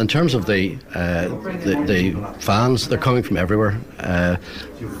 Well, in terms of the fans, they're coming from everywhere.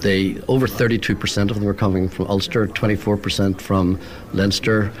 Over 32% of them are coming from Ulster, 24% from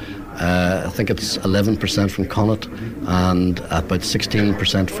Leinster. I think it's 11% from Connacht and about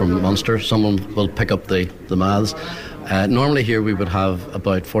 16% from Munster. Someone will pick up the maths. Normally here we would have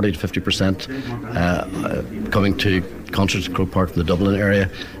about 40 to 50% coming to concerts at Croke Park from the Dublin area.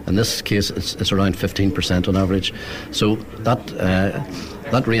 In this case, it's around 15% on average. So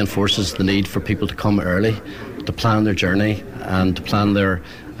that reinforces the need for people to come early, to plan their journey and to plan their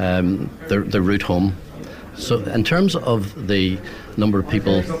route home. So in terms of the number of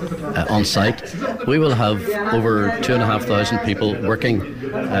people on site, we will have over 2,500 people working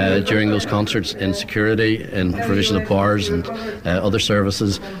during those concerts in security, in provision of bars and other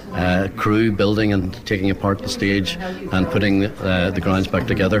services, crew building and taking apart the stage and putting the grounds back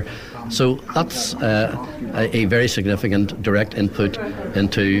together. So that's a very significant direct input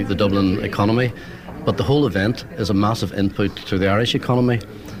into the Dublin economy. But the whole event is a massive input to the Irish economy,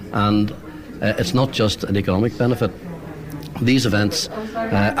 and it's not just an economic benefit. These events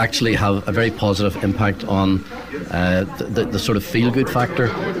actually have a very positive impact on the sort of feel-good factor.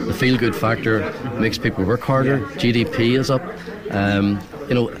 The feel-good factor makes people work harder. GDP is up.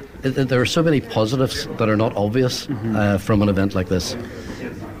 There are so many positives that are not obvious from an event like this.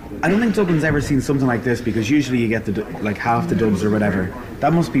 I don't think Dublin's ever seen something like this, because usually you get half the Dubs or whatever.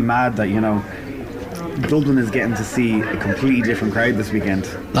 That must be mad that, Dublin is getting to see a completely different crowd this weekend.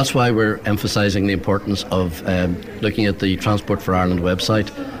 That's why we're emphasising the importance of looking at the Transport for Ireland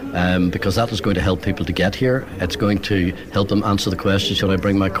website, because that is going to help people to get here. It's going to help them answer the question, should I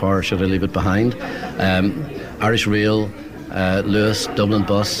bring my car or should I leave it behind? Irish Rail, Lewis, Dublin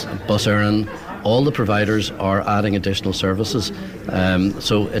Bus, Bus Éireann, all the providers are adding additional services.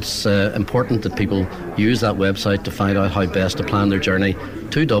 So it's important that people use that website to find out how best to plan their journey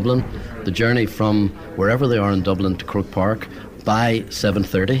to Dublin, the journey from wherever they are in Dublin to Croke Park by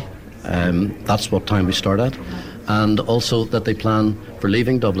 7:30. That's what time we start at. And also that they plan for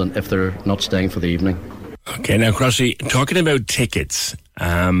leaving Dublin if they're not staying for the evening. Okay, now Crossy, talking about tickets,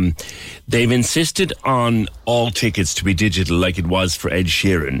 they've insisted on all tickets to be digital like it was for Ed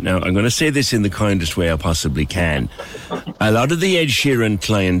Sheeran. Now, I'm going to say this in the kindest way I possibly can. A lot of the Ed Sheeran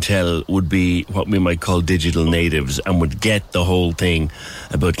clientele would be what we might call digital natives and would get the whole thing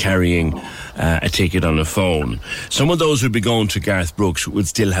about carrying a ticket on a phone. Some of those who'd be going to Garth Brooks would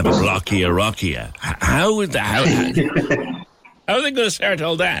still have a Rockia. How are they going to start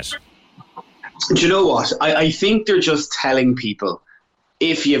all that? Do you know what? I think they're just telling people,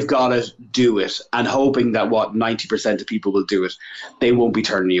 if you've got it, do it, and hoping that 90% of people will do it. They won't be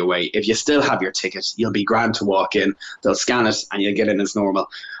turning you away. If you still have your ticket, you'll be grand to walk in. They'll scan it and you'll get in as normal.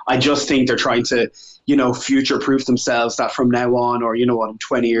 I just think they're trying to, future-proof themselves that from now on, or, in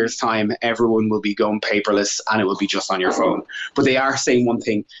 20 years' time, everyone will be going paperless and it will be just on your phone. But they are saying one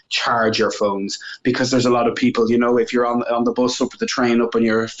thing, charge your phones, because there's a lot of people, if you're on the bus up at the train up and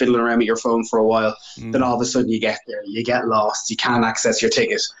you're fiddling around with your phone for a while, then all of a sudden you get there, you get lost, you can't access your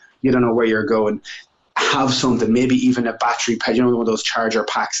ticket, you don't know where you're going. Have something, maybe even a battery pack, one of those charger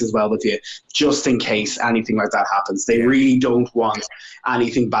packs as well with you, just in case anything like that happens. They really don't want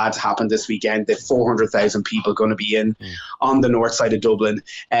anything bad to happen this weekend. There's 400,000 people going to be in on the north side of Dublin.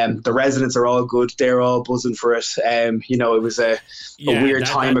 The residents are all good. They're all buzzing for it. It was a weird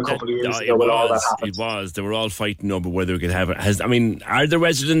time a couple of years ago when all that happened. It was. They were all fighting over whether we could have it. Are the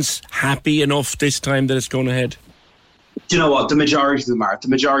residents happy enough this time that it's going ahead? Do you know what? The majority of them are. The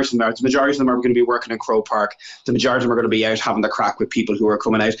majority of them are going to be working in Croke Park. The majority of them are going to be out having the crack with people who are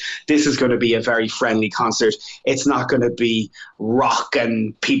coming out. This is going to be a very friendly concert. It's not going to be rock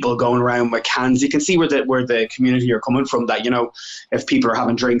and people going around with cans. You can see where the community are coming from. That, you know, if people are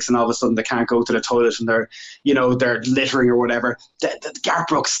having drinks and all of a sudden they can't go to the toilet and they're littering or whatever. The Garth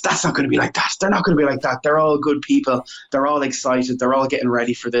Brooks, that's not going to be like that. They're not going to be like that. They're all good people. They're all excited. They're all getting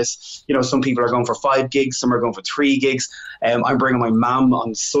ready for this. You know, some people are going for 5 gigs. Some are going for 3 gigs. I'm bringing my mum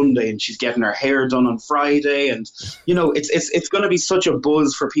on Sunday and she's getting her hair done on Friday, and you know it's going to be such a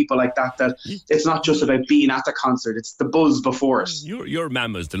buzz for people like that it's not just about being at the concert, it's the buzz before it. Your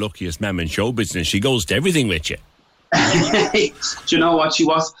mum is the luckiest mum in show business. She goes to everything with you. Do you know what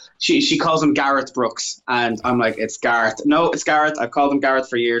she calls him Gareth Brooks, and I'm like, it's Gareth. No, it's Gareth. I've called him Gareth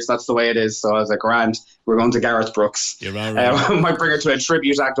for years. That's the way it is. So I was like, grand, we're going to Gareth Brooks. You're all right. I might bring her to a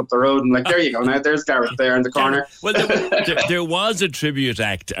tribute act up the road and like, there you go, now there's Gareth there in the corner. Well, there was a tribute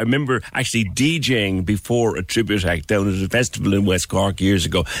act. I remember actually DJing before a tribute act down at a festival in West Cork years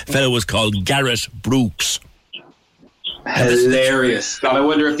ago. A fellow was called Gareth Brooks. Hilarious. God, I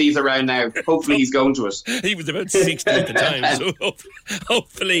wonder if he's around now. Hopefully he's going to it. He was about 60 at the time, so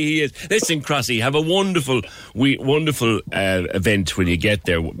hopefully he is. Listen, Crossy, have a wonderful event when you get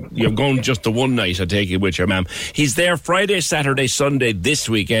there. You're going just the one night, I take it, with your ma'am. He's there Friday, Saturday, Sunday this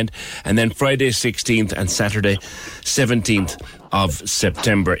weekend, and then Friday 16th and Saturday 17th of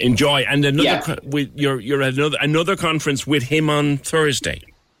September. Enjoy. And you're at another conference with him on Thursday.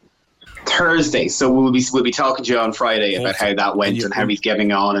 So we'll be talking to you on Friday about how that went and how he's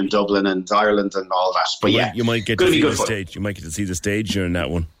getting on in Dublin and Ireland and all that. But you might get to see the stage. You might get to see the stage during that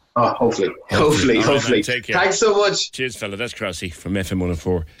one. Oh, hopefully. Right, take care. Thanks so much. Cheers, fella. That's Crossy from FM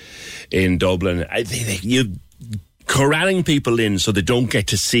 104 in Dublin. You corralling people in so they don't get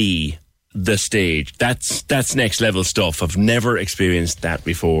to see the stage. That's next level stuff. I've never experienced that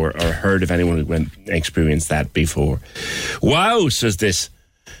before or heard of anyone who experienced that before. Wow, says this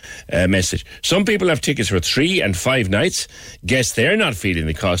message. Some people have tickets for 3 and 5 nights. Guess they're not feeling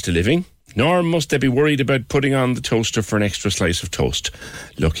the cost of living, nor must they be worried about putting on the toaster for an extra slice of toast.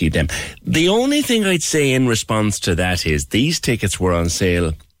 Lucky them. The only thing I'd say in response to that is these tickets were on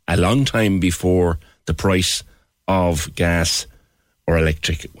sale a long time before the price of gas or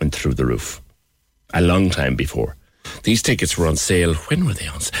electric went through the roof. A long time before. These tickets were on sale. When were they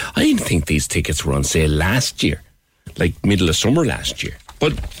on sale? I think these tickets were on sale last year, like middle of summer last year.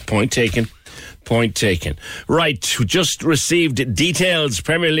 But point taken. Right, just received details.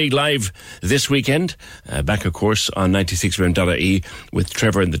 Premier League Live this weekend. Back, of course, on 96fm.ie with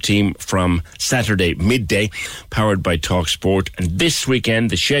Trevor and the team from Saturday midday, powered by Talk Sport. And this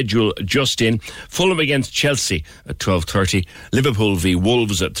weekend, the schedule just in. Fulham against Chelsea at 12:30. Liverpool v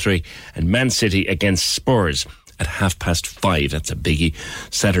Wolves at 3. And Man City against Spurs at 5:30. That's a biggie.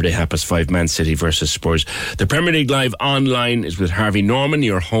 Saturday, 5:30, Man City versus Spurs. The Premier League Live online is with Harvey Norman,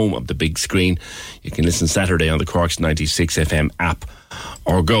 your home of the big screen. You can listen Saturday on the Cork's 96FM app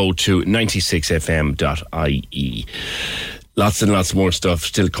or go to 96fm.ie. Lots and lots more stuff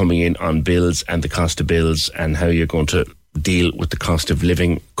still coming in on bills and the cost of bills and how you're going to deal with the cost of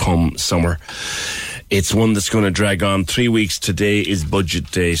living come summer. It's one that's going to drag on. 3 weeks today is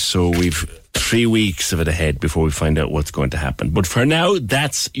budget day, so we've 3 weeks of it ahead before we find out what's going to happen. But for now,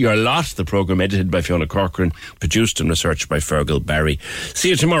 that's your lot. The programme edited by Fiona Corcoran, produced and researched by Fergal Barry. See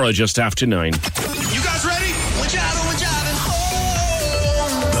you tomorrow just after 9. You guys ready? We're jiving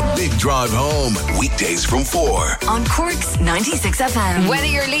home. The Big Drive Home, weekdays from 4. On Cork's 96FM. Whether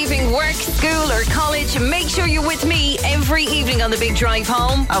you're leaving work, school or college, make sure you're with me every evening on the Big Drive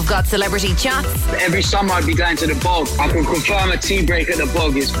Home. I've got celebrity chats. Every summer I'd be going to the Bug. I can confirm a tea break at the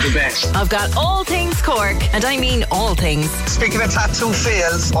Bug is the best. I've got all things Cork, and I mean all things. Speaking of tattoo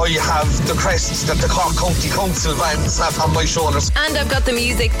fails, I have the crests that the Cork County Council vans have on my shoulders. And I've got the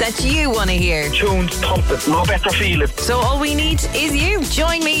music that you want to hear. Tunes, thumping, no better feeling. So all we need is you.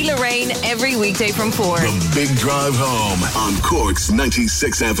 Join me, Lorraine, every weekday from 4. The Big Drive Home on Cork's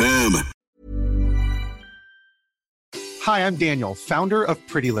 96FM. Hi, I'm Daniel, founder of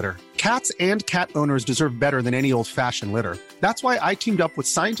Pretty Litter. Cats and cat owners deserve better than any old-fashioned litter. That's why I teamed up with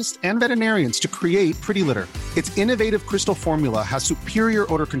scientists and veterinarians to create Pretty Litter. Its innovative crystal formula has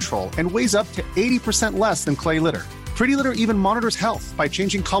superior odor control and weighs up to 80% less than clay litter. Pretty Litter even monitors health by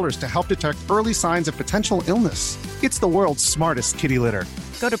changing colors to help detect early signs of potential illness. It's the world's smartest kitty litter.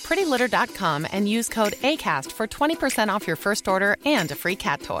 Go to prettylitter.com and use code ACAST for 20% off your first order and a free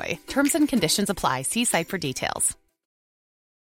cat toy. Terms and conditions apply. See site for details.